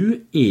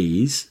 2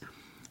 is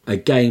a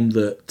game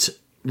that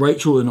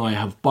Rachel and I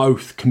have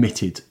both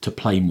committed to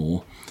play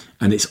more,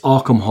 and it's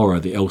Arkham Horror,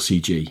 the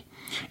LCG.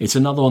 It's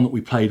another one that we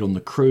played on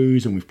the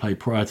cruise, and we've played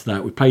prior to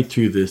that. We played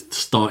through the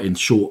starting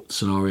short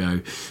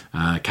scenario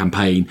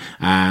campaign,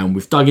 and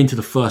we've dug into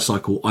the first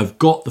cycle. I've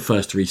got the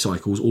first 3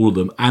 cycles, all of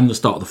them, and the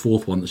start of the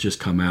 4th one that's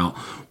just come out.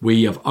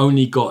 We have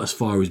only got as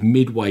far as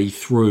midway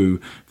through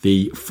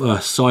the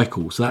first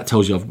cycle, so that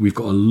tells you we've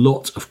got a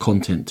lot of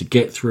content to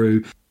get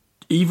through.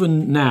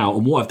 Even now,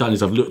 and what I've done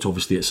is I've looked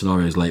obviously at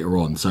scenarios later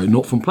on, so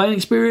not from playing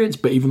experience,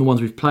 but even the ones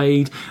we've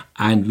played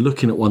and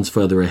looking at ones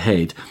further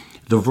ahead.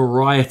 The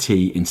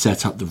variety in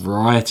setup, the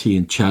variety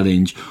in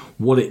challenge,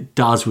 what it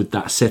does with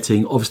that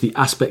setting. Obviously,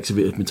 aspects of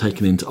it have been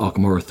taken into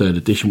Arkham Horror 3rd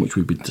Edition, which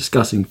we've been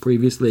discussing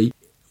previously.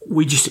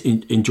 We just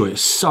enjoy it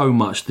so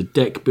much. The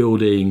deck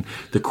building,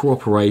 the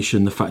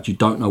cooperation, the fact you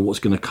don't know what's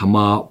going to come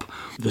up.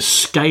 The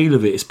scale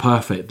of it is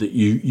perfect, that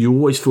you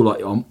always feel like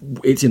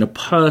it's in a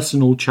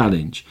personal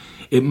challenge.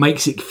 It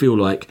makes it feel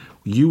like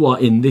you are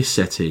in this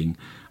setting.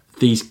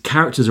 These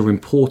characters are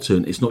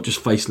important. It's not just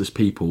faceless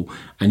people,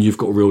 and you've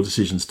got real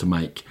decisions to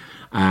make.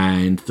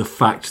 And the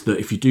fact that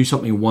if you do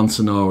something in one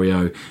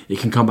scenario, it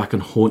can come back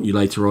and haunt you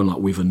later on, like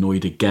we've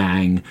annoyed a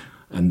gang,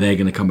 and they're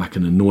going to come back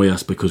and annoy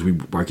us because we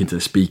broke into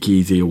a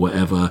speakeasy or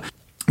whatever.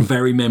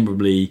 Very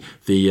memorably,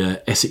 the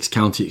Essex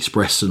County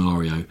Express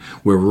scenario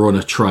where we're on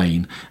a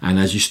train, and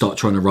as you start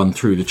trying to run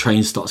through, the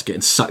train starts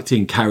getting sucked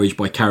in carriage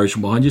by carriage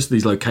from behind you, so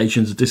these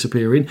locations are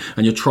disappearing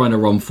and you're trying to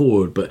run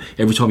forward, but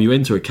every time you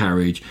enter a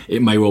carriage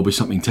it may well be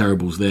something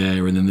terrible's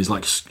there, and then there's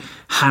like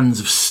hands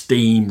of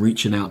steam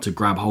reaching out to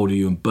grab hold of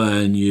you and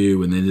burn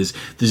you, and then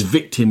there's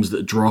victims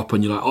that drop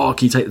and you're like, oh,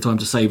 can you take the time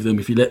to save them?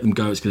 If you let them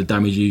go, it's going to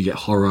damage you get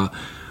horror.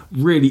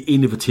 Really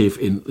innovative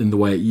in the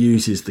way it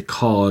uses the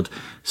card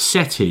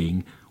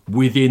setting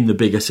within the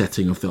bigger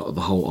setting of the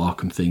whole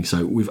Arkham thing.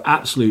 So we've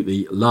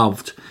absolutely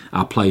loved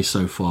our play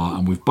so far,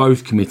 and we've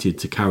both committed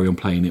to carry on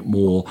playing it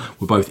more.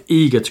 We're both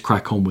eager to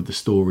crack on with the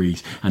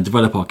stories and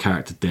develop our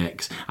character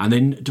decks, and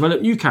then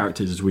develop new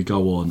characters as we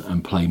go on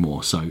and play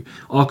more. So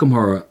Arkham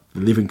Horror,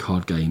 the living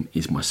card game,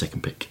 is my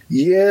second pick.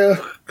 Yeah,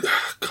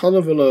 kind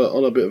of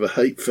on a bit of a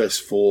hate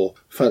fest for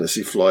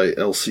Fantasy Flight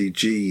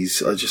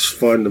LCGs. I just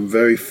find them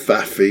very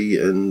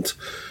faffy, and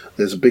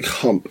there's a big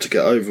hump to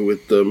get over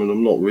with them, and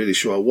I'm not really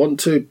sure I want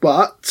to,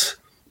 but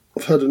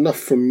I've heard enough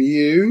from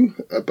you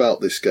about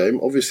this game.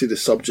 Obviously, the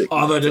subject...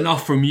 I've heard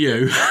enough from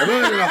you. I've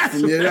heard enough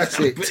from you, that's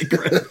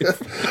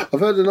it. I've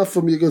heard enough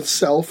from your good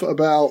self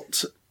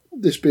about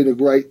this being a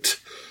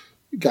great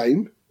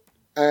game,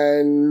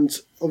 and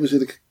obviously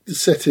the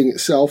setting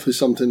itself is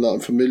something that I'm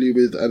familiar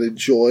with and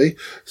enjoy,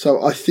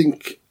 so I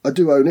think I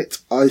do own it.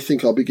 I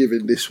think I'll be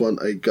giving this one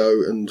a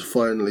go and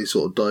finally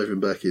sort of diving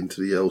back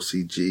into the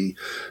LCG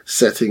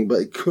setting,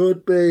 but it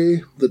could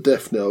be the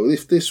death knell.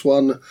 If this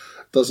one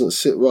doesn't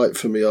sit right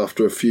for me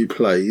after a few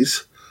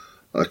plays,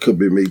 I could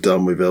be me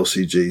done with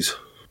LCGs.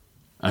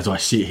 As I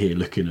sit here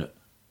looking at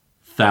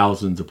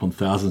thousands upon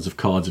thousands of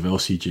cards of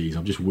LCGs,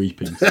 I'm just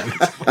weeping.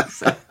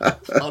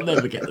 I'll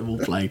never get them all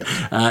played.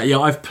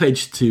 I've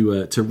pledged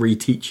to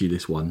reteach you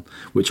this one,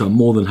 which I'm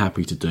more than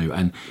happy to do,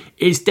 and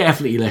it's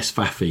definitely less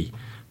faffy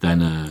than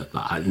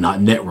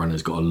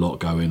Netrunner's got a lot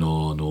going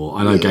on, or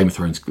I know Game of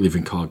Thrones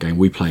living card game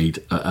we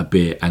played a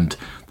bit, and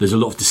there's a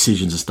lot of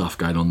decisions and stuff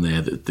going on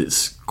there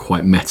that's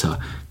quite meta.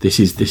 This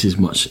is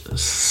much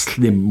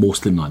more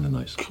slimline than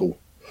those. Cool.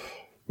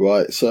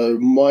 Right, so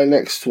my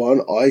next one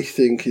I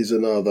think is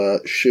another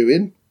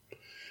shoe-in.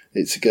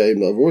 It's a game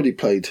that I've already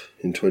played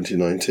in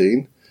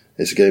 2019.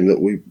 It's a game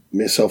that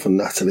myself and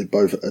Natalie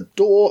both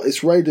adore.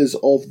 It's Raiders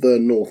of the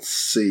North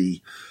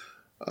Sea.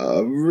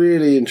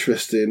 Really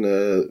interesting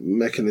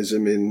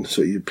mechanism in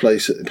sort of you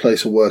place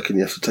a worker and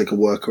you have to take a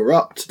worker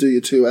up to do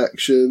your 2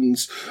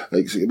 actions.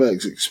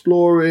 It's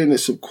exploring.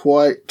 It's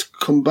quite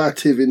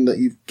combative in that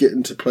you get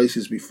into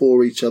places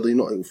before each other. You're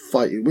not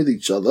fighting with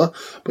each other,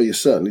 but you're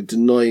certainly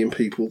denying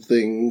people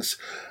things.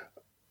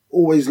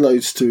 Always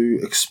loads to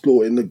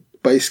explore in the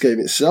base game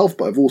itself,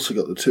 but I've also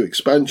got the 2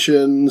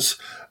 expansions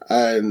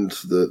and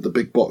the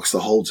big box that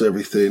holds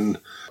everything.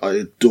 I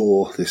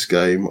adore this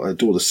game. I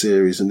adore the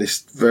series, and this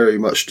very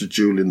much the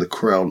jewel in the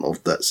crown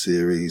of that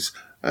series.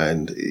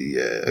 And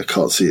yeah, I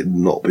can't see it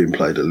not being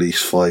played at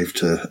least 5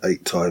 to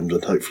 8 times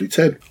and hopefully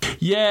 10.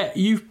 Yeah,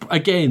 you've,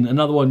 again,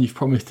 another one you've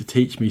promised to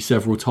teach me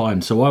several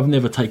times. So I've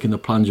never taken the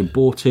plunge and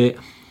bought it.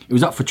 It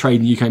was up for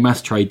trade in UK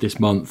Mass Trade this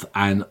month,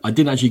 and I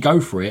didn't actually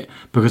go for it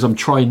because I'm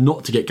trying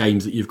not to get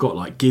games that you've got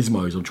like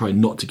Gizmos. I'm trying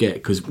not to get,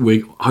 because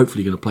we're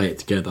hopefully going to play it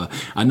together.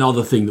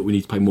 Another thing that we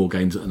need to play more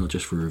games that are not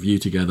just for review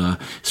together.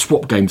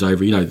 Swap games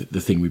over,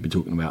 the thing we've been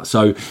talking about.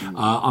 So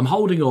I'm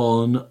holding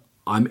on.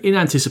 I'm in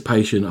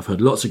anticipation. I've heard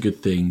lots of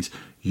good things.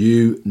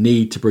 You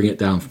need to bring it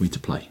down for me to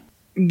play.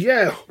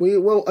 Yeah,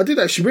 I did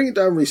actually bring it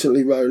down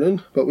recently,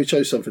 Ronan, but we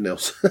chose something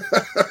else.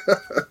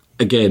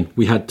 Again,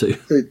 we had to.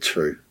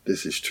 True.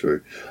 This is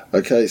true.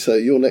 Okay, so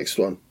your next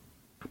one.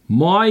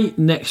 My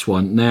next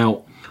one.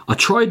 Now, I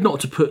tried not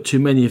to put too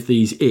many of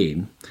these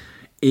in.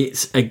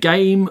 It's a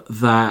game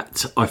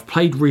that I've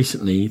played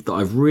recently that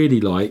I've really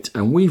liked,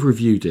 and we've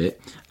reviewed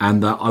it,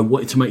 and that I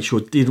wanted to make sure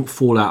it didn't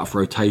fall out of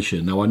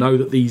rotation. Now, I know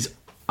that these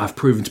have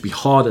proven to be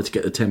harder to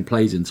get the 10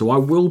 plays in, so I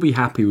will be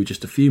happy with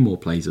just a few more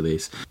plays of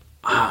this.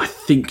 I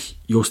think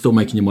you're still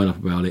making your mind up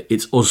about it.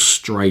 It's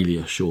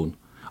Australia, Sean.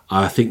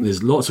 I think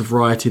there's lots of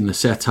variety in the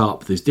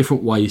setup. There's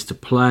different ways to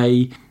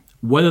play.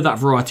 Whether that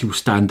variety will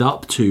stand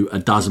up to a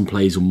dozen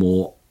plays or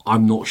more,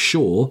 I'm not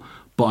sure,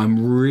 but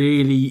I'm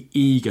really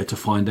eager to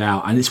find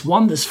out. And it's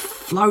one that's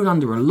flown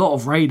under a lot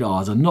of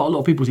radars, and not a lot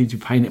of people seem to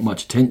be paying it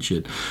much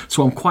attention.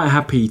 So I'm quite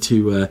happy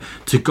to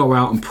go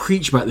out and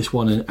preach about this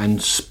one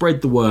and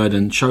spread the word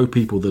and show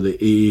people that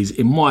it is,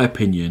 in my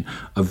opinion,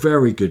 a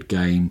very good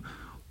game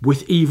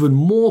with even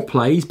more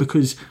plays,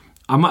 because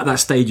I'm at that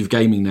stage of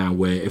gaming now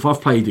where if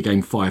I've played the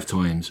game 5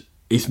 times,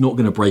 it's not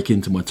going to break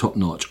into my top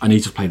notch. I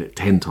need to play it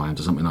 10 times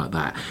or something like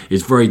that.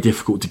 It's very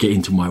difficult to get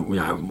into my,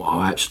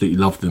 I absolutely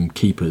love them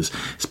keepers.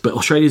 But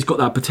Australia's got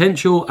that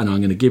potential, and I'm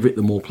going to give it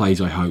the more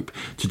plays, I hope,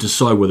 to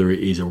decide whether it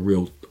is a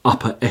real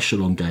upper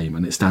echelon game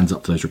and it stands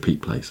up to those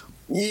repeat plays.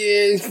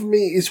 Yeah, for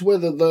me, it's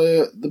whether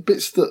the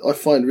bits that I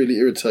find really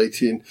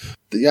irritating,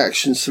 the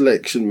action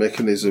selection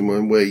mechanism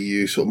and where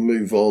you sort of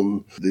move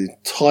on the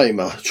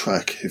timer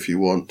track, if you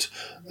want,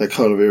 that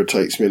kind of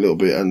irritates me a little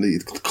bit. And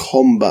the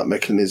combat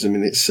mechanism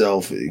in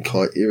itself is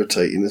quite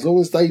irritating. As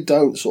long as they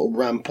don't sort of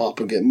ramp up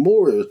and get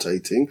more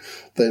irritating,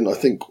 then I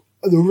think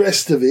the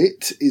rest of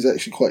it is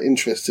actually quite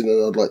interesting,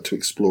 and I'd like to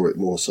explore it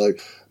more. So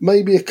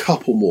maybe a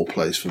couple more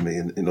plays for me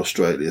in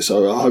Australia.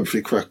 So I'll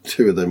hopefully crack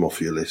 2 of them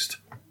off your list.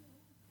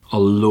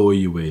 I'll lure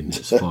you in.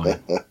 It's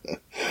fine.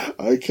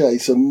 Okay,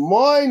 so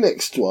my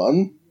next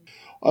one,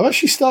 I've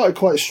actually started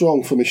quite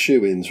strong for my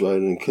shoe-ins,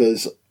 Ronan,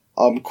 because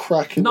I'm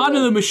cracking. None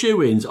of them are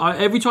shoe-ins.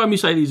 Every time you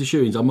say these are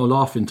shoe-ins, I'm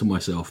laughing to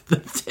myself.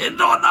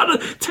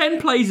 10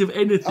 plays of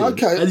anything,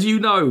 okay, as you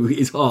know,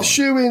 is hard.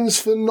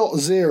 Shoe-ins for not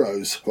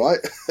zeros, right?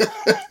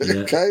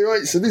 Yeah. Okay,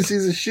 right. So this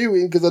is a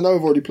shoe-in because I know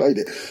I've already played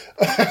it.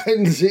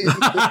 And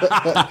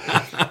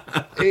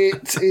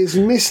it is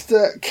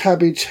Mr.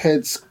 Cabbage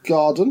Head's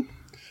Garden.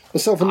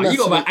 Myself and Natalie,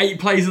 you got about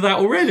 8 plays of that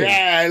already.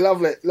 Yeah,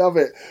 love it.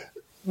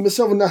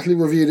 Myself and Natalie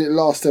reviewed it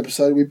last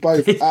episode. We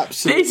both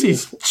absolutely... This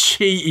is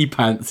cheaty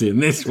pants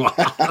in this one.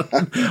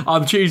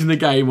 I'm choosing the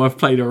game I've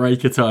played a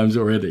rake of times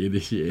already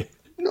this year.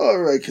 Not a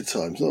rake of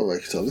times,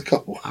 a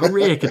couple. A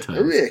rake of times.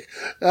 A rake.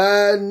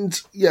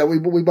 And yeah, we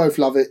both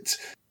love it.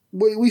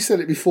 We said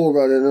it before,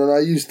 Ronan, and I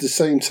used the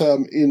same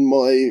term in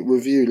my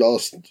review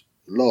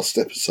last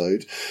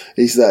episode,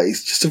 is that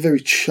it's just a very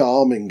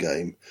charming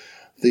game.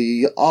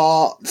 The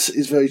art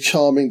is very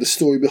charming. The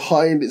story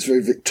behind it's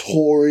very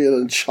Victorian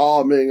and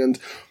charming, and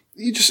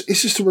it's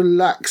just a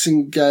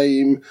relaxing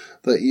game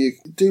that you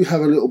do have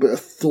a little bit of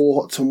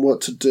thought on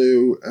what to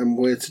do and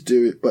where to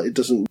do it, but it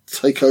doesn't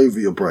take over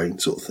your brain,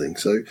 sort of thing.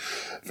 So,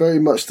 very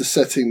much the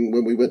setting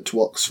when we went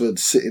to Oxford,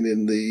 sitting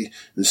in the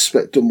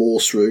Inspector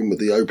Morse room with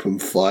the open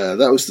fire.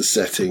 That was the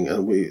setting,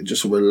 and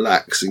just a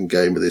relaxing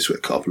game of this with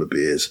a couple of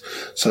beers.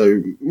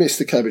 So,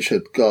 Mr. Cabbage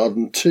Head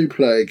Garden,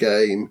 2-player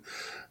game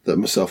that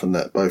myself and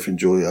Nat both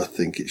enjoy. I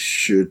think it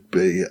should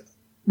be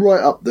right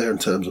up there in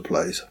terms of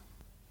plays.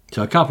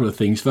 So a couple of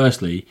things.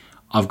 Firstly,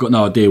 I've got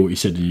no idea what you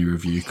said in your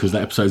review because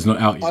that episode's not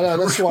out yet. I know,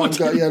 that's why I'm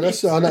going. Yeah,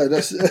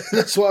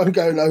 that's why I'm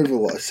going over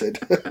what I said.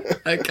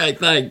 Okay,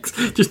 thanks.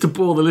 Just to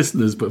bore the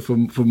listeners, but for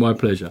my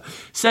pleasure.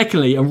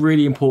 Secondly, and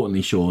really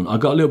importantly, Sean, I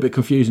got a little bit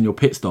confused in your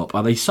pit stop.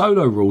 Are they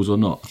solo rules or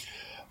not?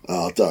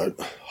 Oh, don't.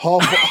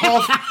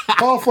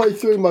 Halfway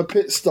through my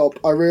pit stop,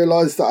 I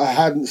realised that I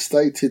hadn't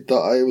stated that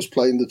I was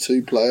playing the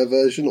 2-player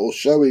version or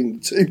showing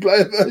the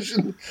 2-player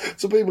version.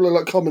 So people are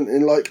like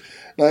commenting like,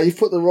 No, you've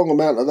put the wrong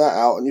amount of that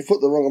out, and you've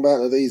put the wrong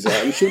amount of these out,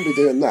 and you shouldn't be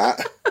doing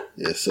that.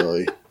 Yeah,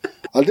 sorry.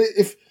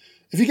 If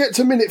you get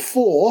to minute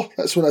 4,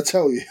 that's when I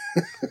tell you.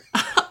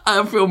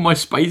 I filmed my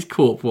Space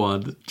Corp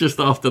one just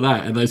after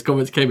that, and those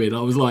comments came in. I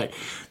was like,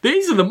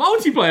 these are the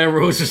multiplayer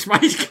rules for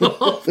Space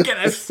Corp. Get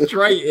that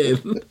straight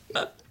in.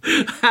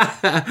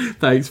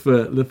 Thanks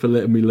for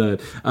letting me learn.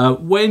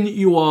 When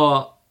you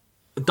are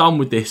done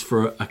with this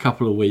for a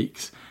couple of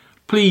weeks,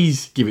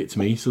 please give it to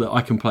me so that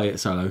I can play it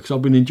solo, because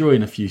I've been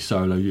enjoying a few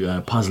solo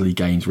puzzly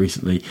games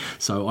recently,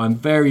 so I'm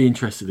very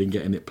interested in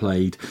getting it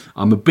played.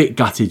 I'm a bit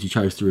gutted you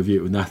chose to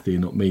review it with Natalie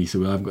and not me,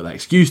 so I haven't got that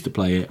excuse to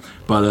play it,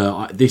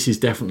 but this is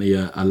definitely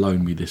a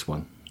loan me, this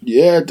one.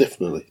 Yeah,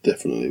 definitely.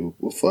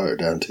 We'll fire it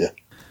down to you.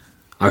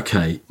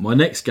 Okay, my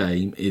next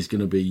game is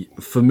going to be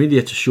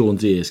familiar to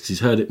Sean's ears because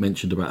he's heard it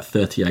mentioned about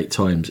 38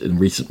 times in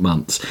recent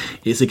months.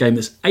 It's a game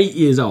that's 8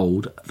 years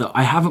old that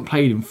I haven't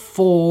played in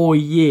 4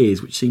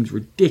 years, which seems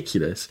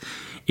ridiculous.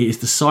 It is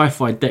the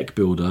sci-fi deck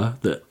builder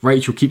that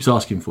Rachel keeps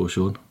asking for,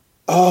 Sean.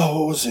 Oh,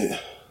 what was it?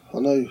 I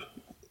know.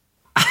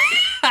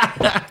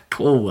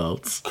 Core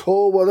Worlds.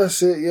 Cool, well, that's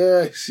it.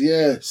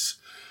 Yes.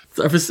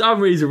 So for some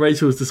reason,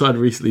 Rachel has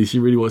decided recently she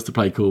really wants to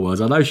play Core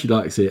Worlds. I know she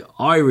likes it.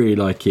 I really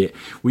like it.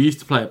 We used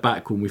to play it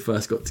back when we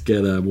first got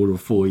together more than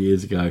 4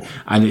 years ago,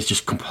 and it's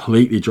just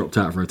completely dropped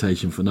out of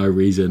rotation for no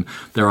reason.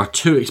 There are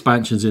 2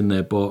 expansions in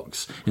the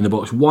box,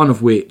 one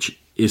of which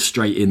is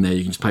straight in there.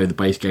 You can just play with the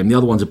base game. The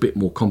other one's a bit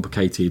more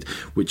complicated,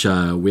 which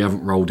we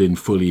haven't rolled in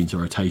fully into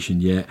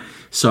rotation yet.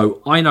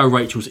 So I know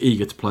Rachel's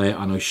eager to play it.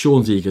 I know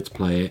Sean's eager to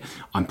play it.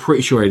 I'm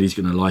pretty sure Eddie's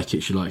going to like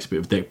it. She likes a bit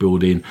of deck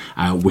building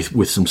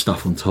with some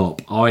stuff on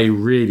top. I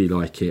really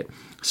like it.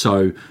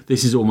 So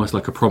this is almost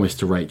like a promise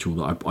to Rachel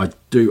that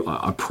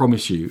I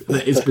promise you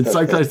that it's been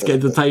so close to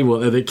getting to the table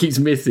that it keeps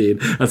missing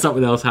and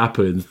something else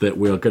happens that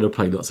we are going to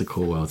play lots of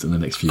Core Worlds in the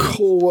next few months.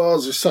 Core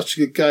Worlds is such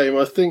a good game.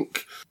 I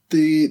think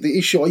the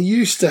issue I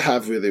used to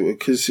have with it,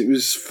 because it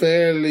was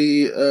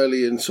fairly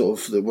early in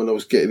sort of when I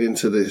was getting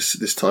into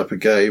this type of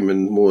game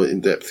and more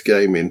in-depth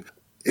gaming,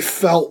 it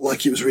felt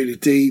like it was really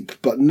deep.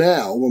 But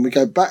now, when we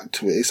go back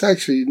to it,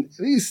 it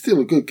is still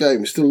a good game.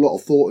 There's still a lot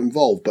of thought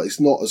involved, but it's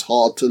not as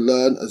hard to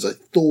learn as I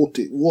thought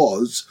it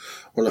was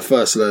when I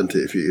first learned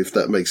it, if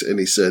that makes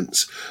any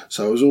sense.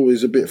 So I was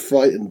always a bit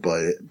frightened by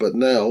it. But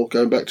now,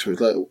 going back to it,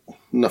 it's like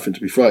nothing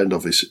to be frightened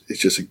of. It's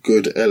just a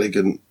good,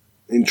 elegant,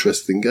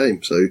 interesting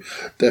game. So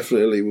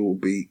definitely we'll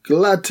be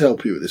glad to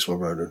help you with this one,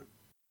 Ronan.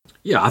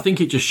 Yeah, I think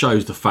it just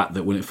shows the fact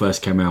that when it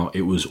first came out,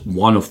 it was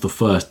one of the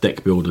first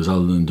deck builders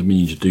other than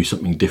Dominion to do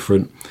something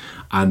different,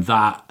 and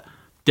that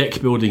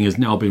deck building has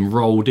now been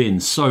rolled in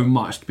so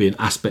much to be an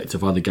aspect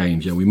of other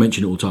games. You know, we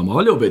mention it all the time. Oh,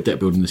 a little bit of deck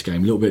building in this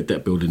game, a little bit of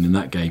deck building in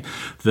that game.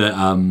 That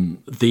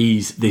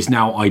there's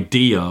now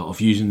idea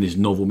of using this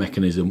novel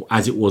mechanism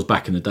as it was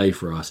back in the day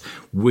for us,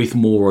 with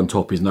more on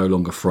top, is no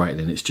longer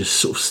frightening. It's just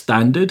sort of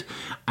standard,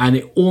 and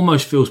it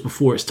almost feels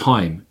before its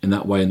time in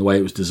that way, in the way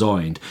it was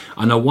designed.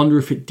 And I wonder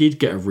if it did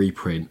get a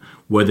reprint,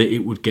 whether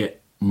it would get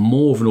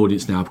more of an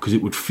audience now, because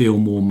it would feel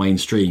more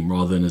mainstream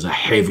rather than as a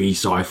heavy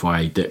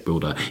sci-fi deck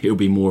builder. It would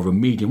be more of a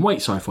medium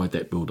weight sci-fi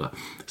deck builder.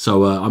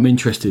 So I'm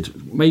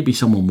interested. Maybe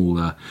someone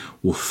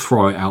will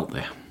throw it out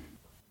there.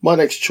 My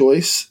next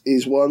choice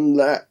is one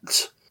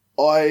that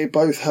I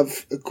both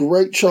have a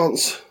great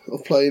chance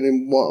of playing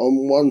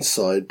on one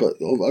side, but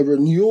over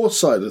on your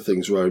side of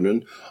things,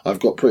 Ronan, I've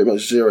got pretty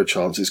much zero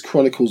chances.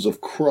 Chronicles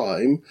of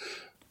Crime.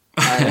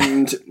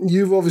 And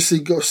you've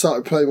obviously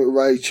started playing with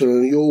Rachel,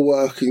 and you're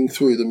working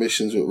through the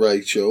missions with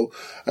Rachel.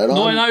 And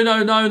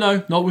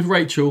No, not with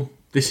Rachel.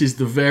 This is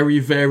the very,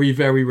 very,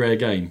 very rare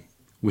game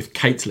with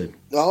Caitlin.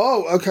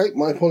 Oh, okay.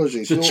 My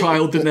apologies. The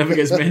child that never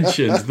gets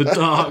mentioned. The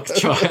dark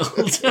child.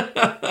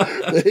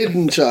 The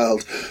hidden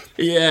child.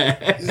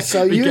 Yeah.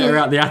 So you get her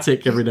out the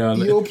attic every now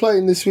and then. You're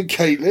playing this with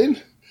Caitlin.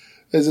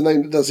 There's a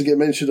name that doesn't get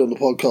mentioned on the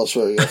podcast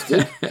very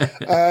often.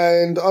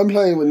 And I'm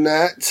playing with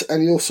Nat,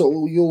 and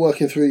you're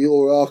working through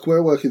your arc.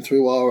 We're working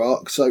through our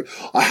arc. So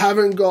I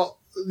haven't got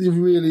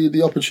really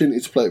the opportunity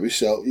to play it with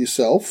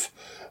yourself.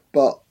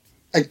 But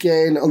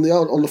again, on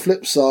the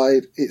flip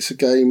side, it's a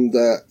game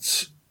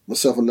that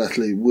myself and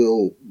Natalie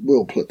will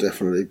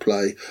definitely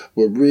play.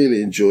 We're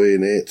really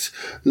enjoying it.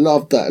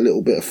 Love that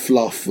little bit of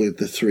fluff with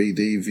the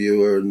 3D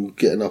viewer and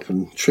getting up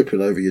and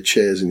tripping over your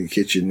chairs in your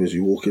kitchen as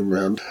you're walking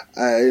around.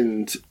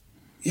 And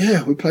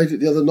yeah, we played it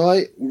the other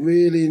night.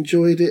 Really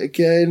enjoyed it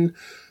again.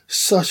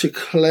 Such a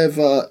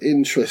clever,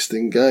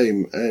 interesting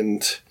game.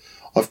 And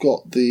I've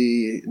got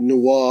the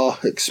Noir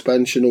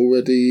expansion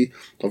already.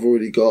 I've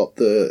already got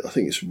I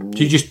think it's...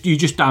 You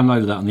just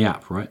downloaded that on the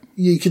app, right?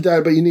 You can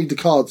download, but you need the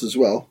cards as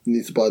well. You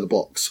need to buy the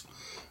box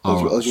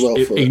as well.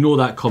 Ignore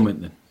that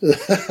comment then.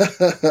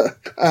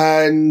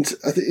 And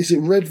I think, is it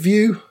Red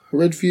View?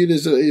 Red View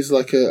is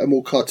like a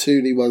more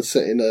cartoony one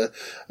set in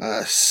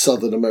a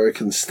Southern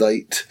American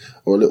state,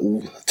 or a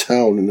little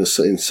town in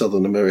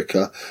Southern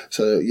America.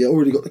 So yeah,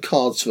 already got the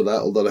cards for that,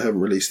 although I haven't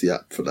released the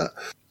app for that.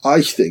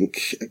 I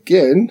think,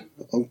 again,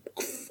 I'm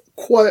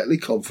quietly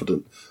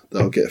confident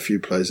that I'll get a few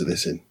plays of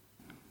this in.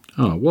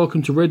 Oh,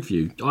 welcome to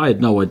Redview. I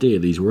had no idea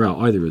these were out,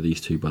 either of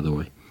these two, by the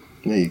way.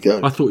 There you go.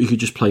 I thought you could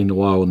just play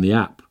Noir on the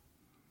app.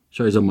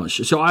 Shows how much.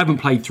 So I haven't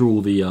played through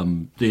all the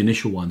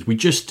initial ones.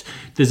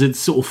 There's a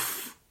sort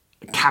of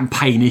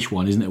campaign-ish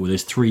one, isn't it, where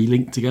there's 3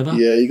 linked together?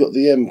 Yeah, you got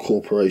the M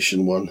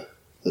Corporation one.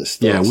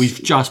 Yeah,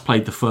 we've just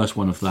played the first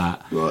one of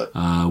that.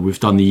 Right. We've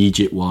done the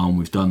Egypt one.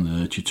 We've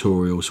done the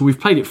tutorial. So we've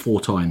played it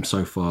 4 times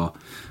so far,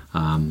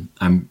 and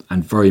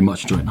very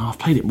much enjoyed it. No, I've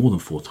played it more than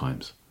 4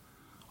 times.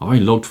 I've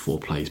only logged 4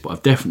 plays, but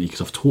I've definitely, because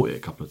I've taught it a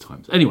couple of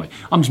times. Anyway,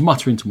 I'm just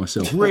muttering to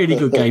myself. Really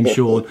good game,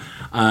 Sean.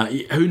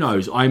 Who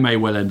knows? I may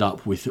well end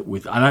up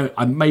with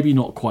I'm maybe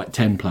not quite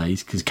 10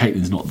 plays, because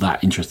Caitlin's not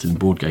that interested in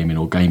board gaming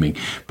or gaming.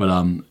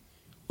 But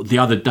the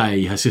other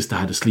day, her sister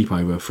had a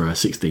sleepover for her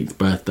 16th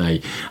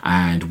birthday,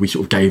 and we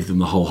sort of gave them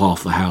the whole half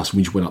of the house, and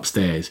we just went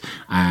upstairs.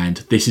 And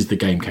this is the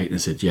game Caitlin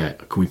said, yeah,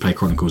 can we play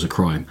Chronicles of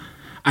Crime?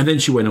 And then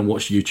she went and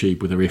watched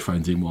YouTube with her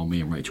earphones in while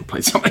me and Rachel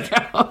played something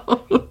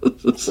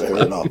else. Fair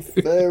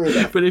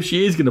enough. But if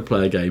she is going to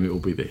play a game, it will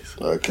be this.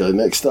 Okay,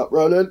 next up,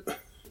 Ronan.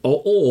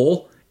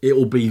 Or it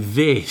will be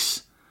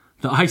this.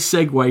 That I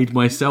segued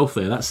myself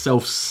there. That's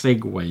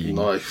self-segueing.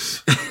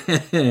 Nice.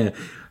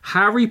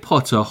 Harry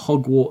Potter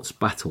Hogwarts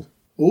Battle.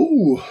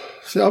 Ooh.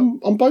 See,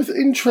 I'm both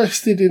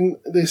interested in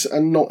this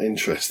and not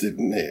interested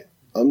in it.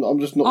 I'm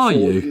just not Are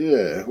sure. you?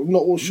 Yeah, I'm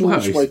not sure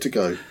which way to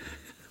go.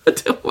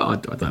 Well, I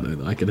don't know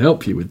that I can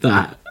help you with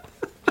that.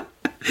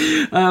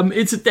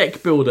 It's a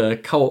deck builder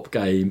co-op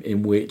game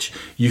in which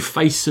you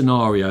face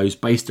scenarios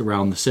based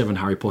around the 7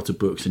 Harry Potter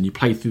books, and you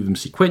play through them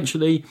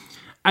sequentially.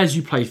 As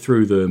you play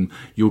through them,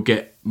 you'll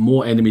get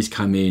more enemies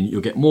come in, you'll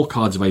get more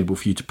cards available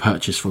for you to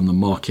purchase from the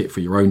market for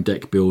your own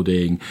deck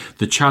building.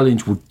 The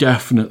challenge will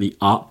definitely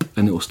up,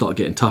 and it will start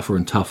getting tougher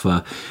and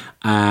tougher.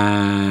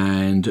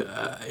 And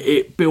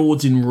it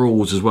builds in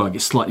rules as well. It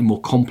gets slightly more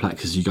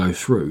complex as you go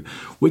through,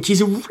 which is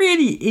a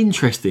really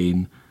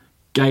interesting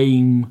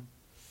game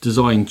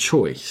design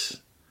choice,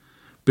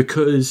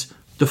 because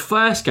the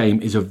first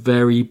game is a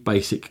very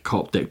basic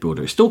co-op deck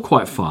builder. It's still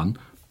quite fun,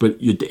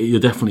 but you're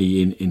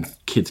definitely in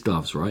kids'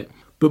 gloves, right?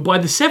 But by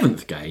the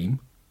 7th game,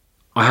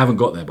 I haven't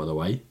got there, by the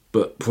way,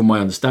 but from my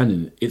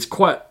understanding, it's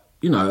quite,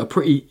 a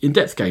pretty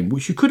in-depth game,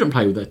 which you couldn't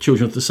play with their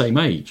children of the same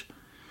age.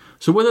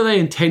 So whether they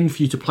intend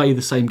for you to play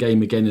the same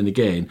game again and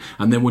again,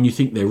 and then when you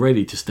think they're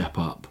ready to step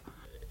up,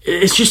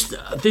 it's just,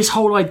 this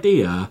whole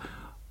idea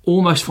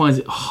almost finds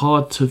it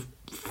hard to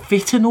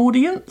fit an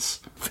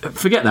audience.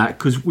 Forget that,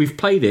 because we've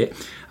played it,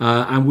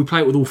 and we play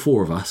it with all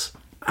 4 of us,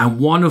 and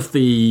one of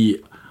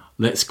the,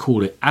 let's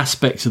call it,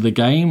 aspects of the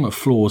game,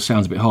 flaws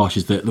sounds a bit harsh,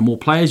 is that the more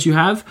players you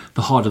have,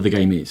 the harder the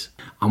game is.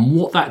 And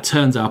what that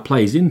turns our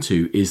plays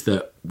into is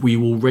that we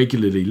will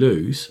regularly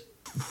lose,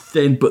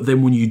 but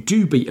then when you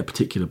do beat a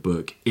particular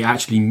book, it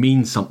actually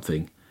means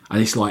something.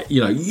 And it's like,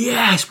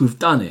 yes, we've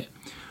done it.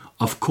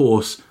 Of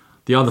course,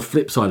 the other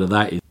flip side of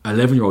that is an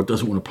 11-year-old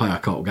doesn't want to play a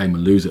co-op game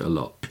and lose it a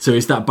lot. So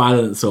it's that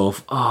balance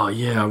of, oh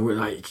yeah,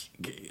 like,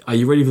 are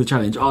you ready for the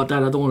challenge? Oh,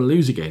 Dad, I don't want to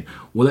lose again.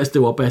 Well, let's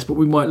do our best, but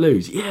we might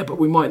lose. Yeah, but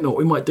we might not.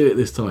 We might do it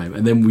this time.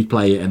 And then we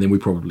play it, and then we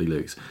probably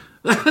lose.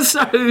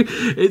 So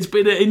it's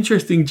been an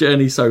interesting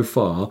journey so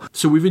far.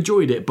 So we've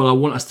enjoyed it, but I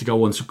want us to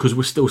go on, because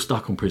we're still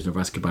stuck on Prisoner of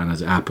Azkaban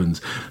as it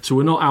happens. So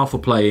we're not alpha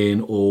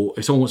playing, or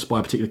if someone wants to buy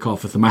a particular card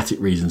for thematic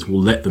reasons,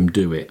 we'll let them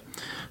do it.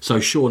 So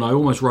Sean, I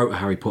almost wrote a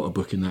Harry Potter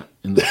book in that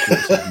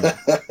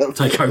segment.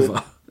 Take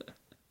over.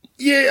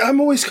 Yeah, I'm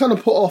always kind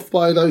of put off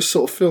by those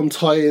sort of film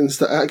tie-ins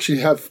that actually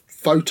have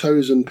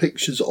photos and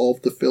pictures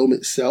of the film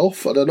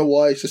itself. I don't know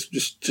why. It's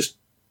just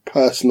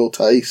personal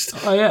taste.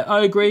 Oh, yeah,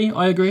 I agree.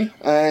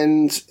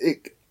 And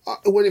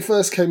when it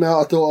first came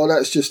out, I thought,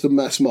 that's just a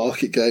mass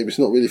market game. It's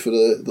not really for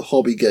the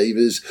hobby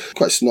gamers.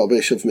 Quite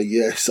snobbish of me,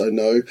 yes, I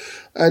know.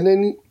 And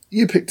then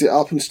you picked it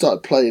up and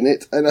started playing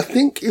it. And I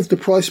think if the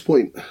price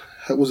point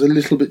was a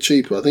little bit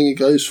cheaper, I think it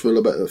goes for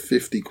about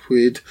 50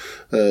 quid,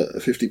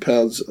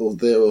 £50 or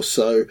there or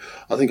so.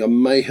 I think I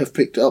may have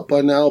picked it up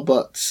by now,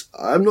 but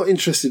I'm not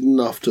interested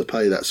enough to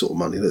pay that sort of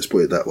money, let's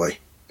put it that way.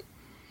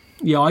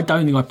 Yeah, I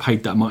don't think I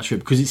paid that much for it,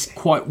 because it's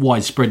quite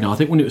widespread now. I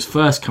think when it was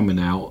first coming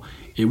out,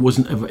 it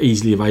wasn't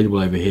easily available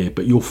over here,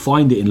 but you'll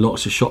find it in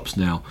lots of shops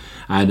now.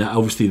 And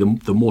obviously,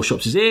 the more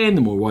shops it's in,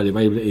 the more widely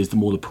available it is, the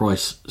more the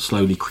price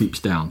slowly creeps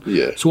down.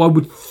 Yeah. So I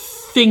would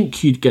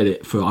think you'd get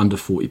it for under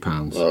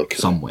 £40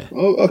 somewhere,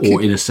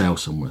 or in a sale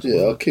somewhere.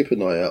 Yeah, I'll keep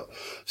an eye out.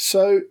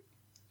 So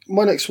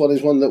my next one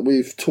is one that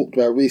we've talked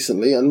about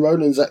recently, and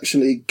Ronan's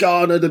actually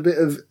garnered a bit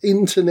of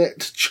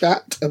internet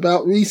chat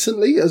about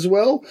recently as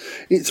well.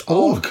 It's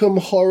Arkham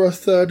Horror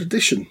 3rd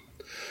Edition.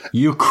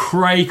 You're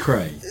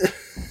cray-cray.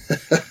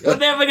 You're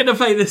never going to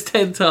play this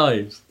 10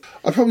 times.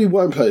 I probably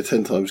won't play it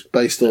 10 times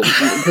based on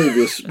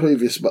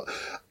previous, but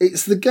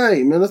it's the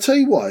game, and I'll tell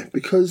you why,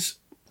 because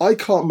I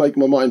can't make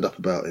my mind up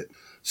about it.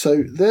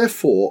 So,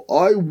 therefore,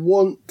 I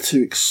want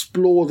to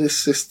explore this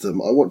system.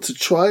 I want to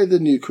try the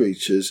new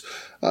creatures.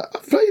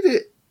 I've played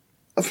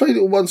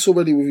it once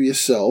already with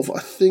yourself. I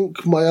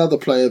think my other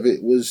play of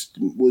it was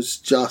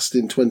just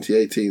in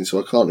 2018, so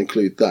I can't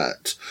include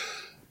that.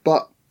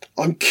 But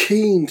I'm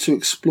keen to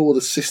explore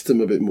the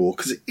system a bit more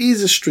because it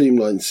is a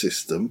streamlined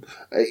system.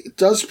 It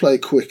does play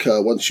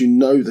quicker once you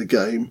know the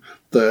game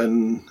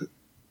than,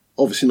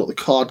 obviously not the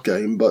card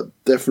game, but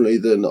definitely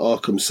than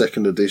Arkham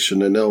 2nd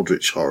Edition and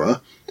Eldritch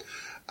Horror.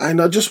 And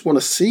I just want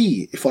to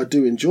see if I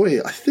do enjoy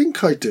it. I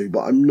think I do,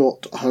 but I'm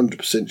not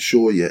 100%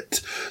 sure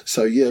yet.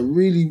 So yeah,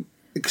 really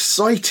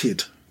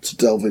excited to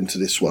delve into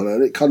this one,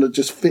 and it kind of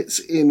just fits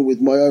in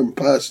with my own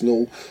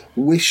personal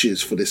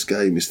wishes for this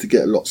game, is to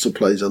get lots of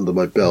plays under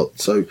my belt.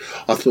 So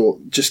I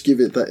thought, just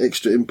give it that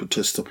extra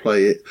impetus to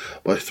play it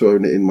by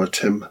throwing it in my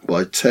 10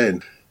 by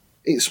 10.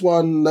 It's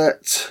one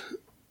that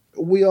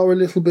we are a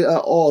little bit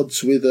at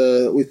odds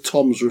with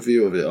Tom's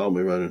review of it, aren't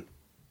we, Ronan?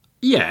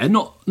 Yeah,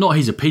 not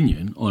his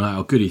opinion on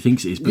how good he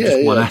thinks it is, but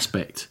just one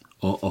aspect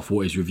of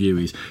what his review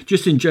is.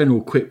 Just in general,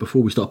 quick,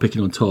 before we start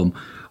picking on Tom,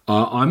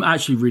 I'm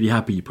actually really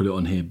happy you put it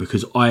on here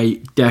because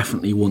I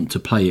definitely want to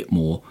play it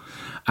more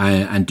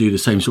and do the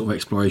same sort of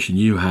exploration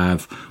you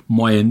have.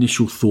 My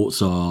initial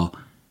thoughts are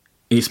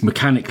it's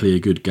mechanically a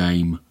good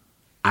game.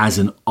 As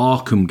an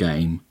Arkham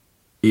game,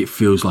 it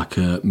feels like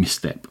a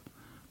misstep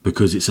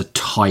because it's a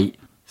tight,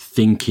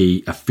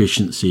 thinky,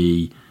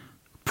 efficiency,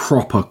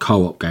 proper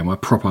co-op game. By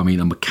proper, I mean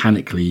a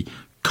mechanically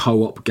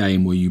co-op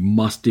game where you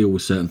must deal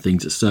with certain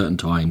things at certain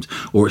times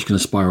or it's going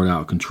to spiral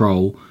out of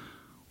control,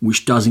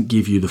 which doesn't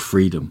give you the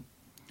freedom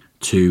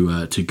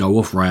to go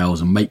off rails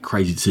and make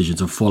crazy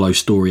decisions and follow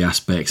story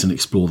aspects and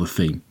explore the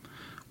theme,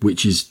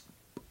 which is,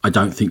 I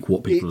don't think,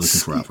 what people are looking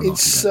for out of an Arkham game.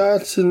 It's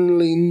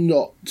certainly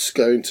not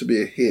going to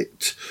be a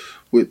hit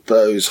with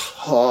those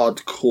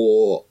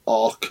hardcore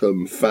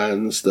Arkham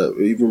fans that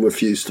even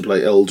refuse to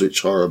play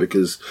Eldritch Horror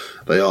because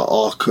they are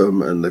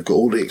Arkham and they've got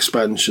all the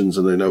expansions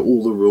and they know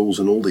all the rules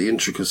and all the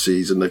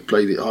intricacies and they've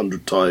played it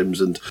 100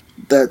 times, and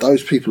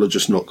those people are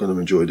just not going to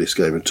enjoy this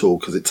game at all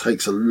because it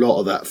takes a lot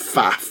of that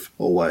faff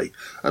away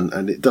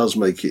and it does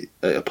make it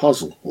a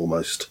puzzle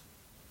almost.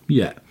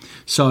 Yeah.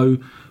 So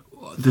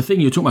the thing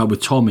you're talking about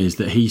with Tom is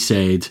that he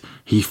said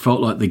he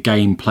felt like the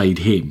game played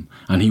him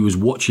and he was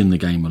watching the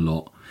game a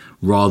lot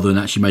rather than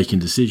actually making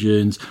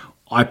decisions.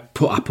 I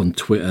put up on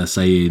Twitter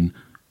saying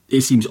it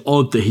seems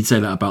odd that he'd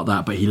say that about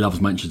that, but he loves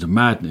Mansions of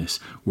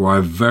Madness, where I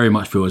very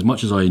much feel, as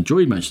much as I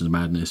enjoyed Mansions of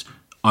Madness,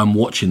 I'm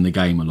watching the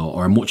game a lot,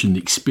 or I'm watching the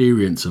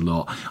experience a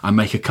lot. I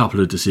make a couple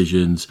of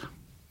decisions,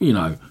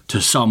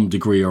 to some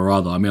degree or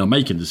other. I mean, I'm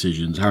making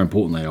decisions. How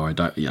important they are, I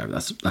don't.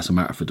 That's a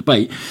matter for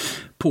debate.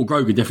 Paul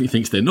Grogan definitely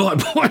thinks they're not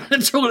important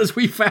at all, as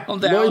we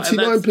found out.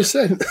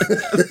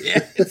 99%. Yeah,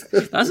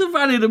 that's a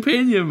valid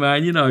opinion,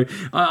 man.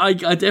 I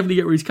definitely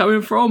get where he's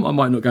coming from. I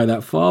might not go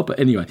that far, but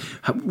anyway,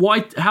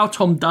 how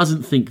Tom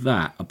doesn't think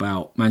that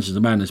about Mansions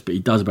of Madness, but he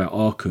does about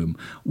Arkham,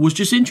 was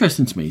just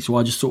interesting to me. So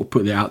I just sort of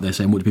put it out there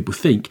saying, what do people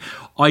think?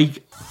 I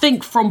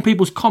think from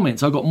people's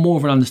comments, I got more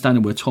of an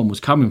understanding where Tom was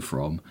coming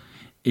from,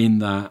 in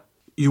that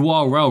you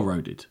are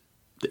railroaded,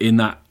 in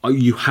that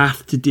you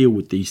have to deal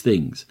with these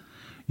things.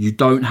 You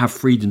don't have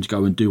freedom to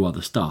go and do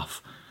other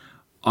stuff.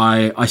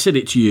 I said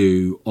it to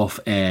you off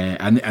air,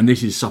 and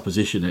this is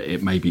supposition,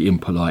 it may be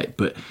impolite,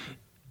 but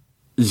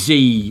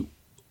Z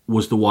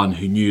was the one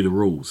who knew the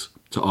rules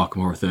to Arkham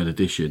Horror 3rd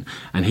Edition,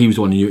 and he was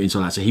the one who knew it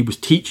inside out. So he was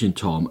teaching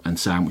Tom and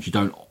Sam, which you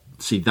don't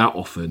see that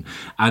often,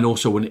 and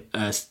also when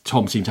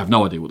Tom seemed to have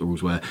no idea what the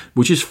rules were,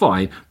 which is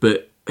fine,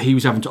 but he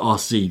was having to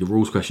ask Z the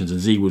rules questions and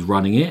Z was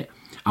running it.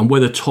 And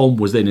whether Tom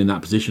was then in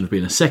that position of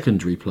being a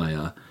secondary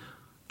player,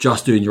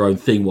 just doing your own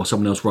thing while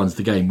someone else runs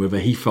the game, whether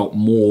he felt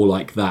more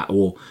like that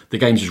or the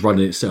game's just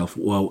running itself.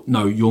 Well,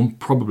 no, you're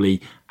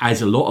probably,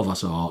 as a lot of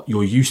us are,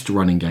 you're used to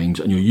running games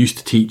and you're used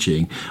to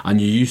teaching and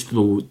you're used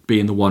to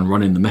being the one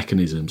running the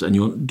mechanisms and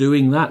you're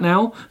doing that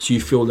now, so you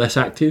feel less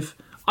active.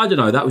 I don't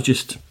know, that was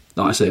just,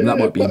 like I said, that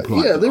might be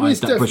implied. Yeah, I had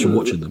that impression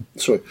watching them.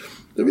 Sorry.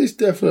 There is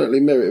definitely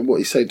merit in what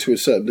you say to a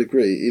certain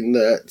degree, in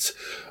that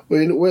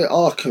when we're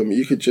Arkham,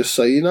 you could just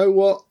say, you know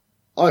what,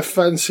 I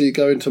fancy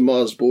going to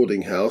Mars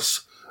boarding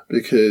house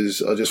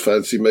because I just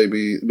fancy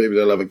maybe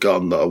they'll have a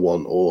gun that I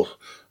want, or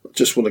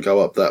just want to go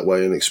up that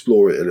way and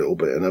explore it a little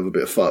bit and have a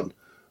bit of fun.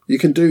 You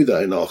can do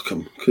that in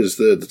Arkham because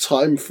the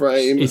time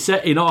frame. It's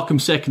set in Arkham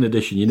 2nd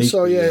Edition. You need.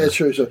 True.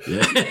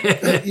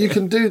 Yeah. You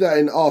can do that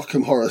in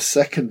Arkham Horror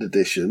 2nd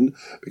Edition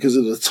because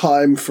of the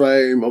time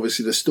frame.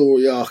 Obviously, the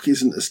story arc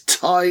isn't as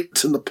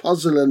tight, and the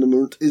puzzle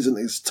element isn't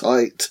as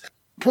tight.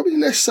 Probably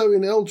less so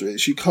in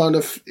Eldritch.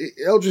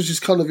 Eldritch is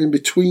kind of in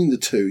between the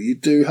two. You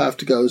do have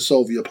to go and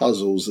solve your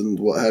puzzles and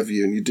what have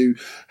you, and you do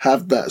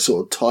have that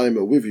sort of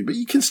timer with you, but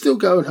you can still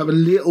go and have a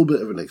little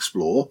bit of an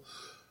explore.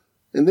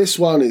 In this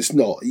one, it's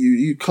not.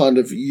 You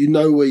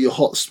know where your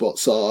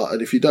hotspots are,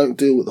 and if you don't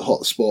deal with the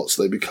hotspots,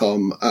 they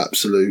become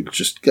absolute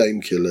just game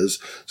killers.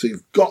 So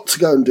you've got to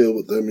go and deal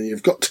with them, and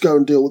you've got to go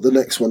and deal with the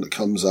next one that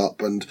comes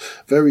up, and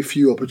very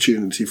few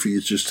opportunity for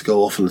you just to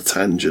go off on a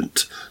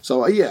tangent.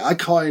 So yeah, I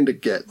kind of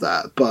get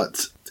that,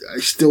 but I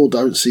still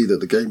don't see that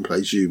the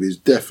gameplay's you. Is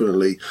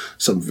definitely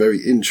some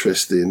very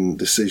interesting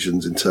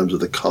decisions in terms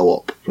of the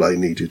co-op play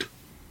needed.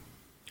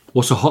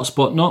 What's a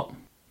hotspot not?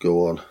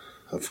 Go on,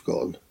 I've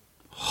forgotten.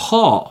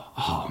 Hot.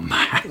 Oh,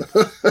 man.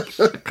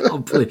 I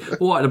can't believe.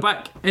 All right, at the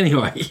back.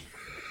 Anyway.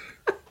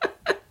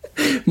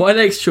 My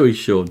next choice,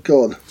 Sean.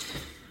 Go on.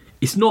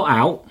 It's not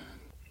out.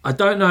 I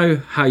don't know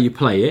how you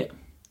play it.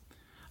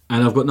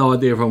 And I've got no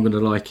idea if I'm going to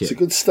like it. It's a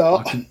good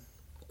start. I can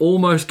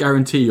almost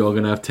guarantee you I'm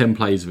going to have 10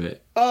 plays of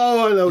it.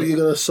 Oh, I know what you're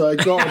going to say.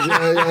 God,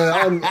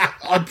 yeah.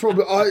 I'd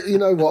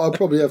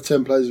probably have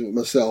 10 plays of it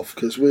myself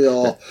because we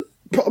are.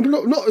 I'm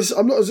not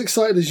as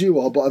excited as you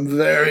are, but I'm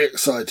very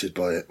excited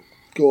by it.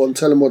 Go on,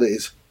 tell them what it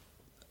is.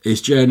 It's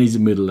Journeys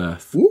in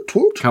Middle-earth. Woot,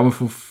 woot. Coming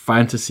from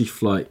Fantasy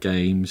Flight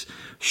Games.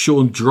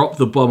 Sean dropped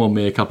the bomb on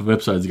me a couple of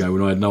episodes ago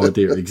when I had no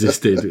idea it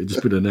existed. It had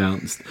just been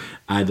announced.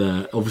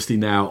 And obviously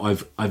now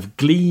I've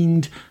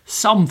gleaned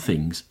some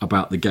things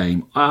about the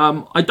game.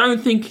 I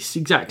don't think it's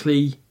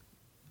exactly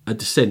a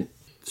Descent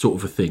sort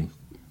of a thing,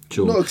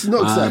 Sean. No, it's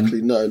not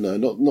exactly. No,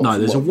 not. No,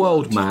 there's a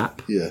world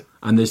map. Yeah.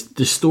 And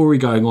there's story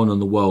going on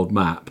the world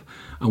map.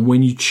 And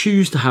when you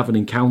choose to have an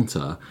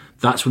encounter,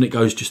 that's when it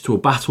goes just to a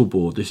battle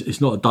board.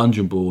 It's not a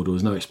dungeon board, or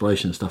there's no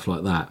exploration and stuff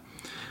like that.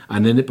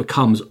 And then it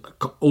becomes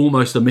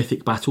almost a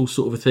mythic battle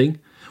sort of a thing,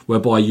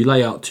 whereby you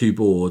lay out 2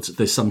 boards.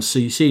 There's some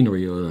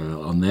scenery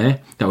on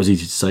there. That was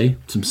easy to say.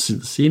 Some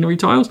scenery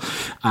tiles.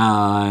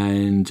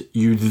 And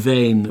you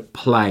then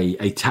play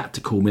a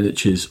tactical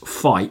miniatures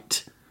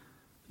fight,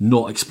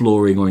 not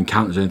exploring or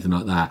encounters or anything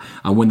like that.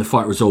 And when the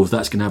fight resolves,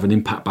 that's going to have an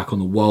impact back on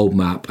the world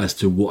map as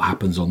to what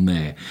happens on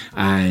there.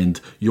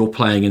 And you're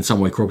playing in some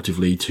way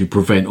cooperatively to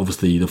prevent,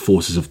 obviously, the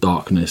forces of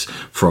darkness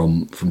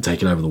from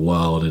taking over the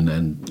world.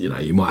 And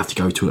you might have to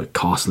go to a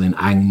castle in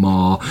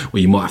Angmar, or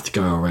you might have to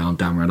go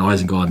down around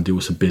Isengard and deal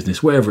with some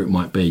business, wherever it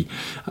might be.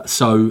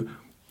 So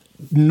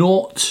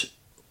not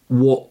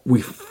what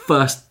we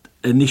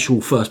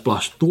initial first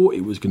blush thought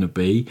it was going to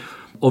be.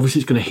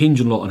 Obviously, it's going to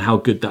hinge a lot on how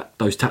good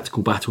those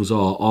tactical battles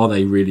are. Are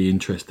they really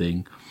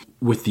interesting?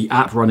 With the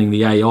app running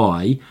the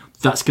AI,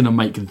 that's going to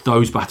make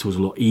those battles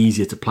a lot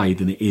easier to play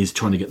than it is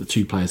trying to get the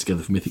 2 players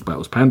together for Mythic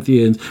Battles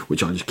Pantheons,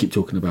 which I just keep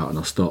talking about and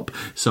I'll stop.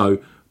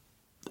 So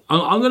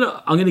I'm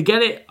gonna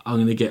get it. I'm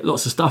gonna get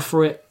lots of stuff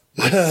for it.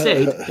 I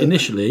said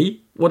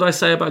initially, what did I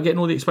say about getting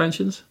all the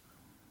expansions?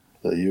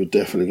 That you were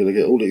definitely going to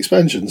get all the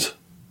expansions.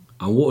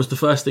 And what was the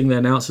first thing they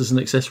announced as an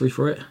accessory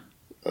for it?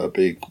 A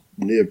big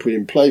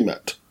neoprene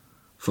playmat.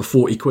 For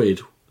 40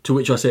 quid, to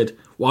which I said,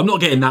 well, I'm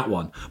not getting that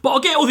one, but I'll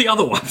get all the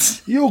other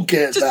ones. You'll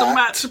get just that. A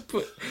mat to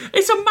put.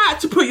 It's a mat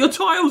to put your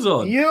tiles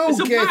on. You'll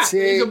get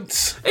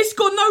it. It's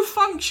got no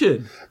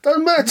function.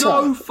 Don't matter.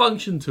 No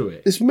function to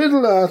it. It's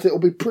Middle-earth. It'll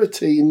be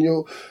pretty,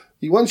 and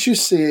once you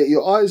see it,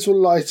 your eyes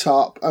will light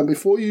up, and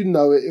before you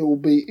know it, it will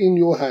be in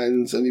your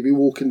hands, and you'll be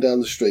walking down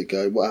the street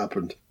going, what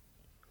happened?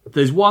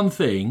 There's one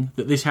thing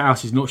that this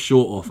house is not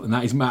short of, and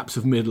that is maps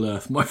of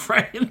Middle-earth, my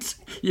friend.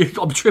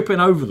 I'm tripping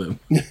over them.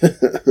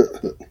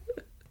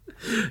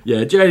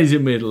 Yeah, Journeys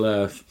in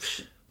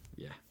Middle-earth.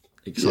 Yeah,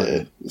 exciting.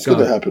 Yeah, it's going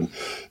to happen.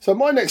 So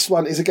my next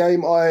one is a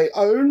game I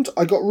owned,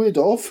 I got rid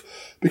of,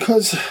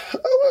 because I'm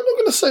not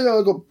going to say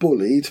I got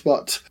bullied,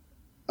 but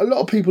a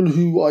lot of people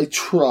who I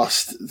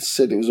trust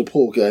said it was a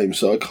poor game,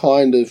 so I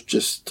kind of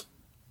just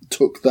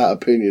took that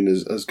opinion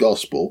as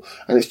gospel,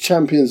 and it's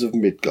Champions of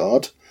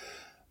Midgard.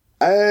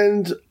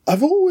 And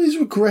I've always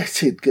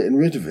regretted getting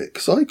rid of it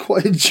because I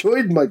quite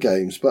enjoyed my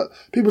games. But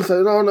people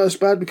say, no, it's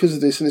bad because of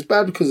this and it's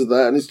bad because of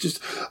that. And it's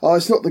just,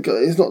 it's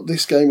not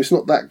this game, it's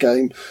not that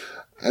game.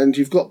 And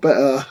you've got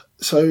better.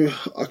 So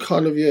I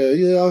kind of,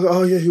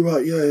 you're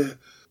right, yeah.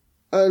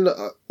 And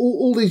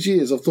all these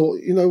years I've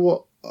thought, you know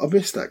what, I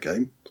missed that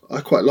game.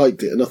 I quite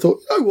liked it. And I thought,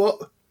 you know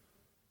what?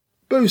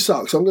 Boo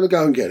sucks, I'm going to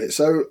go and get it.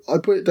 So I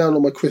put it down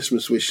on my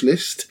Christmas wish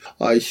list.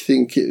 I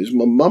think it was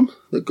my mum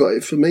that got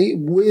it for me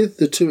with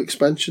the 2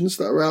 expansions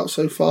that are out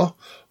so far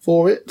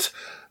for it.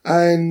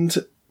 And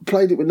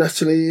played it with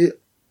Natalie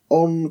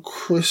on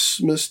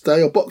Christmas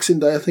Day or Boxing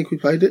Day, I think we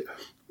played it.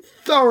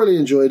 Thoroughly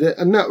enjoyed it.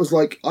 And that was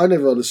like, I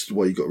never understood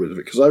why you got rid of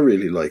it because I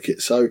really like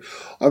it. So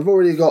I've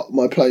already got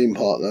my playing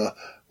partner.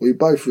 We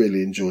both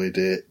really enjoyed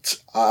it.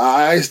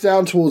 It's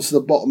down towards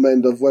the bottom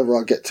end of whether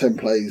I get 10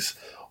 plays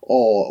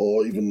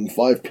or even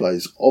 5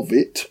 plays of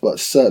it, but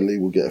certainly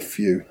we'll get a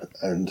few,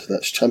 and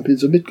that's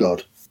Champions of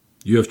Midgard.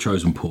 You have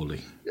chosen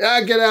poorly.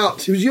 Yeah, get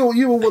out. It was you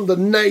were one of the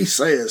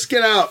naysayers.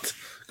 Get out.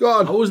 Go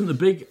on. I wasn't the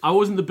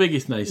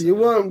biggest naysayer. You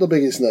weren't the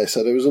biggest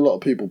naysayer. There was a lot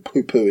of people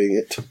poo-pooing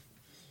it.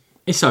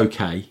 It's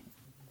okay.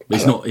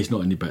 It's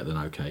not any better than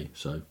okay.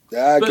 So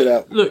get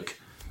out. Look,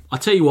 I'll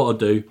tell you what I'll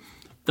do.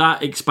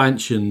 That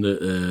expansion that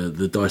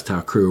the Dice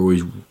Tower crew are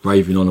always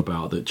raving on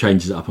about, that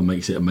changes it up and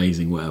makes it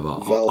amazing, whatever.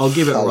 I'll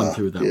give it a run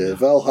through with that. Yeah, one.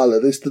 Valhalla.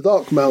 There's the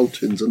Dark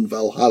Mountains and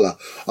Valhalla.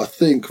 I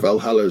think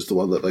Valhalla is the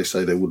one that they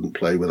say they wouldn't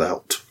play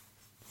without.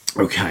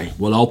 Okay,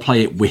 well, I'll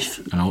play it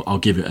with, and I'll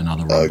give it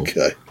another rumble.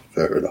 Okay,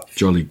 fair enough.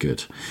 Jolly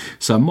good.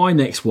 So my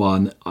next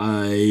one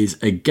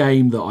is a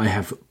game that I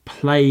have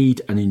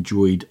played and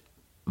enjoyed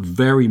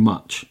very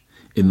much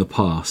in the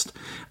past,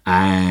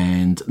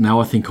 and now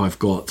I think I've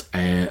got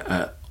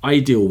a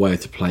ideal way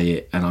to play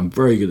it, and I'm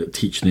very good at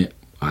teaching it.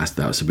 That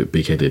was a bit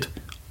big-headed.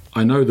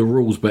 I know the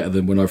rules better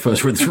than when I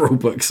first read the rule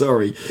book,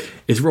 sorry.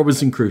 It's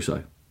Robinson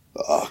Crusoe.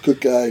 Oh,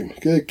 good game.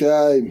 Good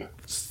game.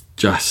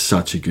 Just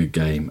such a good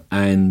game.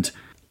 And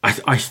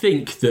I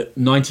think that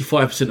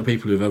 95% of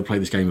people who've ever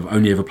played this game have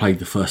only ever played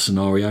the first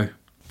scenario.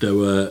 There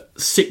were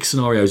 6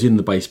 scenarios in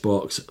the base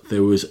box.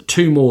 There was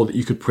 2 more that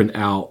you could print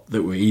out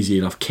that were easy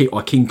enough.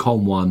 King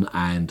Kong one,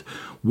 and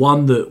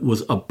one that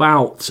was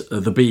about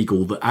the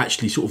Beagle that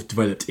actually sort of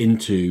developed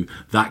into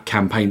that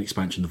campaign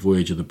expansion, The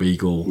Voyage of the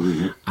Beagle.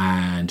 Mm-hmm.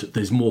 And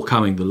there's more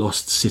coming. The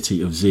Lost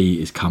City of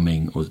Z is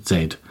coming, or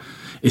Z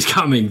is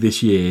coming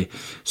this year.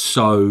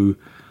 So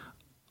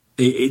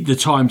the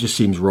time just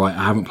seems right.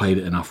 I haven't played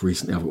it enough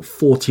recently. I've got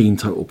 14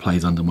 total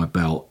plays under my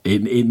belt.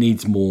 It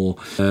needs more.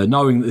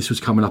 Knowing that this was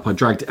coming up, I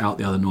dragged it out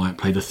the other night,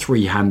 played a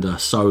 3-hander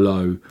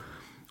solo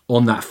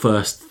on that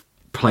first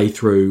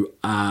playthrough.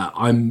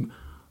 I'm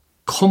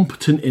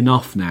competent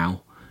enough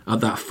now at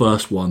that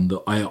first one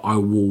that I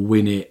will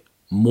win it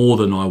more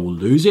than I will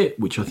lose it,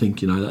 which I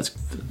think, that's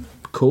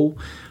cool.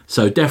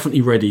 So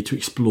definitely ready to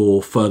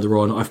explore further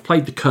on. I've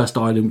played the Cursed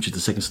Island, which is the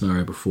second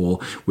scenario before,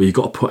 where you've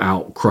got to put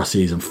out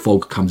crosses and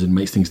fog comes in and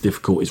makes things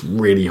difficult. It's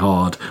really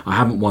hard. I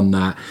haven't won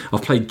that.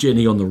 I've played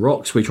Jenny on the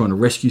Rocks, where you're trying to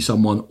rescue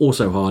someone.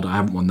 Also hard. I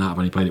haven't won that. I've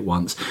only played it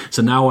once.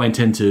 So now I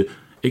intend to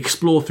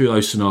explore through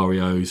those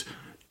scenarios,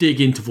 dig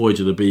into Voyage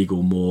of the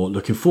Beagle more,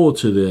 looking forward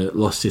to the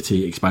Lost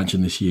City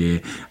expansion this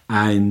year,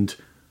 and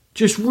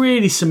just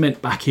really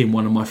cement back in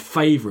one of my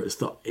favourites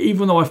that,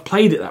 even though I've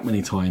played it that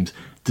many times,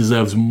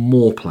 deserves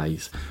more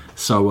plays.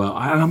 So,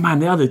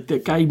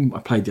 the game I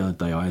played the other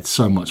day, I had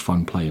so much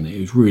fun playing it. It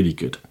was really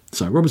good.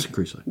 So, Robinson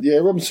Crusoe. Yeah,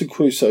 Robinson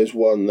Crusoe is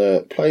one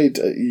that played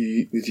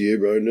with you,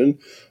 Ronan.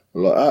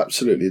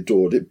 Absolutely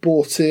adored it.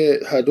 Bought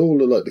it, had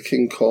all of the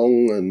King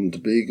Kong and the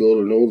Beagle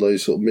and all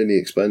those sort of mini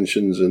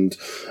expansions, and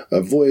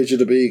Voyage of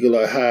the Beagle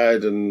I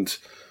had, and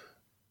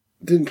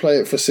didn't play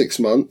it for 6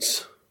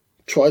 months.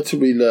 Tried to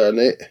relearn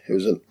it. It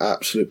was an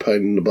absolute pain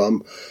in the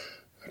bum.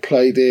 I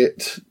played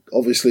it,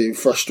 obviously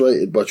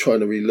frustrated by trying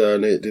to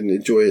relearn it, didn't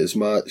enjoy it as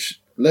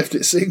much. Left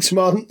it 6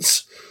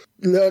 months,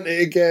 learned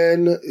it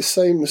again,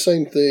 same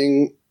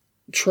thing,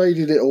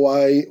 traded it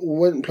away,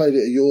 went and played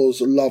it at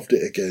yours, loved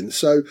it again.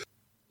 So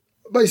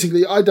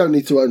basically, I don't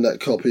need to own that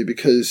copy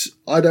because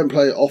I don't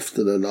play it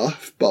often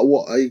enough, but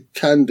what I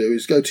can do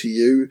is go to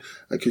you,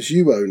 because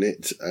you own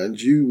it, and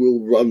you will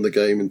run the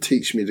game and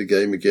teach me the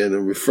game again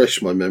and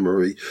refresh my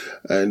memory,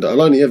 and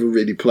I'll only ever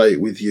really play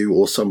it with you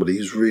or somebody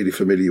who's really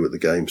familiar with the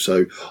game,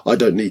 so I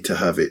don't need to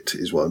have it,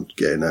 is what I'm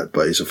getting at,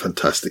 but it's a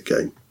fantastic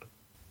game.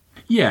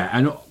 Yeah,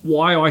 and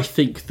why I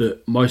think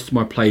that most of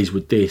my plays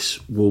with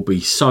this will be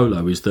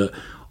solo is that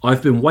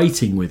I've been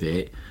waiting with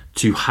it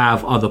to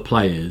have other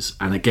players,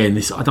 and again,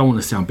 this, I don't want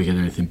to sound big or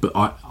anything, but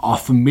are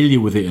familiar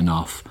with it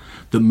enough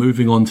that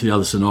moving on to the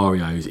other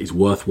scenarios is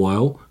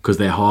worthwhile because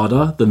they're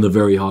harder than the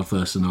very hard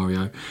first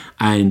scenario,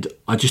 and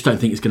I just don't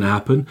think it's going to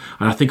happen.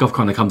 And I think I've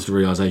kind of come to the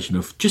realisation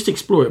of just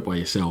explore it by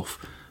yourself.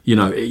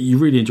 You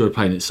really enjoy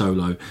playing it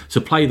solo, so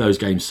play those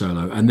games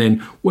solo, and then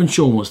when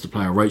Sean wants to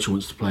play or Rachel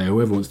wants to play or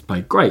whoever wants to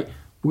play, great.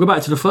 We'll go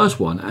back to the first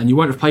one, and you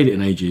won't have played it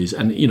in ages,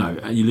 and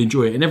you'll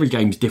enjoy it. And every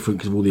game's different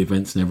because of all the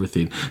events and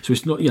everything. So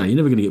it's not, you're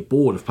never going to get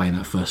bored of playing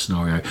that first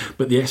scenario.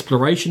 But the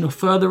exploration of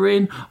further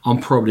in, I'm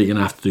probably going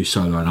to have to do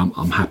solo, and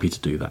I'm happy to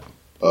do that.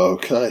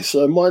 Okay,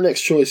 so my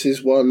next choice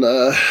is one.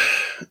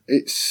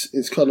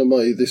 It's kind of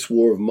my This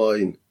War of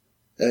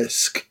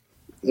Mine-esque.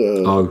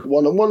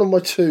 One of my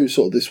 2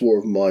 sort of This War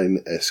of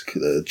Mine-esque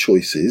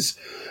choices.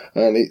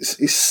 And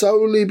it's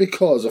solely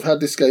because I've had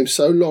this game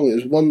so long. It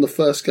was one of the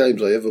first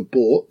games I ever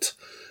bought,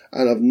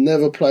 and I've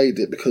never played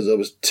it because I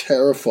was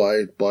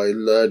terrified by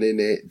learning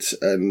it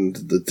and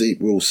the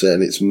deep rule set,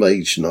 and it's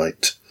Mage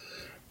Knight.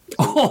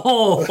 I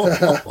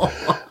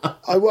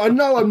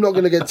know I'm not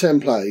going to get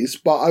 10 plays,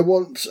 but I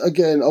want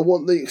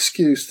the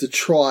excuse to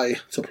try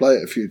to play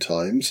it a few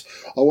times.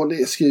 I want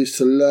the excuse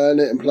to learn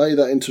it and play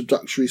that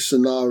introductory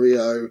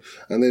scenario,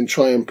 and then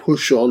try and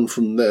push on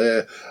from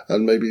there,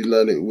 and maybe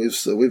learn it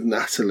with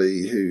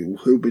Natalie,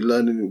 who'll be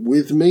learning it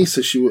with me,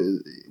 so she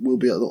will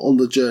be on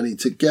the journey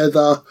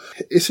together.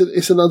 It's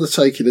an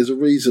undertaking. There's a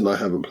reason I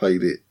haven't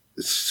played it.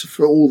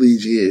 For all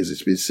these years,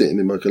 it's been sitting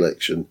in my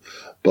collection,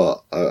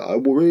 but I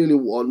really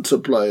want to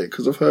play it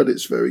because I've heard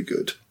it's very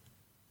good.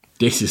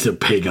 This is a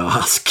big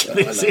ask. I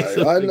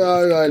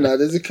know.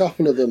 There's a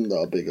couple of them that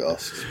are big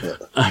asks.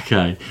 But.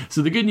 Okay,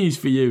 so the good news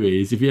for you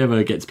is if you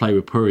ever get to play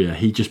with Puria,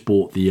 he just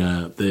bought the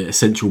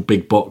essential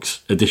big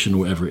box edition or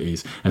whatever it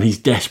is, and he's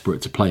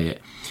desperate to play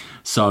it.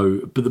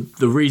 So, but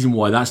the reason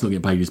why that's not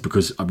getting played is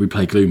because we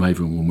play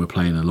Gloomhaven when we're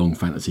playing a long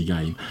fantasy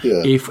game.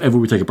 Yeah. If ever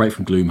we take a break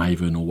from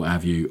Gloomhaven or what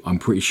have you, I'm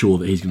pretty sure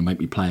that he's going to make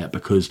me play it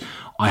because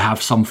I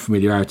have some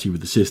familiarity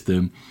with the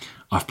system.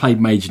 I've played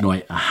Mage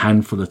Knight a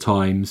handful of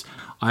times.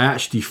 I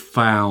actually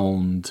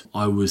found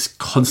I was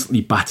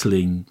constantly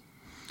battling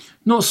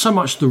not so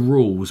much the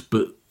rules,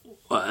 but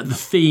the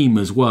theme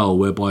as well,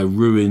 whereby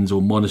ruins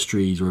or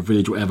monasteries or a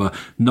village or whatever,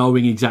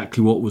 knowing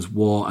exactly what was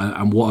what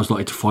and what I was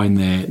likely to find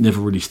there, never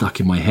really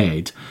stuck in my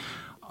head.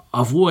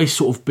 I've always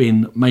sort of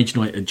been Mage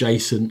Knight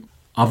adjacent.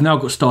 I've now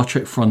got Star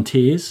Trek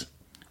Frontiers,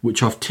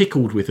 which I've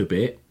tickled with a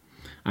bit.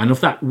 And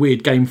of that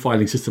weird game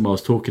filing system I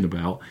was talking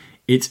about,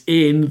 it's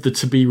in the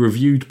to be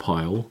reviewed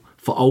pile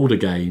for older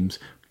games,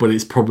 but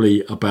it's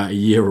probably about a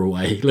year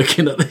away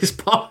looking at this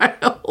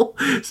pile.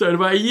 So in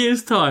about a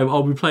year's time,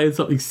 I'll be playing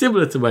something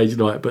similar to Major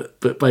Knight,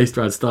 but based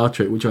around Star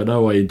Trek, which I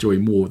know I enjoy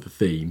more with the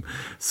theme.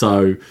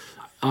 So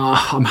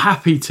I'm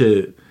happy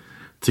to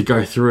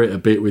go through it a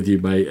bit with you,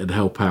 mate, and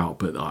help out.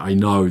 But I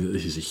know that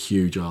this is a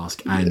huge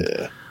ask.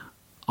 And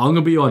I'm going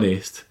to be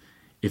honest,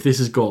 if this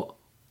has got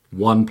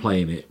one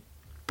playing it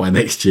by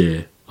next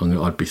year,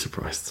 I'd be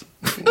surprised.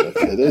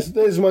 Okay,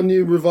 there's my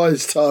new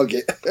revised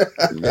target.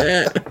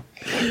 Yeah.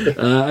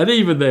 And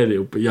even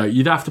then,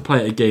 you'd have to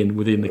play it again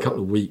within a couple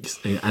of weeks.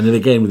 And then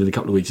again within a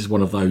couple of weeks is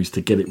one of those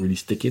to get it really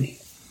sticking.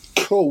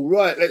 Cool,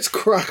 right, let's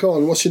crack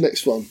on. What's your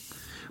next one?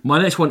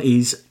 My next one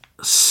is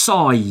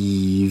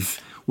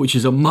Scythe, which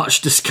is a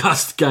much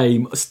discussed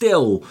game,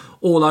 still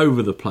all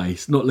over the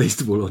place, not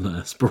least of all on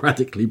a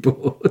sporadically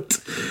board.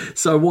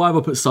 So why have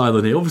I put Scythe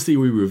on here? Obviously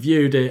we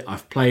reviewed it,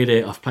 I've played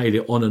it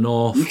on and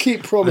off. You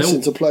keep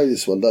promising to play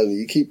this one, don't you?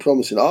 You keep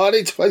promising, I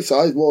need to play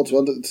Scythe more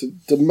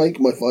to make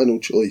my final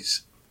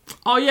choice.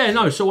 Oh yeah,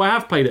 no, so I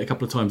have played it a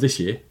couple of times this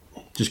year,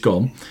 just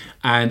gone,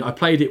 and I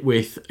played it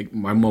with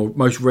my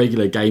most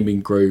regular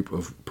gaming group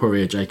of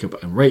Poirier, Jacob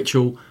and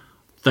Rachel.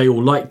 They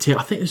all liked it.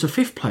 I think there's a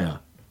fifth player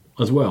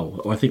as well,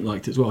 who I think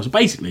liked it as well. So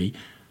basically,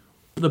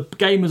 the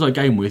gamers I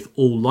game with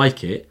all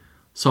like it,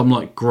 so I'm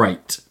like,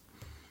 great,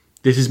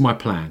 this is my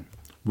plan.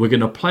 We're going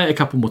to play it a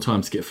couple more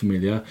times to get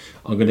familiar.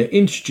 I'm going to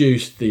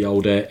introduce the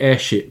old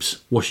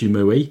airships,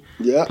 Washimui,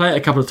 play it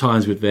a couple of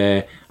times with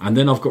there, and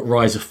then I've got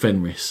Rise of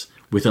Fenris,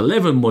 with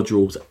 11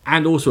 modules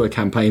and also a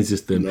campaign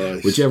system,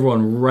 which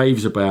everyone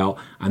raves about,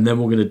 and then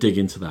we're going to dig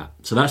into that.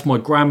 So that's my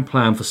grand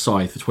plan for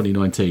Scythe for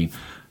 2019.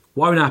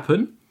 Won't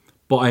happen,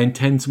 but I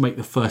intend to make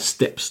the first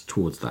steps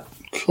towards that.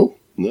 Cool.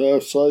 No,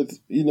 Scythe,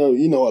 you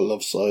know I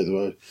love Scythe,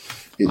 right?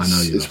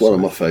 It's one of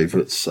my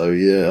favourites, so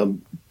yeah,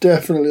 I'm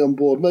definitely on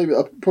board. Maybe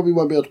I probably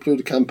won't be able to play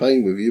the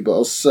campaign with you, but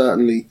I'll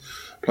certainly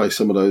play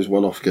some of those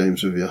one-off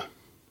games with you.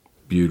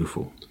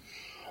 Beautiful.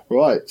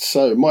 Right,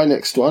 so my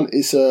next one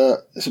is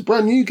it's a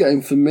brand new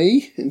game for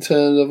me in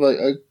terms of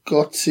I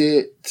got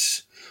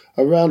it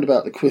around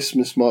about the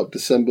Christmas mark,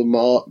 December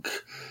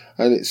mark,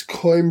 and it's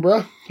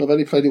Coimbra. I've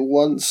only played it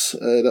once,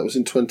 that was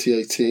in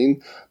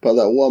 2018, but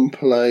that one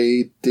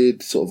play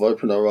did sort of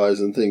open our eyes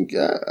and think,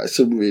 yeah, it's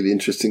a really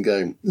interesting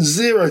game.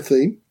 Zero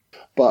theme,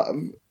 but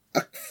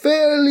a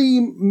fairly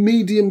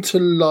medium to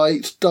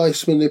light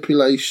dice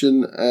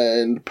manipulation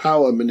and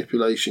power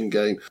manipulation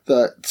game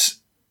that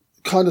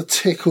kind of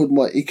tickled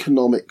my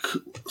economic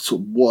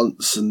sort of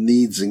wants and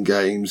needs in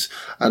games,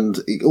 and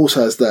it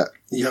also has that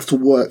you have to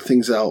work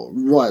things out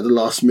right at the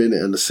last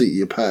minute and the seat of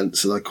your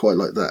pants, and I quite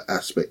like that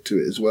aspect to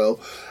it as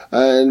well.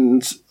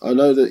 And I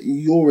know that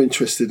you're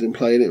interested in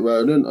playing it,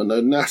 Ronan. I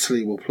know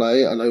Natalie will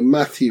play it. I know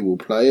Matthew will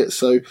play it,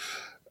 so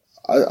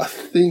I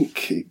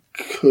think it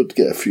could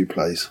get a few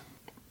plays.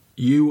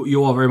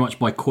 You are very much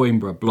my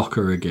Coimbra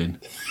blocker again.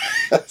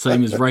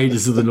 Same as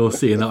Raiders of the North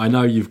Sea, and I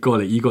know you've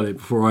got it. You got it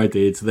before I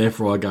did, so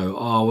therefore I go,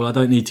 oh, well, I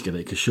don't need to get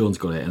it because Sean's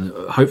got it. And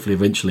hopefully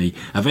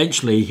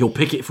eventually he'll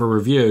pick it for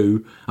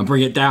review and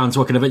bring it down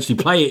so I can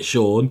eventually play it,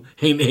 Sean.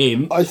 Hint,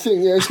 hint. I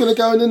think, it's going to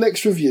go in the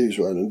next reviews,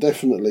 Ronan,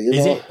 definitely.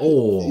 Is it?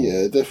 Oh.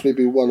 Yeah,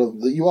 definitely be one of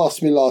the... You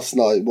asked me last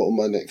night what are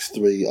my next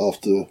three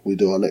after we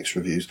do our next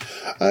reviews,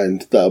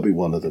 and that'll be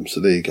one of them, so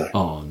there you go.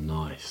 Oh,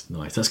 nice.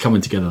 That's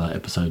coming together, that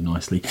episode,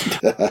 nicely.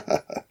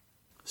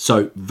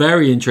 So,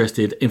 very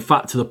interested. In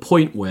fact, to the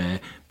point where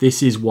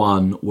this is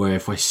one where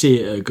if I see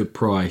it at a good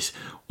price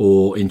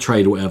or in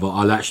trade or whatever,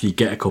 I'll actually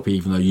get a copy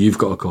even though you've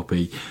got a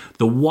copy.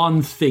 The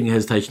one thing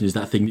hesitation is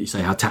that thing that you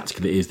say how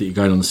tactical it is, that you're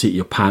going on the seat of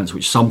your pants,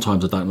 which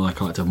sometimes I don't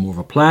like. I like to have more of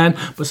a plan,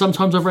 but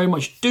sometimes I very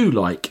much do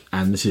like.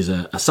 And this is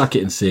a suck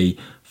it and see.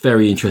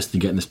 Very interested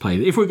in getting this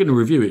played. If we're going to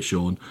review it,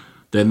 Sean,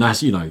 then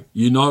that's, you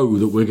know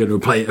that we're going to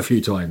play it a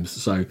few times.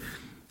 So,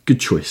 good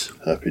choice.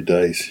 Happy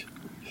days.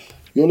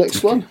 Your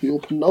next one, your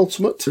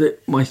penultimate?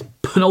 My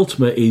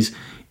penultimate is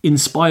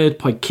inspired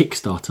by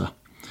Kickstarter.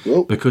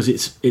 Oh. Because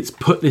it's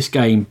put this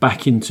game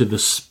back into the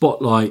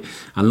spotlight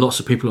and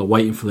lots of people are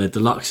waiting for their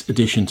deluxe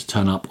edition to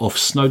turn up of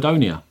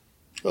Snowdonia.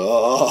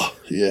 Ah,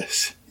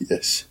 yes.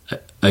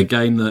 A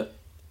game that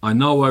I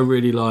know I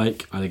really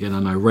like, and again I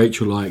know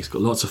Rachel likes,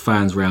 got lots of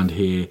fans around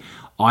here.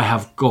 I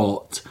have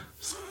got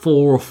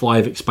 4 or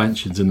 5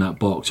 expansions in that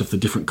box of the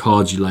different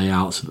cards you lay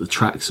out so that the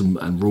tracks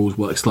and rules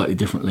work slightly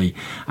differently,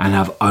 and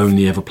have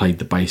only ever played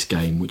the base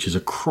game, which is a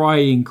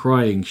crying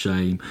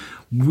shame.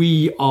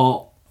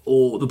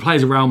 The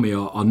players around me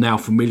are now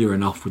familiar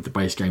enough with the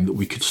base game that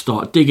we could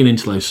start digging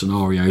into those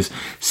scenarios,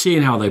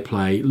 seeing how they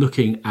play,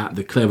 looking at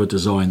the clever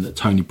design that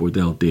Tony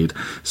Boydell did.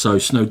 So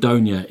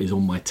Snowdonia is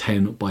on my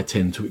 10 by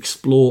 10 to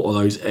explore all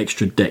those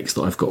extra decks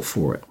that I've got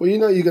for it. Well,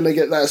 you're going to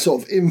get that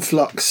sort of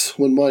influx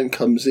when mine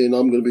comes in.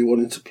 I'm going to be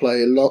wanting to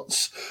play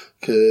lots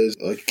because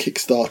I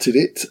kick-started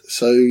it.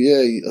 So,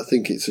 yeah, I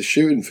think it's a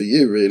shoo-in for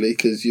you, really,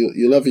 because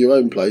you'll have your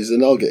own plays,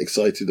 and I'll get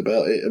excited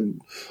about it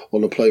and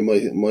want to play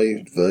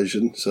my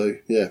version. So,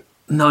 yeah.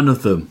 None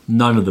of them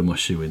are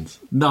shoo-ins.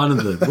 None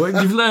of them.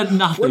 Well, you've learned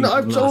nothing. Well,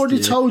 I've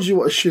already told you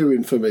what a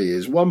shoo-in for me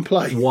is. One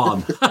play.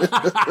 One.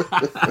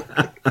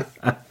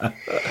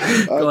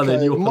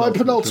 Okay, my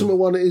penultimate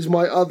one is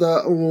my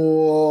other...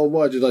 Oh,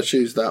 why did I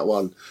choose that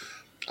one?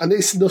 And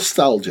it's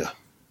nostalgia.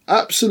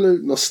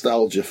 Absolute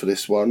nostalgia for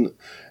this one.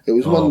 It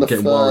was one of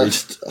the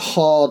first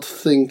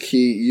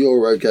hard-thinky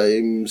Euro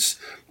games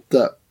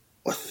that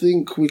I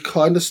think we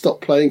kind of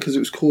stopped playing because it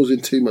was causing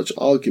too much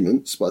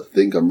arguments, but I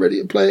think I'm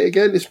ready to play it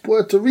again. It's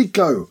Puerto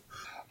Rico.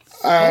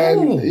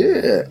 And,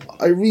 yeah,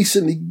 I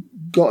recently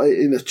got it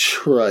in a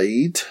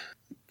trade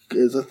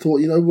because I thought,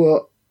 you know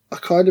what, I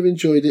kind of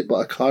enjoyed it, but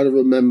I kind of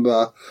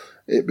remember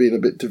it being a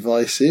bit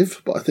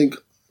divisive. But I think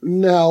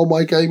now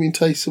my gaming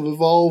tastes have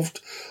evolved.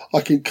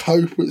 I can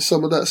cope with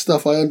some of that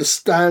stuff. I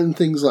understand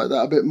things like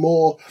that a bit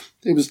more.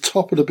 It was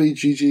top of the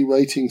BGG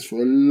ratings for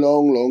a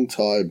long, long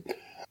time.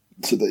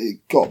 So that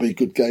it got to be a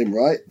good game,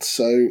 right?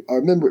 So I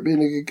remember it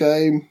being a good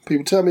game.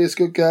 People tell me it's a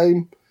good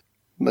game.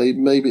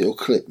 Maybe it'll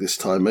click this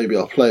time. Maybe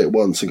I'll play it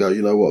once and go,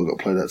 you know what, I've got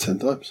to play that 10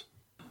 times.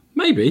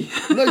 Maybe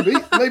not.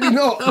 Maybe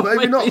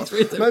not.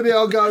 Maybe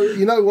I'll go,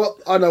 you know what,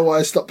 I know why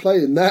I stopped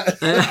playing that.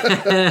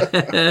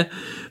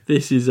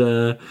 This is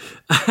do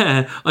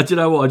you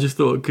know what? I just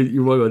thought, cause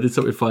I did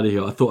something funny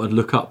here. I thought I'd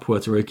look up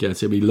Puerto Rico and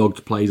see how many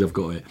logged plays I've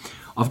got it.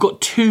 I've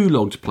got 2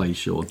 logged plays,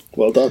 Sean.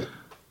 Well done.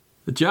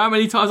 Do you know how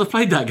many times I've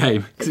played that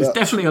game? Because it's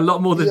definitely a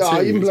lot more than 2.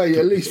 Yeah, you can play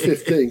at least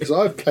 15, because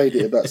I've played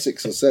it about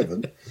 6 or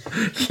 7.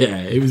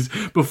 Yeah, it was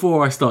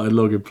before I started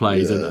logging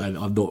plays, and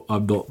I'm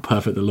not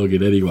perfect at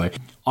logging anyway.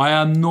 I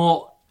am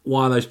not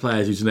one of those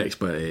players who's an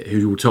expert at it,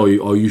 who will tell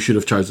you, oh, you should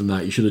have chosen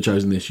that, you should have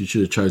chosen this, you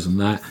should have chosen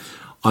that.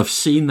 I've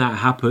seen that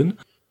happen.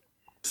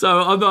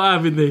 So I'm not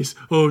having this,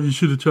 oh, you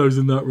should have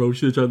chosen that role,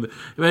 should have chosen that.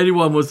 If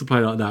anyone wants to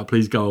play like that,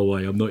 please go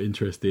away. I'm not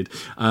interested.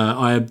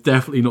 I am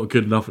definitely not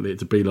good enough at it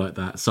to be like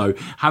that. So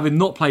having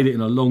not played it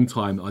in a long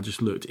time, I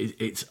just looked.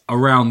 It's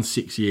around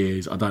 6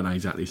 years. I don't know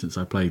exactly since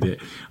I played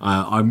it.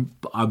 I'm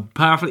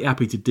perfectly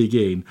happy to dig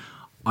in.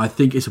 I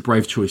think it's a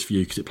brave choice for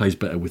you because it plays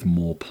better with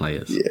more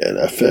players. Yeah,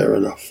 no, fair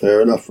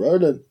enough,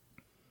 Ronan.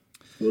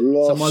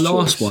 So my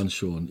last one,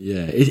 Sean,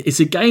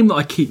 it's a game that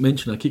I keep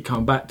mentioning, I keep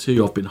coming back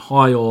to, I've been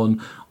high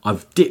on,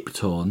 I've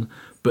dipped on,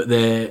 but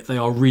they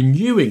are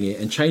renewing it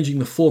and changing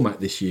the format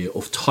this year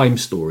of time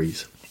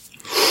stories.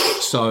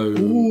 So,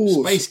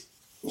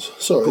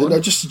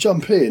 just to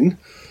jump in,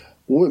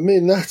 me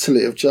and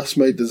Natalie have just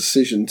made the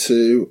decision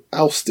to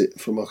oust it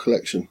from our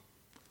collection.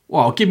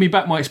 Well, give me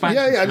back my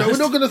expansions. Yeah, no, we're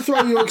not going to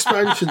throw your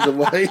expansions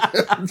away.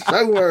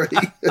 Don't worry.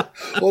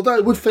 Although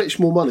it would fetch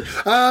more money.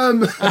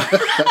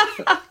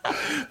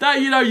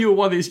 That, you were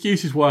one of the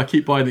excuses why I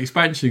keep buying the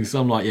expansions.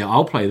 I'm like, yeah,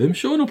 I'll play them.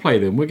 Sean will play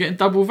them. We're getting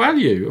double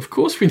value. Of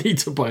course we need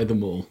to buy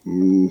them all.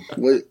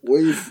 Where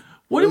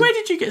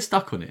did you get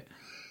stuck on it?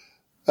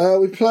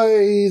 We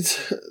played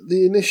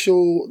the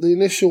initial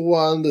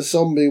one, the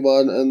zombie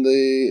one, and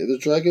the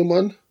dragon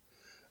one.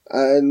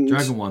 And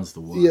Dragon one's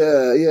the one.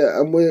 Yeah,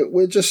 and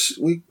we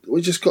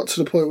just got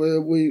to the point where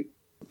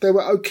they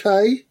were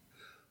okay,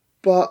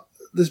 but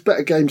there's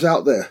better games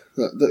out there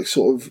that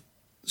sort of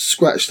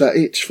scratch that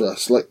itch for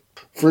us. Like,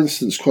 for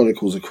instance,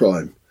 Chronicles of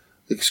Crime.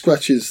 It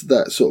scratches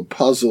that sort of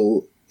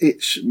puzzle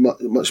itch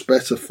much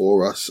better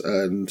for us,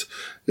 and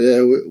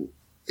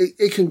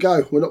it can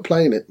go. We're not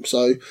playing it,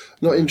 so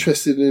not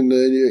interested in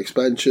the new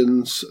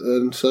expansions,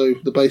 and so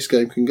the base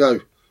game can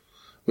go.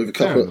 With a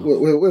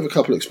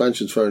couple of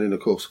expansions thrown in,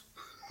 of course.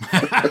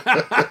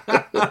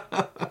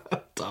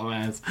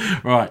 Dumbass.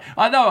 Right.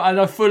 I know, and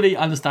I fully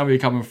understand where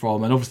you're coming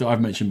from, and obviously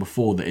I've mentioned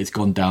before that it's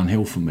gone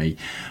downhill for me,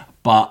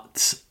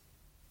 but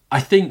I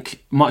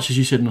think, much as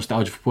you said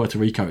nostalgia for Puerto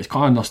Rico, it's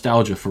kind of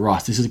nostalgia for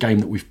us. This is a game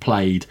that we've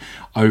played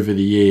over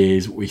the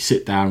years. We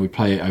sit down, we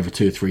play it over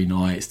 2 or 3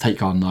 nights,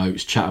 take our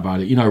notes, chat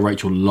about it.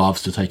 Rachel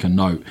loves to take a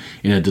note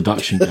in a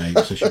deduction game,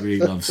 so she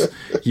really loves,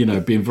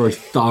 being very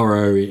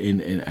thorough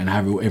and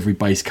having every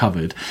base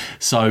covered.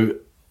 So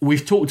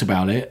we've talked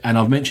about it, and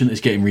I've mentioned that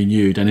it's getting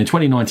renewed. And in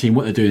 2019,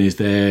 what they're doing is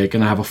they're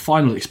going to have a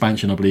final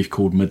expansion, I believe,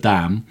 called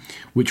Madame,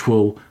 which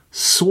will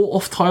sort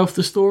of tie off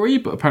the story,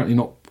 but apparently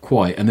not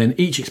quite. And then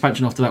each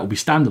expansion after that will be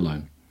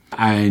standalone,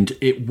 and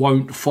it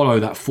won't follow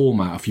that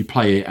format if you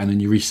play it and then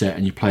you reset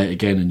and you play it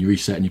again and you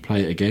reset and you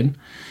play it again.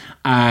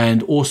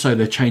 And also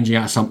they're changing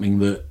out something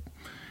that,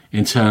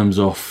 in terms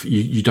of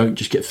you don't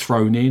just get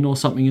thrown in or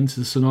something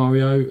into the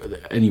scenario.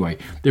 Anyway,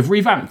 they've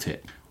revamped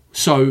it.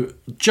 So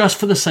just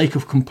for the sake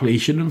of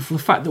completion and for the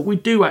fact that we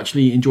do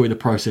actually enjoy the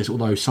process,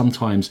 although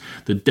sometimes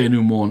the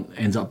denouement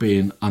ends up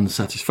being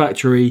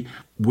unsatisfactory,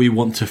 we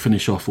want to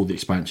finish off all the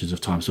expansions of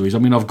Time Stories. I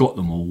mean, I've got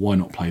them all. Why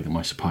not play them,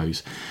 I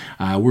suppose?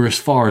 We're as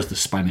far as the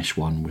Spanish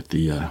one with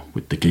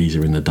the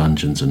geezer in the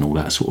dungeons and all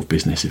that sort of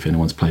business. If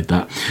anyone's played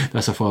that,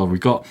 that's how far we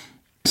got.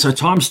 So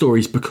Time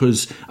Stories,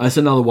 because it's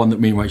another one that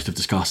me and Rachel have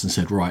discussed and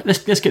said, right,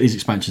 let's get these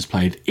expansions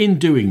played. In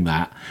doing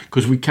that,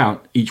 because we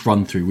count each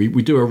run through,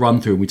 we do a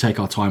run through and we take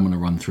our time on a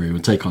run through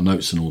and take our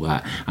notes and all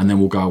that, and then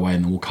we'll go away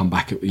and then we'll come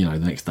back, the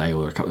next day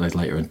or a couple of days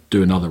later and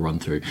do another run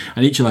through.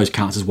 And each of those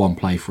counts as one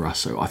play for us.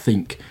 So I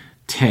think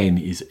 10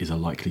 is a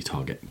likely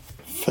target.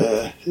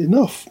 Fair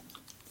enough.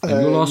 And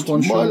your last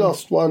one, Sean? My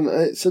last one,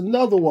 it's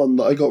another one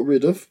that I got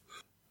rid of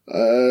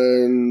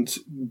and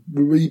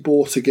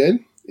rebought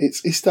again.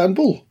 It's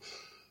Istanbul.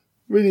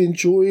 Really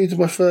enjoyed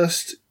my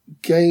first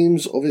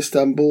games of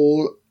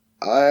Istanbul.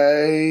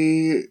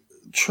 I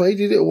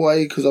traded it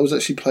away because I was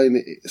actually playing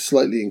it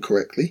slightly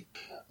incorrectly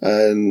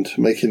and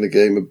making the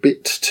game a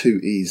bit too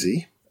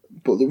easy.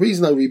 But the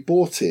reason I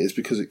rebought it is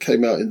because it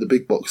came out in the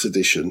big box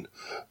edition,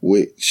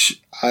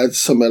 which adds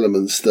some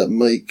elements that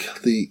make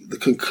the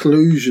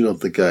conclusion of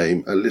the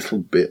game a little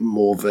bit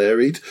more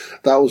varied.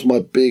 That was my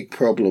big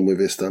problem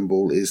with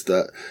Istanbul, is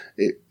that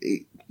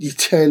you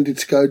tended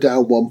to go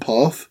down one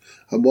path,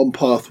 and one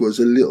path was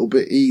a little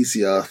bit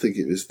easier. I think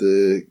it was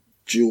the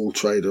Jewel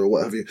Trader or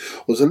what have you,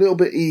 was a little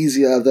bit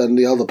easier than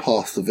the other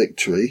path to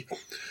victory.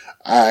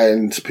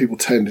 And people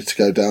tended to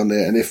go down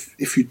there. And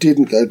if you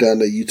didn't go down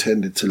there, you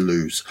tended to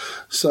lose.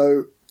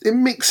 So it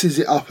mixes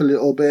it up a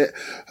little bit.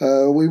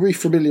 We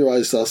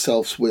refamiliarised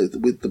ourselves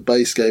with the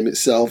base game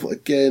itself.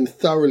 Again,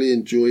 thoroughly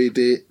enjoyed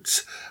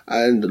it.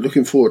 And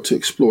looking forward to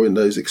exploring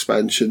those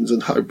expansions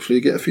and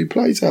hopefully get a few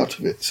plays out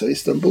of it. So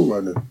Istanbul,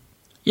 Ronan.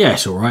 Yeah,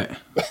 it's all right.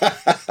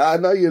 I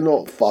know you're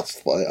not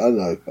fussed by it. I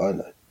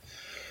know.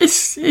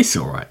 It's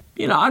all right.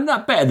 I'm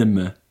not better than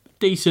me.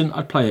 Decent.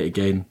 I'd play it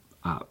again.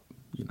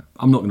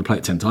 I'm not going to play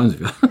it 10 times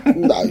with you.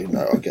 No,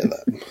 I get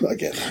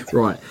that.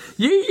 Right.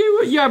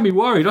 You had me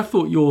worried. I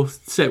thought your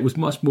set was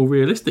much more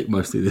realistic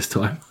mostly this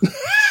time.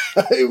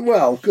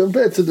 Well,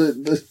 compared to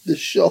the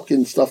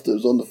shocking stuff that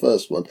was on the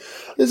first one,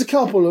 there's a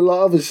couple of,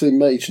 obviously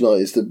Mage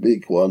Knight is the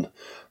big one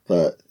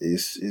that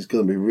is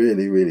going to be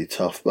really, really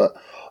tough. But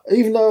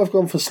even though I've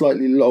gone for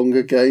slightly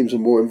longer games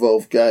and more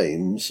involved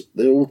games,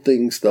 they're all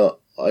things that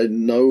I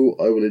know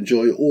I will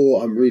enjoy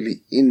or I'm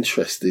really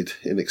interested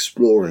in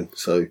exploring.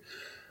 So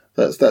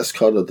that's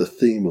kind of the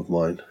theme of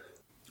mine.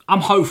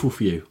 I'm hopeful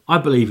for you. I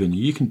believe in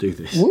you. You can do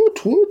this.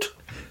 Would.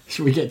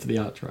 Should we get to the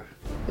outro?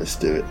 Let's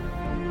do it.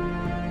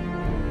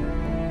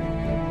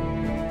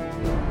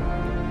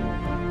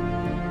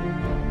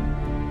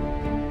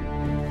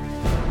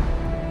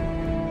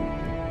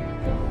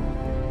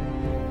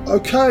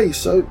 Okay,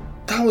 so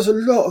that was a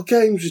lot of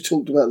games we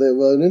talked about there,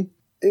 Ronan.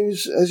 It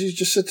was, as you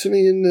just said to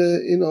me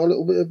in our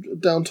little bit of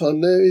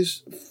downtime, there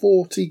is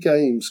 40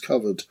 games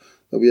covered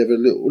that we have a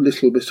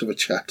little bit of a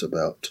chat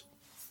about.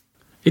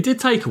 It did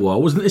take a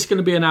while. Wasn't this going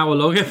to be an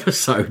hour-long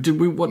episode? Did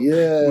we want?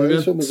 Yeah,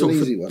 this one was an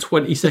easy one.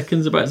 20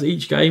 seconds about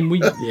each game.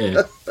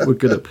 We're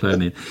good at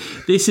planning.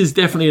 This is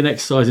definitely an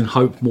exercise in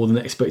hope more than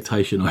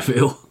expectation, I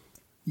feel.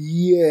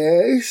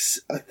 Yes,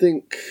 I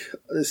think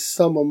there's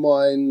some of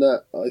mine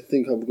that I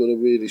think I'm going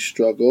to really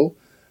struggle.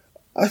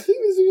 I think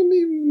there's going to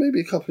be maybe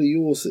a couple of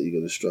yours that you're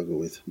going to struggle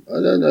with. I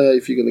don't know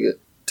if you're going to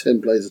get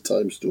 10 plays of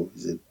Time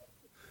Stories in.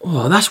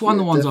 Oh, that's one of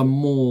the ones I'm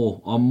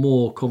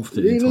more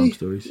confident in Time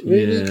Stories.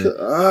 Really?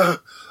 Yeah.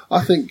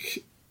 I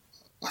think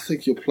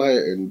you'll play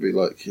it and be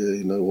like, yeah,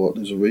 you know what?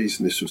 There's a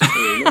reason this was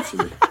turning up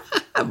for me.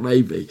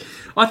 Maybe.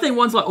 I think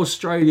ones like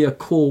Australia,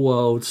 Core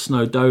World,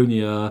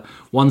 Snowdonia,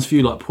 ones for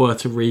you like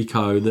Puerto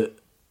Rico, that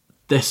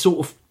they're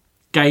sort of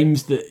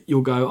games that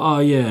you'll go, oh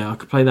yeah, I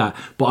could play that.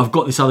 But I've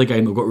got this other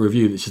game I've got to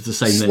review that's just the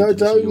same name.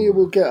 Snowdonia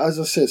will get, as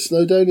I said,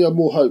 Snowdonia I'm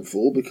more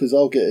hopeful because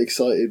I'll get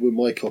excited when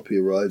my copy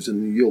arrives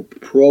and you'll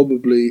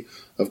probably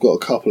have got a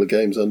couple of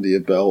games under your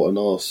belt and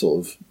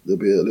there'll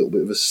be a little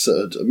bit of a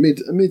surge, a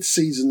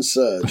mid-season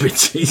surge.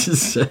 Mid-season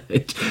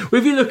surge.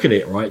 Well, if you look at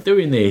it, right,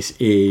 doing this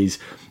is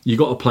you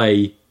got to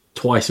play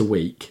twice a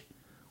week.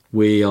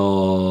 We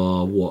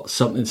are,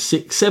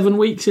 7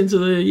 weeks into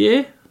the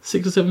year?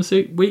 6 or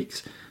 7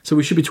 weeks? So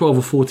we should be 12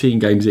 or 14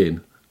 games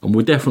in, and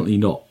we're definitely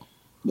not.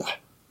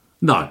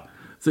 No.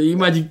 So you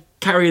imagine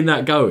carrying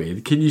that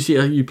going. Can you see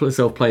how you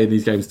yourself playing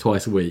these games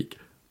twice a week?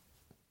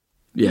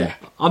 Yeah.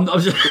 I'm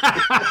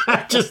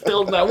just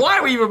still no. Why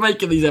are we even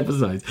making these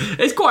episodes?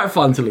 It's quite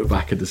fun to look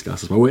back and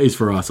discuss as well. It is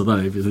for us. I don't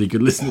know if it's any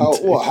good listening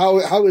to.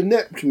 How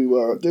inept we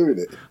were at doing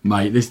it.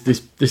 Mate,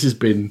 this has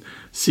been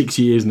 6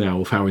 years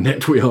now of how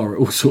inept we are at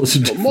all sorts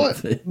of different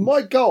things.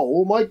 My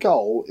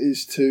goal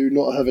is to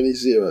not have any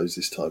zeros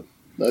this time.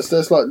 That's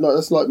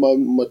like my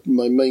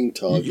main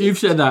target. You've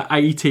said that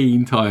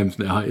 18 times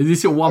now. Is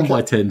this your 1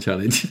 by 10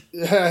 challenge?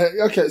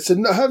 Okay,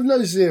 so have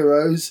no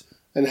zeros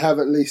and have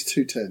at least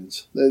 2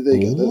 10s. There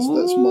you go.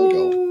 That's my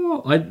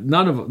goal.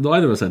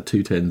 Neither of us had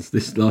 2 10s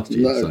this last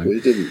year. No, we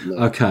didn't.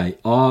 No. Okay,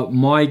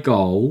 my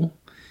goal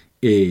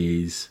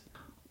is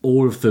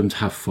all of them to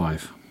have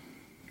 5.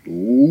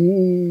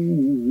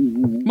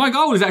 Ooh. My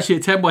goal is actually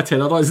a 10 by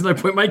 10. Otherwise, there's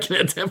no point making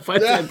it a 10 by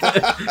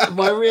 10.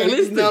 My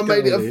realistic now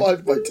made it goal a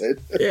 5 by 10.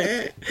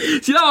 Yeah.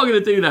 So you know what I'm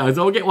going to do now is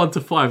I'll get 1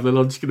 to 5, then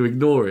I'm just going to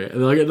ignore it, and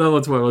then I'll get another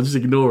 1 tomorrow, I'll just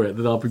ignore it,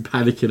 then I'll be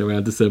panicking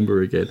around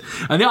December again.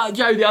 And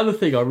the other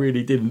thing I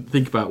really didn't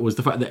think about was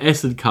the fact that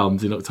Essen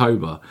comes in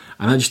October,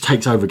 and that just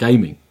takes over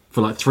gaming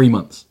for like 3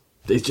 months.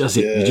 It's just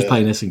it. You're just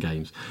playing Essen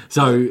games.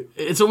 So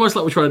it's almost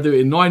like we're trying to do it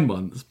in 9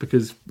 months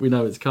because we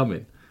know it's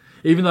coming.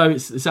 Even though it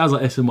sounds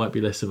like Essen might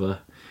be less of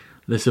a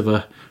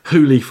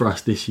hoolie for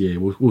us this year.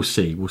 We'll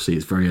see. We'll see.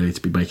 It's very early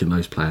to be making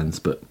those plans,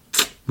 but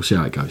we'll see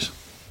how it goes.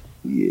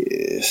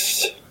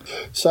 Yes.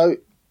 So,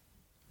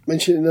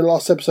 mentioned in the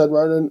last episode,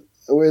 Ronan,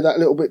 we're that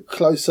little bit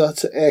closer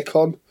to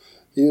aircon. Are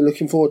you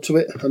looking forward to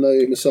it? I know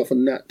myself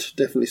and Nat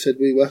definitely said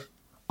we were.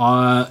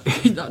 No,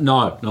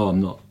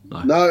 I'm not.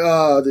 No,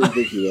 I didn't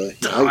think you were.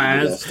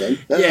 Last time.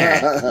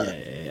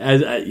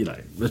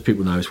 As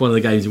people know, it's one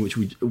of the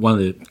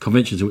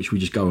conventions in which we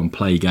just go and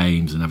play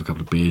games and have a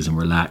couple of beers and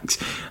relax.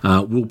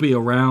 We'll be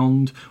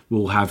around.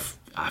 We'll have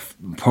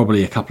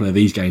probably a couple of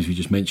these games we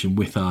just mentioned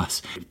with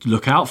us.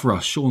 Look out for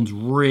us. Sean's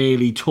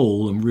really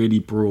tall and really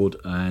broad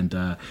and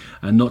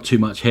not too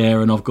much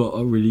hair, and I've got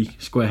a really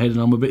square head and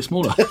I'm a bit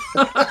smaller.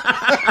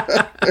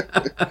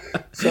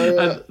 So,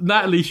 and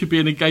Natalie should be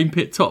in a game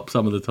pit top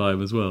some of the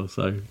time as well.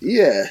 So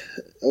yeah,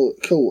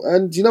 cool.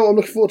 And do you know what I'm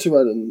looking forward to,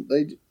 Ronan?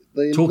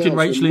 They talking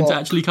Rachel into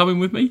actually coming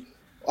with me.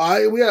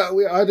 I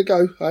had to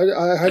go.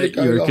 I had to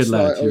go. You're a good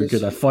lad. You're a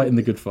good lad. Fighting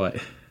the good fight.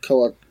 Come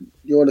on,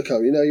 you want to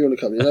come? You want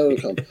to come. You want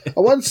to come. At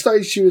one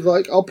stage, she was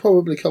like, "I'll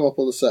probably come up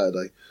on the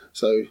Saturday."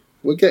 So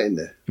we're getting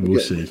there. We'll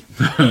see.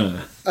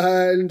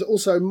 And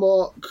also,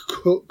 Mark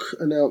Cook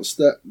announced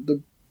that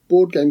the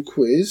board game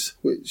quiz,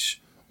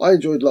 which I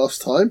enjoyed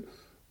last time,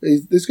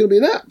 there's going to be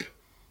an app.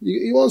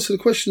 You answer the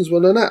questions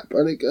with an app,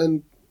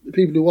 and the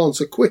people who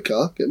answer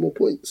quicker get more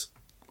points.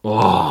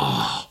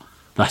 Oh,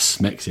 that's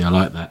smexy. I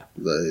like that.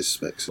 That is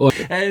smexy. Well,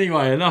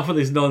 anyway, enough of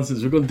this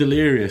nonsense. We've gone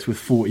delirious with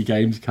 40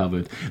 games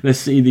covered. Let's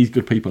see these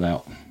good people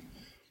out.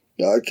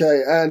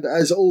 Okay, and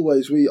as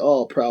always, we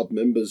are proud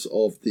members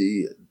of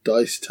the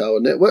Dice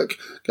Tower Network.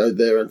 Go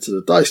there and to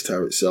the Dice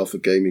Tower itself for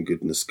gaming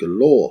goodness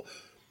galore.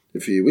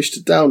 If you wish to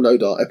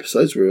download our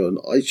episodes, we're on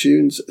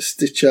iTunes,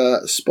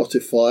 Stitcher,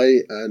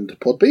 Spotify, and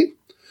Podbean.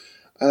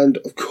 And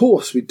of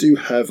course, we do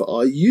have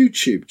our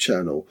YouTube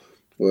channel,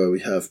 where we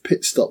have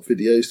pit stop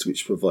videos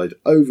which provide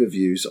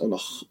overviews on a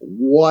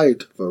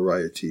wide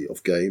variety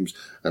of games,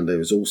 and there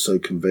is also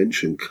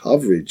convention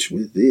coverage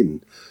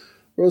within.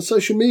 We're on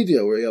social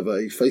media. We have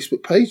a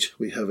Facebook page,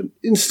 we have an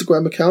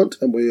Instagram account,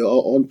 and we are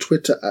on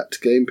Twitter at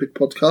GamePit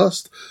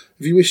Podcast.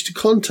 If you wish to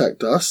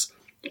contact us,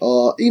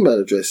 our email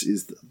address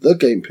is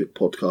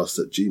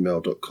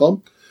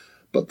thegamepitpodcast@gmail.com.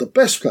 But the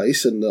best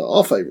place, and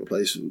our favourite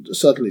place,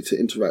 certainly to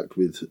interact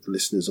with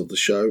listeners of the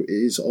show,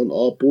 is on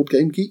our Board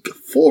Game Geek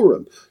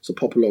forum. So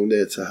pop along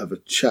there to have a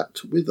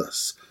chat with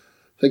us.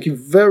 Thank you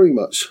very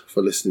much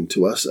for listening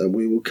to us, and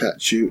we will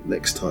catch you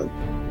next time.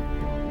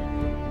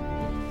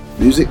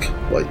 Music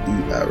by E.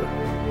 Aaron.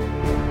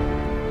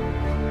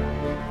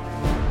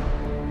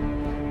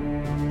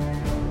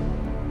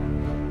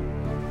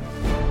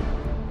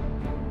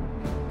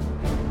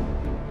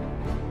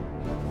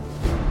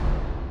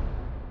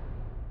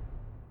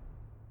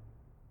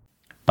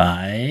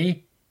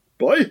 Bye.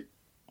 Bye.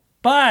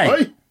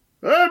 Bye.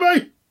 Bye.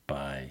 Bye.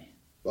 Bye.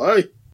 Bye.